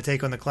 a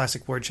take on the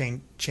classic Word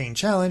Chain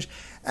Challenge,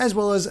 as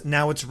well as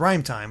Now It's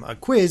Rhyme Time, a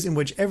quiz in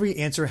which every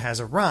answer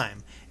has a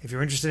rhyme. If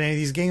you're interested in any of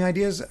these game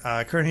ideas,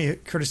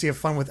 courtesy of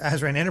Fun with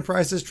Azran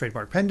Enterprises,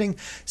 trademark pending,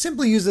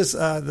 simply use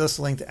this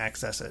link to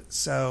access it.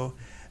 So,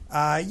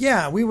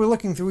 we were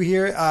looking through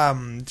here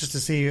just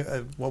to see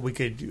what we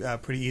could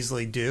pretty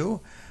easily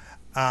do.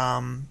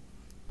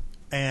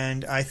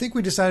 And I think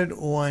we decided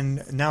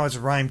on Now It's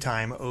Rhyme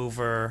Time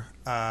over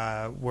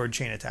Word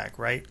Chain Attack,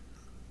 right?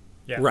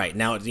 Yeah. Right.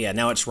 Now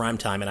it's rhyme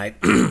time, and I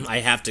I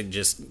have to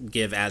just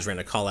give Azran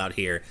a call out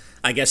here.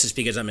 I guess it's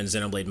because I'm in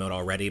Xenoblade mode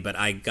already, but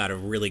I got a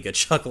really good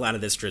chuckle out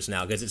of this just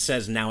now because it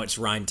says now it's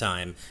rhyme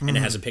time, and it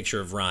has a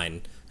picture of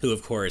Rhyne, who,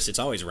 of course, it's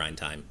always rhyme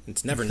time.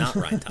 It's never not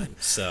rhyme time.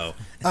 So,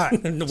 all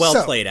right.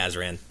 Well played,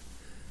 Azran.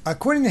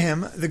 According to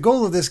him, the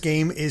goal of this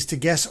game is to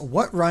guess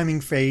what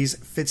rhyming phrase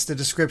fits the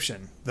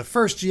description. The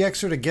first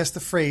GXer to guess the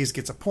phrase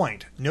gets a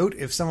point. Note,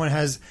 if someone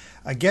has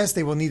a guess,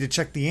 they will need to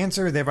check the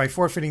answer, thereby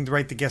forfeiting the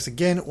right to guess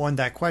again on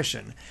that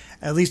question.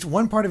 At least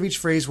one part of each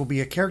phrase will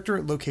be a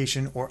character,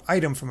 location, or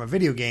item from a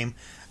video game.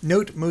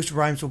 Note, most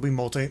rhymes will be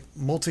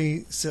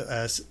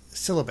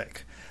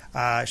multi-syllabic.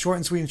 Short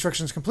and sweet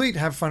instructions complete.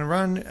 Have fun and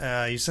run.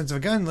 Use sense of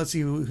a gun. Let's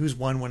see who's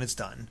won when it's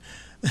done.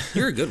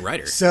 You're a good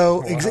writer.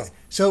 So,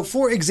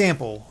 for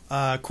example,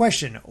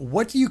 question: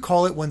 what do you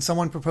call it when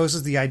someone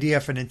proposes the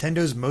idea for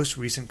Nintendo's most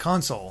recent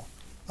console?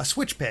 A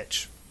switch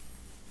pitch.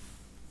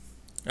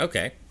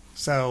 Okay.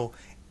 So,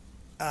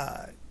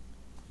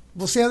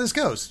 we'll see how this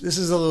goes. This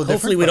is a little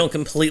different. Hopefully, we don't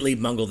completely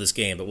bungle this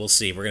game, but we'll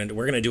see. We're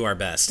gonna do our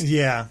best.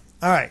 Yeah.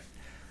 All right.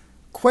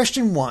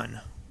 Question 1: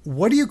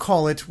 what do you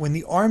call it when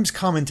the ARMS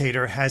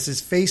commentator has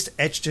his face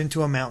etched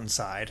into a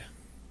mountainside?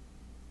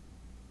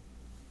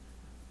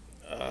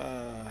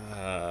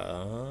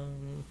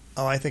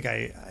 I think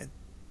I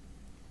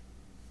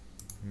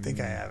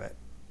have it.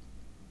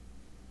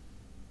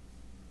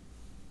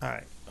 All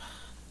right.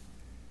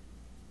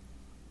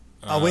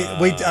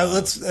 Wait.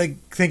 Let's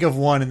think of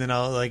one, and then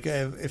I'll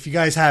if you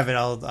guys have it,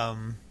 I'll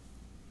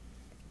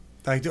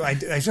I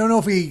don't know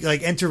if we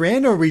enter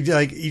in or we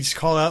each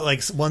call out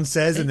one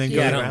says and then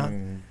go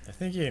around. I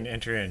think you can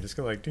enter in. Just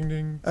go ding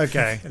ding.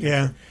 Okay.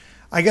 Yeah.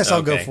 I guess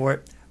I'll go for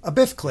it. A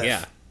Biff Cliff.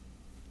 Yeah.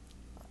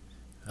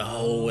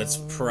 Oh, it's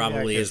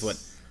probably is what.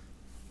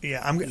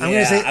 Yeah, I'm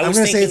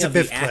gonna say it's a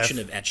Biff Cliff. Action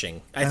of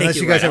etching. I think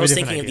you're right. I was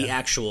thinking of the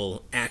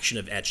actual action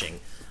of etching.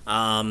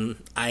 I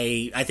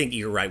think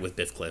you're right with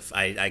Biff Cliff.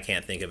 I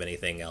can't think of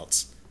anything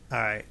else. All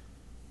right,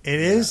 it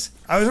is.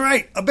 I was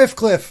right. A Biff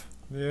Cliff.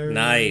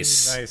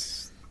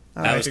 Nice.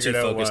 I was too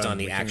focused on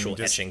the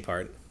actual etching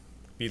part.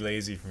 Be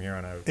lazy from here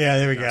on out. Yeah,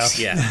 there we go.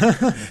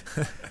 Yeah.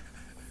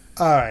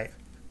 All right.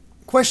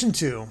 Question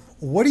 2: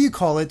 what do you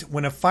call it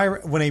when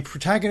a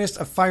protagonist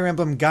of Fire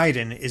Emblem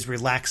Gaiden is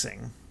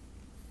relaxing?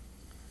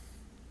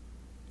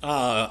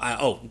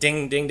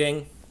 Ding, ding,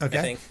 ding. Okay.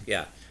 I think,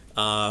 yeah.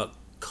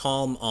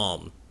 Calm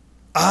Alm.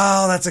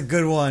 Oh, that's a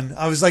good one.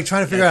 I was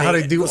trying to figure out how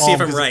to do we'll see if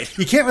I'm right.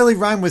 You can't really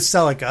rhyme with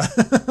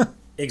Celica.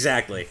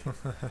 Exactly.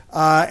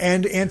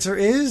 And answer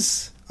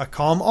is a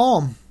Calm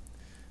Alm.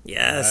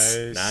 Yes.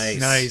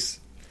 Nice.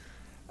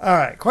 All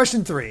right,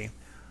 question 3.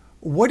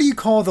 What do you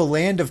call the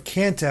land of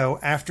Kanto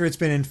after it's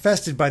been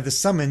infested by the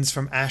summons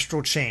from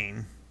Astral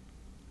Chain?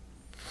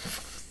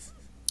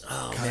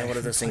 Oh, God, man, what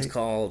are those things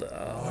called?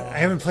 I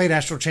haven't played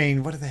Astral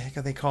Chain. What the heck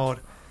are they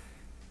called?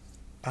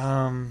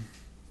 I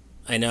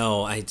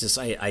know. I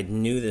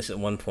knew this at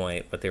one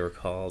point, what they were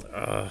called.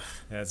 Yeah,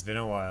 it's been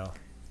a while.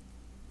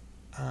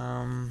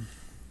 Oh,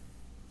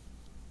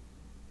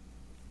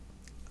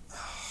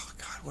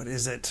 God, what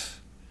is it?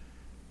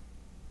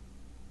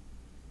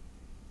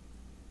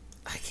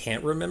 I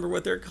can't remember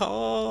what they're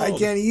called. I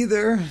can't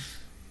either.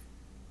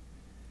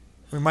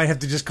 We might have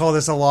to just call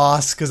this a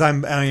loss because I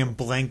am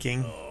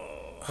blanking.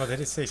 Oh, they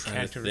did say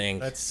Kanto.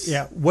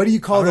 Yeah, what do you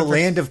call the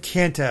land of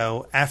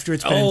Kanto after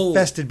it's been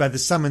infested by the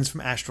summons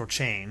from Astral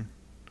Chain?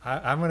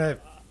 I'm gonna.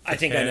 I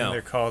think I know.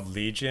 They're called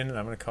Legion, and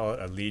I'm gonna call it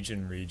a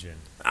Legion region.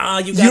 You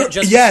got it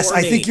just before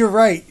I think you're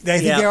right. I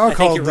think they are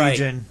called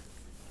Legion.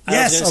 Right.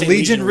 Yes, a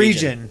Legion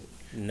region.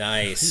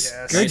 Nice.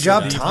 Yes. Good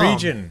job, Tom.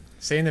 Region.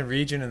 Saying the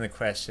region in the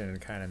question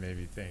kind of made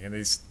me think, and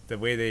the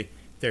way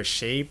they're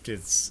shaped,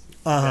 that's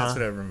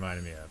what it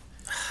reminded me of.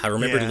 I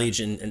remembered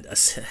Legion a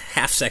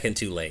half second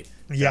too late.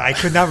 Yeah, I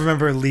could not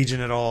remember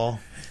Legion at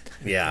all.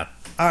 Yeah.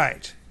 All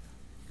right.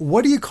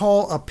 What do you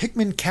call a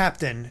Pikmin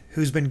captain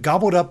who's been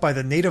gobbled up by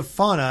the native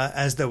fauna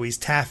as though he's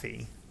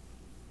taffy?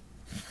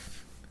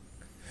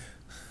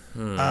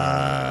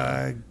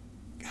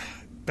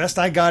 Best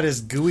I got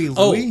is Gooey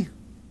Louie.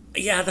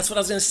 Yeah, that's what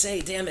I was going to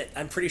say. Damn it.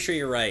 I'm pretty sure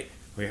you're right.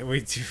 We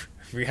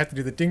have to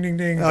do the ding ding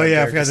ding. Oh,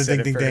 yeah, I forgot the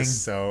ding ding ding.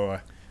 So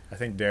I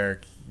think,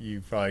 Derek, you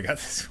probably got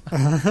this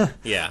one.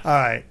 Yeah. All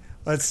right.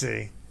 Let's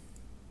see.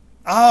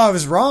 Oh, I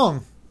was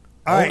wrong.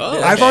 All right.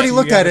 Okay. I've already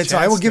looked at it, so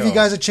I will give you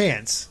guys a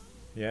chance.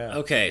 Yeah.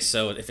 Okay,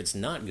 so if it's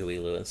not Gooey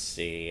Lou, let's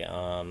see.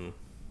 I'll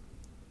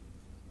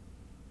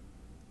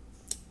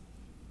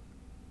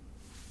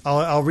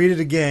read it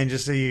again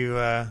just so you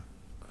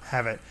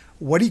have it.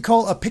 What do you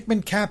call a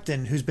Pikmin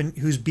captain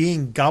who's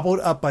being gobbled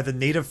up by the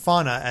native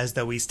fauna as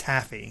though he's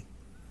taffy?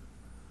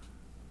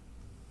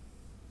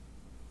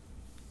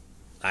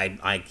 I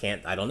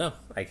don't know.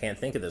 I can't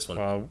think of this one.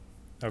 Well,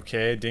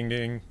 okay, ding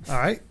ding. All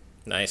right.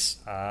 Nice.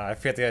 I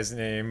forget the guy's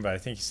name, but I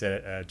think you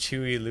said it.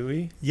 Chewy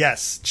Louie.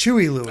 Yes,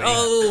 Chewy Louie.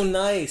 Oh,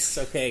 nice.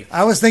 Okay.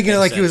 I was thinking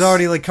he was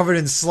already covered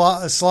in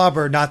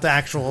slobber, not the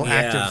actual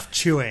act of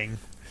chewing.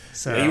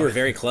 So you were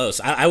very close.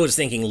 I was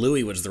thinking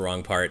Louis was the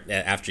wrong part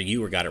after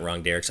you got it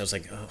wrong, Derek. So I was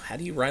like, oh, how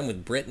do you rhyme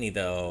with Brittany,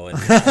 though? And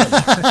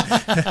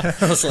I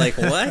was like,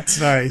 what?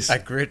 Nice. A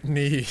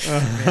Brittany.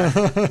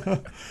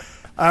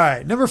 All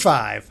right, number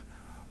 5.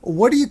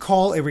 What do you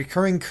call a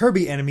recurring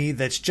Kirby enemy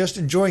that's just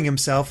enjoying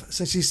himself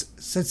since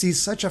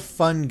he's such a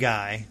fun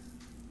guy?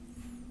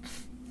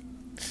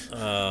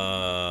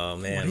 Oh,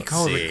 man. What do you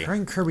call a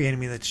recurring Kirby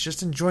enemy that's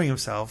just enjoying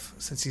himself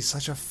since he's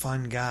such a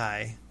fun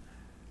guy?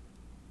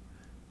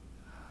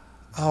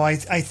 Oh, I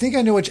think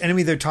I know which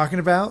enemy they're talking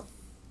about,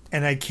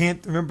 and I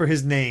can't remember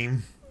his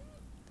name.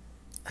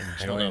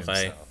 I don't know if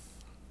I...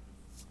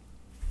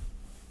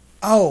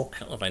 Oh. I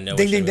don't know if I know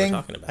ding, which ding, one ding. we're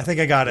talking about. I think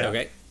I got it.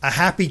 Okay. A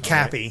Happy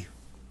Cappy. Right.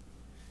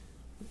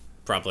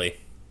 Probably.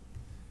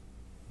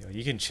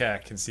 You can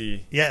check and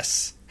see.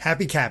 Yes.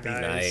 Happy Cappy.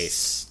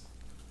 Nice.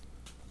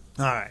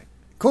 All right.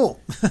 Cool.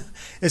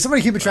 Is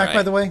somebody keeping track,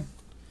 by the way?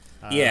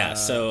 Yeah,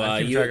 so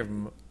I'm keeping you... track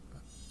of...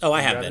 Oh,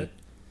 I have been.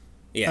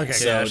 Yeah, Okay.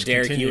 so Dash,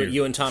 Derek, continue.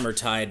 you and Tom are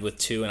tied with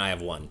 2, and I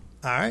have 1.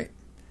 All right.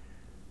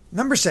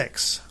 Number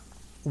 6.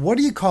 What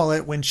do you call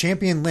it when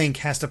Champion Link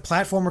has to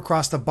platform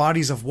across the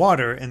bodies of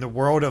water in the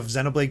world of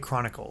Xenoblade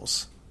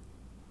Chronicles?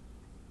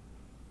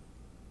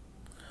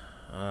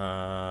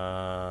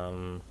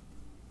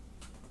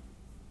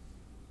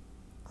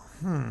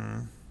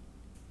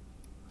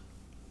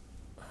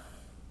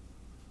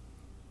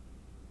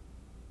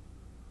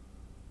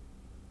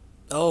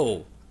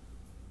 Oh.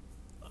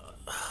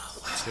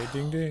 Say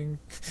ding ding.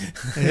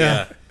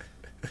 Yeah.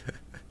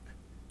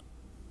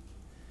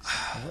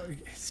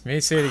 May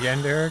you say it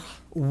again, Derek?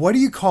 What do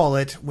you call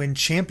it when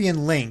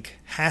Champion Link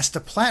has to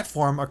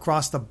platform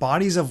across the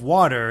bodies of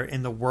water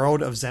in the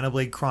world of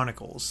Xenoblade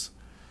Chronicles?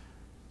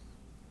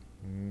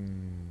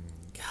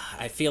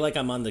 I feel like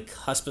I'm on the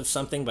cusp of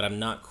something, but I'm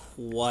not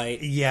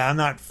quite... Yeah, I'm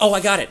not... Oh,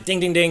 I got it. Ding,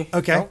 ding, ding.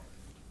 Okay.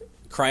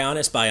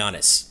 Cryonis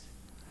Bionis.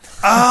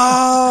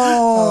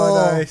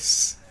 Oh!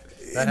 Nice.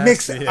 That has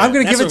Mix, to be it. I'm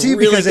going to That's give it to a you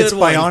really because it's good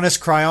one. Bionis,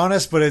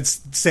 Cryonis, but it's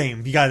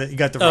same. You got it. You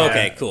got the right.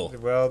 Okay, cool.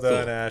 Well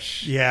done, Cool.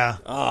 Ash. Yeah.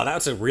 Oh,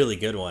 that's a really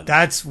good one.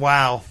 That's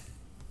wow.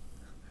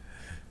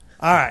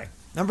 All right.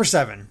 Number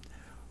 7.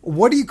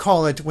 What do you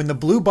call it when the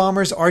Blue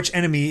Bomber's arch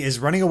enemy is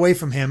running away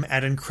from him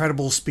at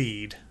incredible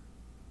speed?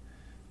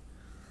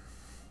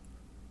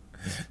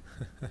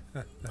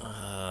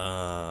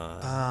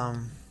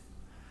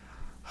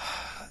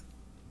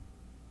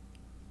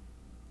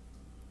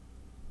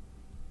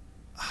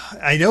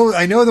 I know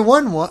the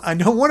one. I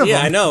know one of them.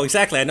 Yeah, I know,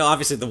 exactly. I know,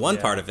 obviously, the one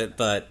part of it,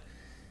 but...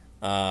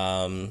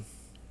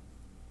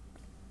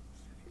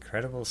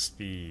 Incredible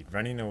speed.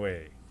 Running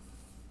away.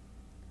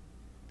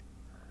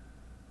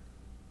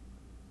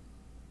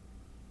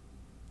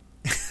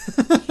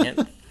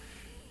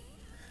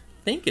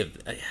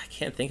 I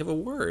can't think of a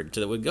word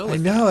that would go with I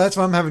know. That's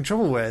what I'm having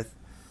trouble with.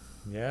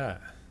 Yeah.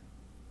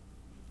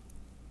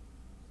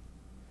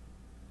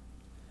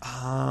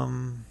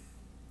 I'm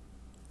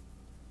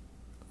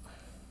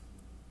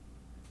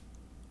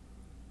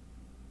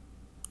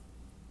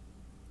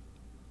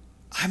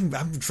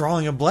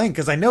drawing a blank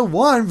because I know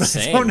one, but I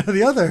Same. don't know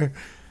the other.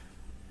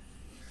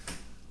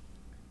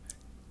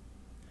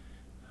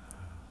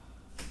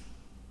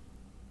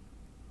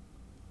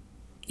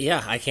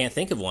 Yeah, I can't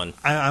think of one.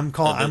 I'm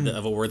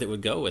of a word that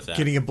would go with that.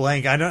 getting a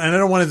blank. I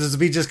don't want it to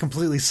be just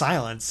completely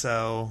silent.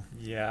 So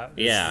Yeah.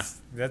 Yeah.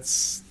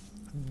 That's...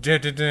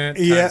 Time's up.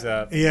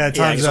 yeah, Yeah, I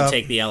time's guess I'll up.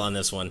 take the L on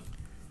this one.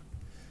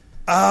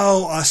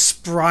 Oh, a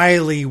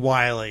Spryly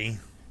Wily.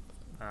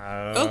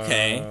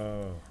 Okay.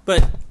 Oh.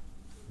 But,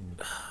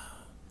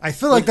 I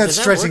feel like that's Does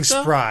that stretching work,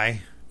 though?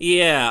 spry.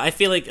 yeah, I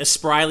feel like a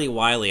Spryly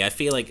Wily. I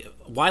feel like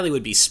Wily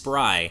would be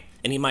spry,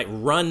 and he might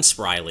run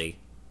spryly,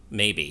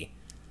 maybe.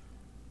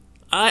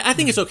 I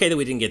think it's okay that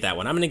we didn't get that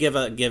one. I'm going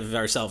to give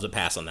ourselves a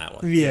pass on that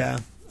one. Yeah.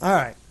 All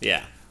right.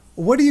 Yeah.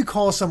 What do you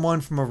call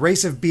someone from a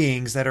race of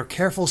beings that are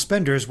careful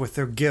spenders with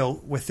their gil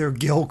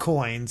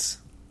coins?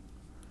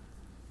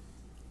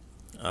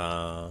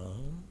 Oh,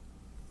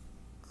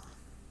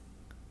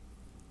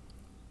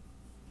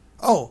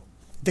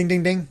 ding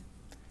ding ding.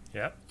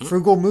 Yep.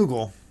 Frugal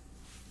Moogle.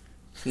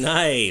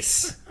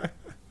 Nice.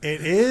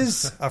 It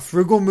is a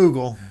Frugal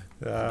Moogle.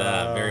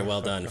 Very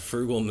well done.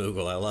 Frugal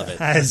Moogle. I love it.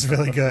 That is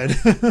really good.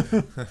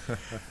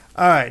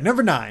 All right,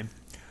 number 9.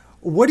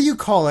 What do you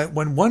call it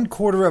when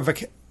 1/4 of a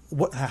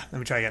let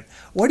me try again.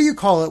 What do you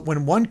call it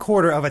when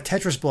 1/4 of a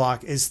Tetris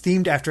block is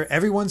themed after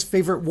everyone's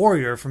favorite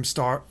warrior from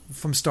Star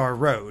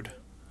Road?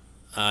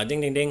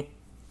 Ding, ding, ding.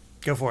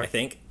 Go for I it.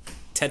 think.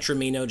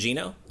 Tetramino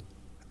Gino?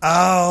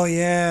 Oh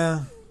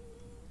yeah,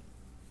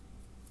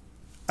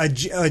 a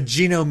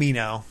Gino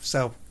Mino.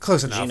 So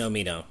close enough. Gino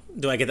Mino.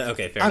 Do I get that?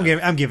 Okay, fair I'm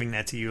enough. I'm giving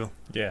that to you.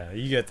 Yeah,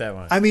 you get that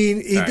one. I mean,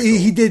 All right, cool.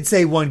 he did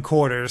say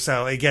 1/4,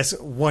 so I guess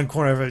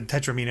 1/4 of a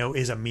Tetramino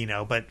is a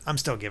Mino, but I'm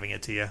still giving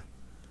it to you.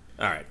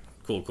 All right.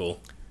 Cool.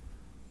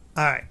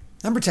 All right,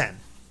 number 10.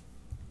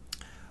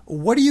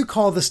 What do you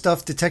call the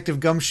stuff Detective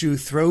Gumshoe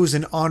throws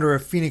in honor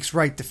of Phoenix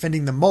Wright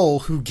defending the mole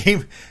who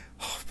gave...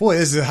 Oh, boy,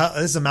 this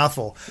is a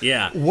mouthful.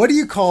 Yeah. What do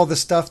you call the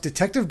stuff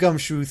Detective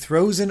Gumshoe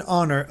throws in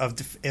honor of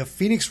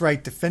Phoenix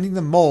Wright defending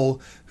the mole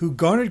who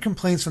garnered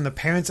complaints from the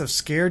parents of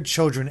scared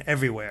children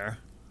everywhere?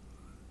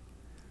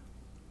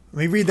 Let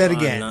me read that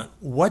again.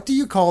 What do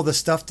you call the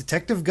stuff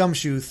Detective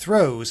Gumshoe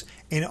throws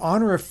in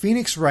honor of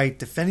Phoenix Wright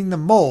defending the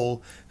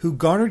mole who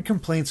garnered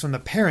complaints from the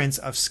parents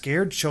of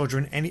scared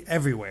children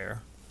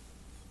everywhere?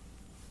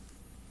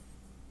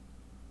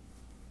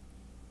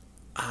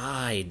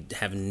 I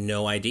have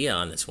no idea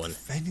on this one.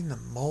 Defending the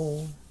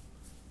mole.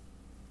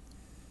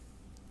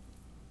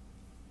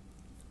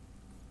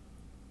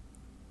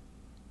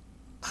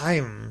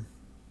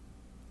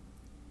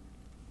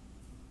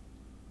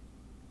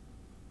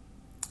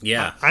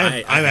 Yeah,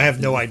 I have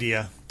no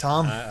idea.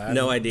 Tom?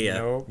 No idea.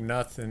 Nope,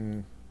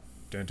 nothing.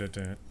 Dun, dun,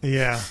 dun.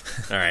 Yeah.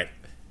 All right.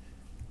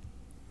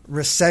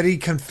 Rossetti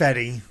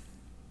confetti.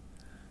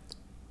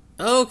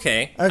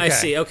 Okay. I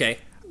see. Okay.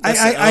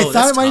 I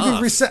thought it might tough.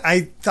 be Rossetti.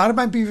 I thought it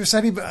might be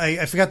Rossetti, but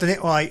I forgot the name.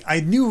 Well, I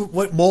knew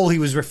what mole he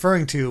was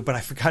referring to, but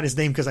I forgot his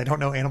name because I don't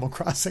know Animal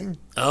Crossing.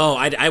 Oh,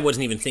 I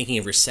wasn't even thinking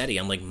of Rossetti.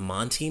 I'm like,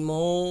 Monty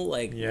Mole?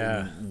 Like,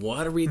 Yeah.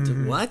 what are we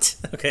What?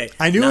 Okay.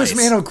 I knew it was from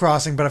nice. Animal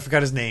Crossing, but I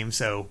forgot his name,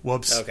 so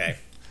whoops. Okay.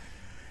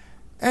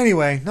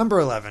 Anyway, number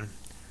 11.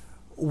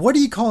 What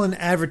do you call an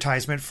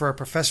advertisement for a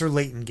Professor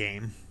Layton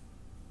game?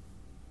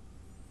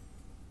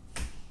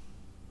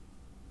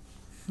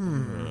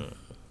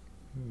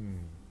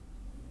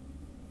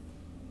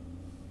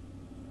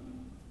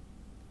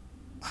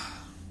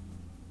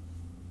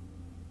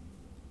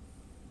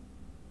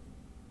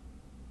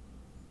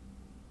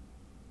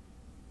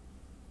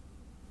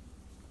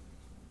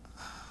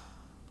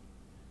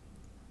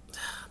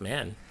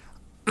 Man.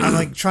 I'm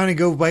like trying to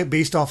go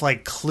based off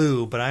like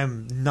Clue, but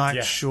I'm not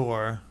Yeah.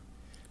 sure.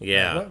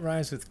 Yeah. What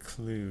rhymes with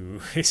clue,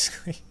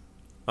 basically?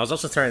 I was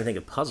also trying to think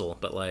of puzzle,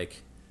 but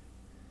like,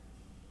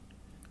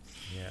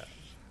 Yeah.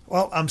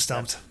 Well, I'm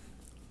stumped.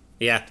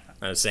 yeah,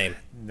 I was same.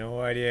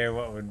 No idea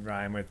what would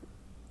rhyme with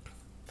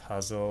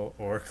puzzle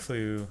or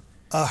clue.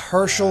 A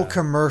Herschel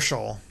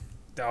commercial.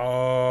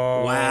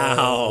 Oh.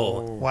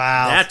 Wow.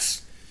 Wow.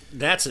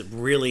 That's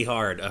really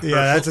hard.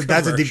 Yeah, that's a deep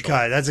commercial.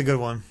 cut. That's a good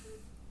one.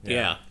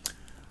 Yeah.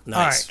 Nice.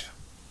 All right.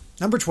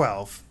 Number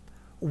 12.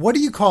 What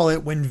do you call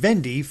it when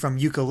Vendy from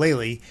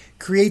Yooka-Laylee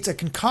creates a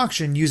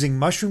concoction using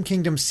Mushroom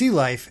Kingdom sea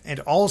life and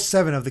all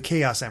 7 of the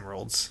Chaos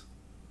Emeralds?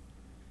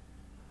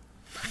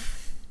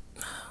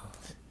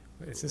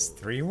 Is this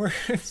 3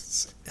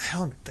 words? I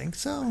don't think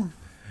so.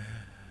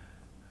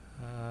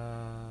 A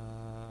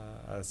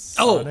Oh,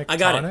 Sonic I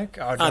got it. tonic?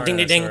 Oh, darn, ding,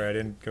 ding, ding. Sorry, I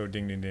didn't go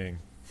ding, ding, ding.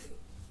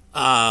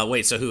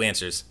 Wait, so who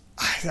answers?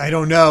 I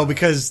don't know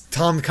because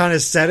Tom kind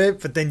of said it,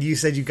 but then you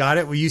said you got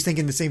it. Were you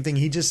thinking the same thing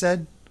he just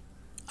said?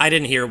 I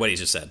didn't hear what he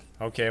just said.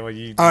 Okay, well,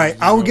 you... All right,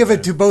 you I will go give it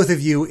then. to both of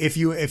you if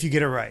you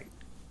get it right.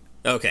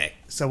 Okay.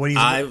 So what do you?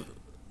 I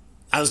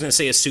was going to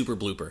say a super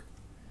blooper.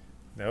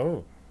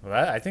 No.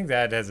 Well, I think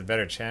that has a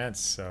better chance,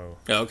 so...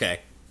 Okay.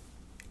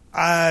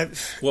 Uh,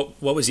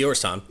 What was yours,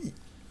 Tom?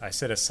 I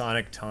said a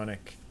Sonic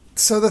tonic.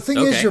 so the thing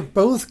is, Okay. you're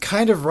both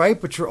kind of right,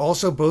 but you're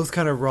also both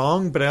kind of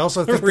wrong. But I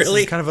also think this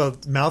Really? is kind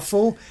of a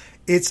mouthful.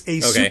 It's a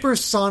Okay.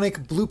 supersonic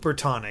blooper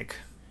tonic.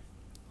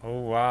 Oh,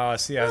 wow.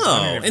 See, I was Oh,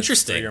 wondering if it's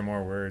interesting. 3 or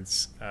more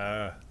words.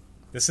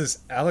 This is...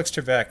 Alex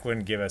Trebek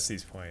wouldn't give us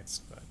these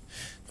points, but...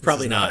 this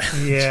Probably is not.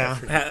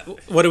 Yeah,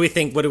 What do we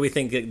think? What do we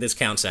think this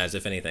counts as,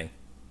 if anything?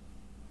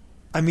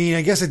 I mean,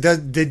 I guess it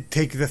did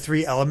take the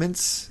 3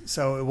 elements.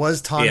 So it was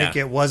tonic,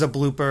 Yeah. it was a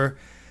blooper.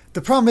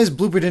 The problem is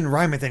blooper didn't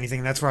rhyme with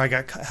anything. That's where I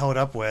got held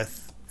up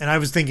with. And I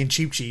was thinking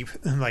cheap.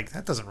 I'm like,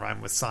 that doesn't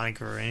rhyme with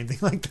Sonic or anything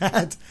like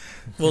that.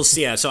 Well,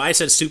 yeah. So I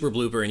said super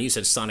blooper, and you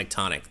said Sonic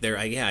tonic.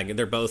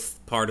 They're both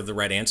part of the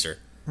right answer.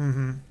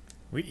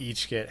 We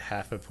each get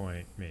half a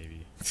point,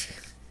 maybe.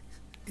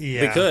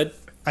 Yeah, We could.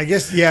 I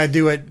guess. Yeah,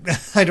 do it.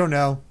 I don't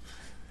know.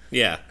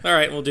 Yeah. All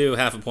right. We'll do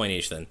half a point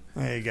each then.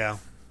 There you go.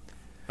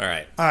 All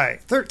right. All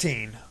right,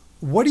 13.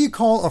 What do you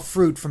call a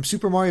fruit from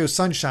Super Mario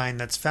Sunshine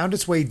that's found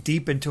its way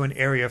deep into an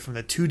area from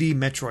the 2D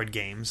Metroid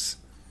games?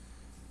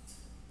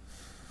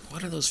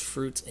 What are those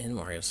fruits in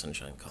Mario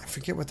Sunshine called? I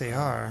forget what they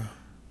are.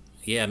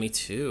 Yeah, me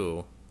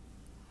too.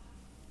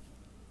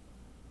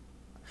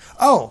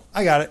 Oh,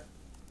 I got it.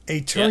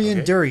 A Turian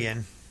okay.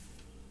 Durian.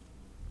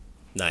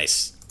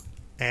 Nice.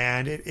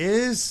 And it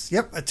is,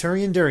 yep, a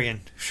Turian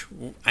Durian.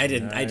 I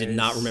did not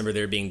Nice. remember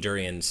there being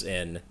durians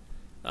in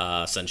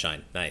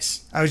Sunshine.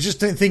 Nice. I was just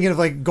thinking of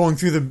like going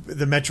through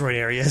the Metroid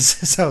areas.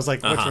 So I was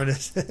like, which Uh-huh. one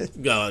is it?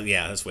 Oh,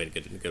 yeah, that's a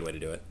good way to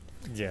do it.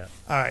 Yeah.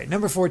 All right,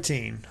 number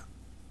 14.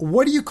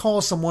 What do you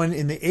call someone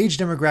in the age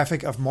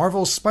demographic of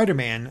Marvel's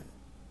Spider-Man?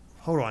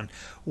 Hold on.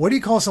 What do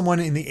you call someone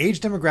in the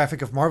age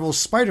demographic of Marvel's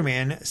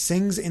Spider-Man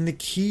sings in the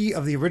key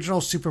of the original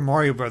Super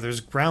Mario Brothers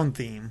ground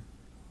theme?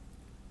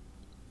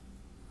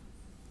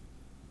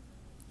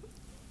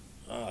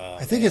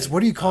 I think it's what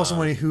do you call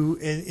someone who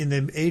in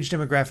the age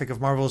demographic of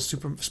Marvel's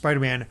Super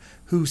Spider-Man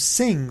who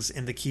sings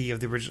in the key of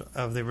the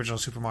original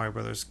Super Mario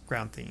Brothers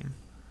ground theme?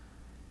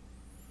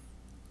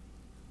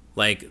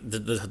 Like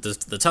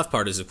the tough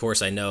part is, of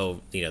course, I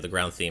know the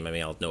ground theme. I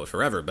mean, I'll know it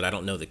forever, but I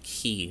don't know the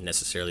key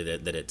necessarily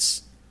that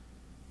it's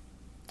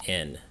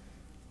in.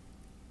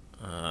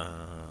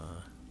 I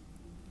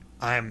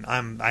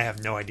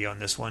have no idea on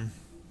this one.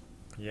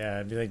 Yeah,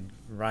 it'd be like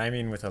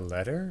rhyming with a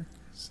letter,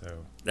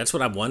 so... That's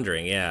what I'm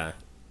wondering. Yeah.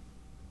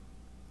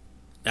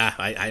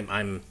 I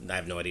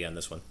have no idea on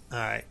this one. All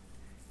right.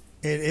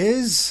 It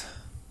is.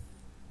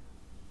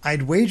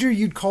 I'd wager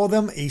you'd call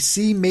them a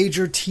C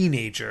major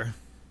teenager.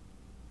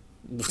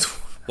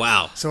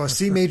 Wow. So a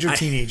C major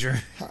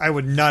teenager. I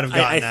would not have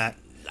gotten that.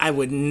 I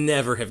would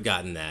never have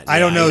gotten that. I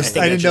don't know. I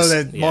didn't know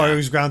that yeah.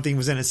 Mario's ground theme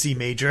was in a C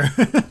major.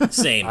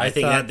 Same. I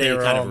think that they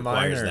kind of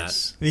requires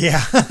that.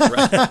 Yeah.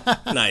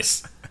 Right.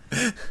 Nice.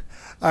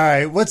 All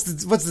right. What's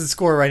the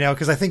score right now?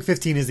 Because I think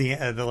 15 is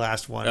the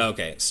last one.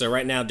 Okay. So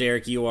right now,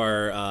 Derek, you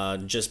are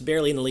just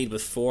barely in the lead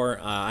with 4.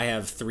 I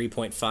have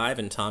 3.5,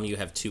 and Tom, you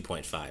have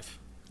 2.5.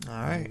 All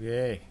right.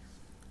 Yay.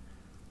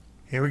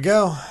 Here we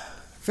go.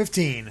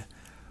 15.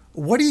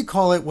 What do you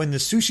call it when the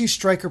Sushi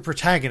Striker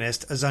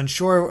protagonist is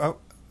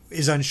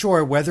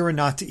unsure whether or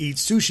not to eat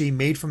sushi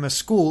made from a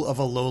school of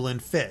a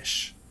lowland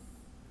fish?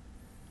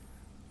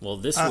 Well,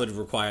 this would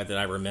require that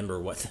I remember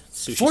what the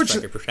Sushi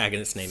Striker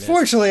protagonist's name is.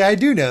 Fortunately, I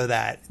do know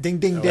that. Ding,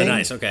 ding, ding.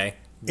 Nice, okay.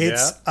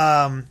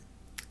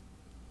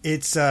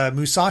 It's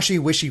Musashi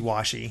Wishy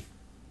Washy.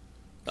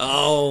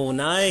 Oh,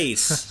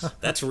 nice.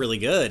 That's really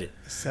good.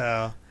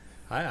 So...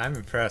 I'm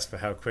impressed by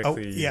how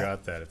quickly you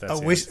got that. If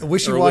that's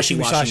Wishy-washy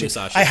Musashi.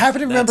 I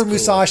happen to remember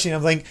Musashi, and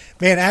I'm like,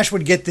 man, Ash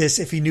would get this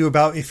if he knew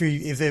about if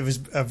it was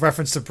a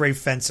reference to Brave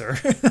Fencer.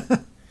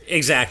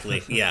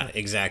 Exactly. Yeah,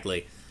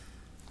 exactly.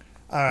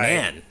 All right.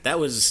 Man, that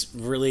was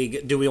really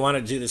good. Do we want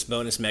to do this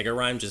bonus mega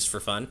rhyme just for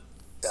fun?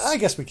 I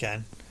guess we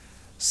can.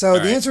 So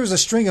the answer is a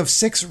string of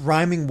 6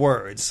 rhyming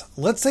words.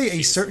 Let's say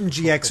a certain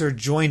GXer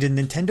joined in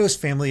Nintendo's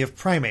family of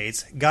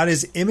primates, got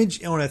his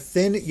image on a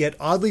thin yet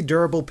oddly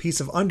durable piece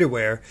of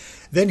underwear,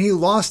 then he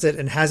lost it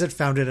and hasn't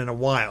found it in a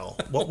while.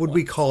 What would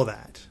we call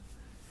that?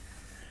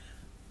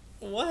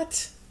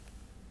 What?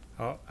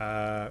 Oh,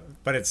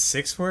 but it's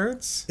 6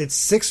 words? It's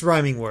 6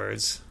 rhyming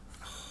words.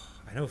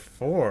 I know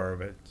 4,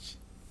 but...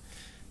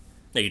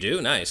 No, you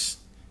do? Nice.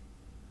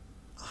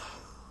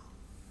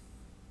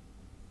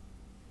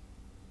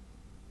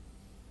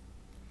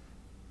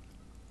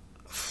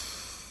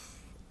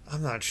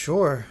 I'm not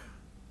sure.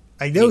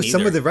 I know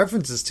some of the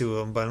references to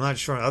them, but I'm not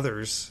sure on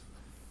others.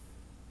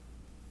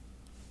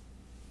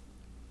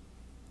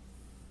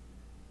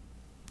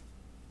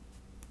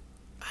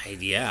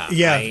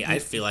 I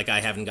feel like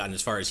I haven't gotten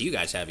as far as you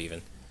guys have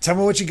even. Tell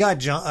me what you got,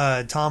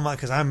 John, Tom,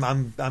 because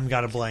I'm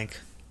got a blank.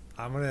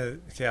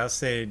 I'll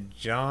say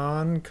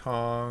John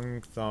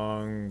Kong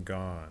Thong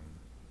Gone.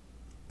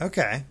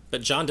 Okay.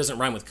 But John doesn't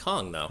rhyme with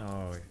Kong, though.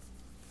 Oh,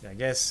 I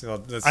guess.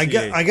 Well, I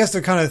guess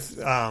they're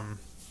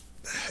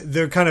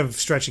kind of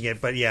stretching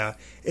it, but yeah,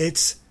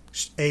 it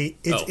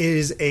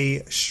is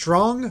a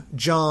strong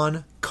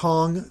John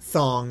Kong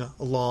Thong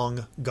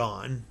long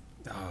gone.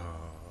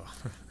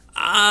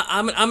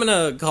 I'm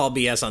gonna call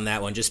BS on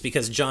that one, just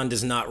because John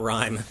does not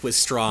rhyme with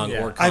strong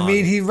or Kong. I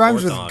mean, he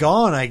rhymes with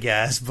gone, I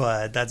guess,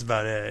 but that's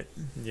about it.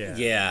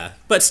 Yeah,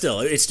 but still,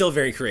 it's still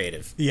very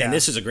creative. Yeah, and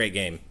this is a great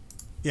game.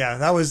 Yeah,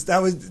 that was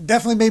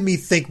definitely made me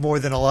think more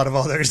than a lot of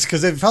others,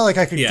 because it felt like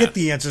I could get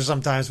the answer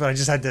sometimes, but I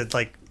just had to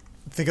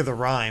think of the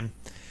rhyme.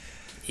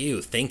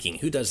 Thinking.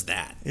 Who does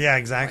that? Yeah,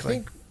 exactly. I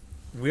think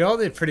we all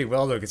did pretty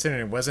well, though,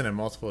 considering it wasn't a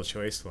multiple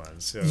choice one.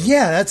 So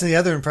yeah, that's the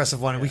other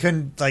impressive one. Yeah. We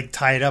couldn't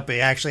tie it up.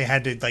 We actually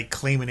had to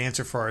claim an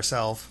answer for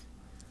ourselves.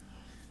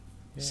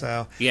 Yeah.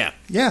 So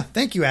yeah.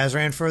 Thank you,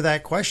 Azran, for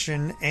that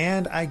question.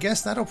 And I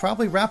guess that'll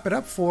probably wrap it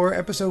up for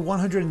episode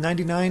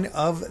 199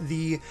 of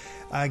the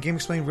Game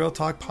Explained Real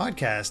Talk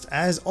podcast.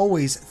 As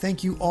always,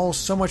 thank you all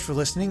so much for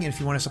listening. And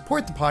if you want to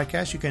support the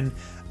podcast, you can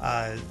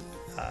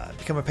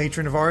become a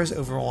patron of ours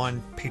over on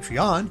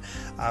Patreon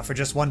for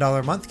just $1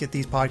 a month. Get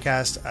these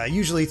podcasts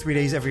usually 3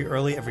 days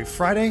every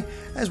Friday,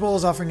 as well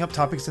as offering up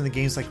topics in the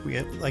games like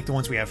the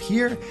ones we have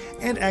here,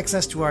 and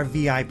access to our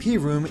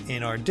VIP room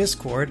in our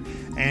Discord.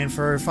 And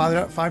for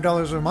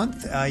 $5 a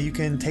month, you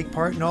can take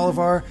part in all of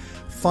our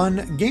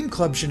fun game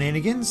club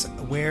shenanigans,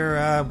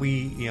 where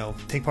we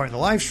take part in the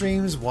live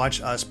streams,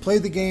 watch us play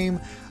the game,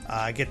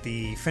 get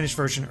the finished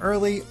version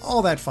early,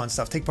 all that fun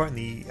stuff. Take part in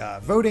the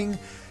voting.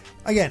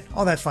 Again,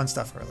 all that fun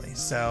stuff early.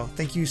 So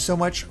thank you so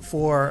much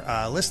for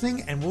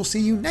listening, and we'll see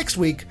you next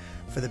week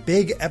for the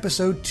big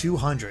episode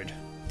 200.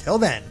 Till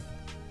then,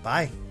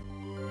 bye.